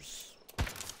 doors.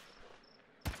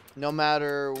 No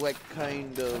matter what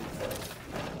kind of...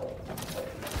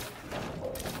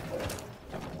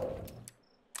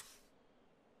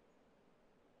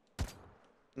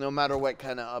 No matter what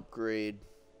kind of upgrade.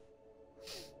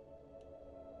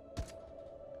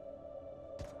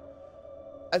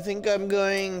 I think I'm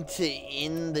going to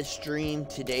end the stream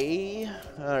today,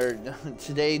 or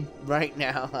today, right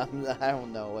now. I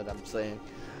don't know what I'm saying.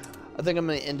 I think I'm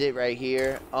going to end it right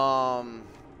here.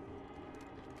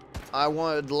 I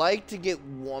would like to get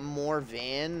one more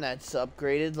van that's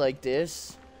upgraded like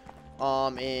this,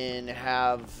 and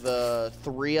have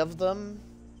 3 of them.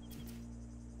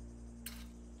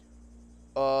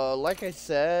 Like I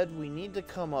said, we need to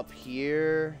come up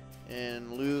here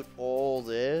and loot all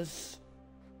this.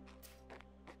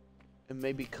 And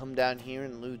maybe come down here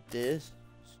and loot this.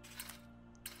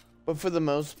 But for the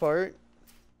most part,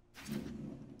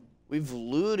 we've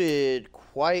looted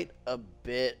quite a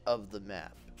bit of the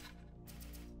map.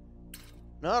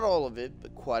 Not all of it,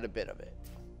 but quite a bit of it.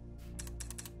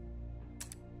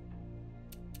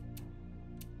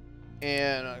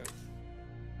 And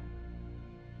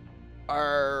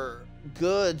our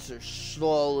goods are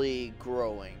slowly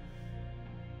growing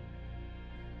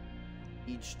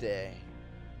each day.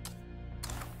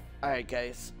 Alright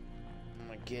guys, I'm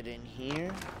gonna get in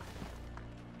here.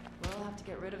 We'll have to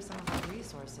get rid of some of our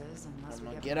resources unless I'm we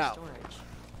gonna get get more out. storage.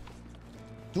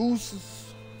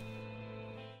 Deuces.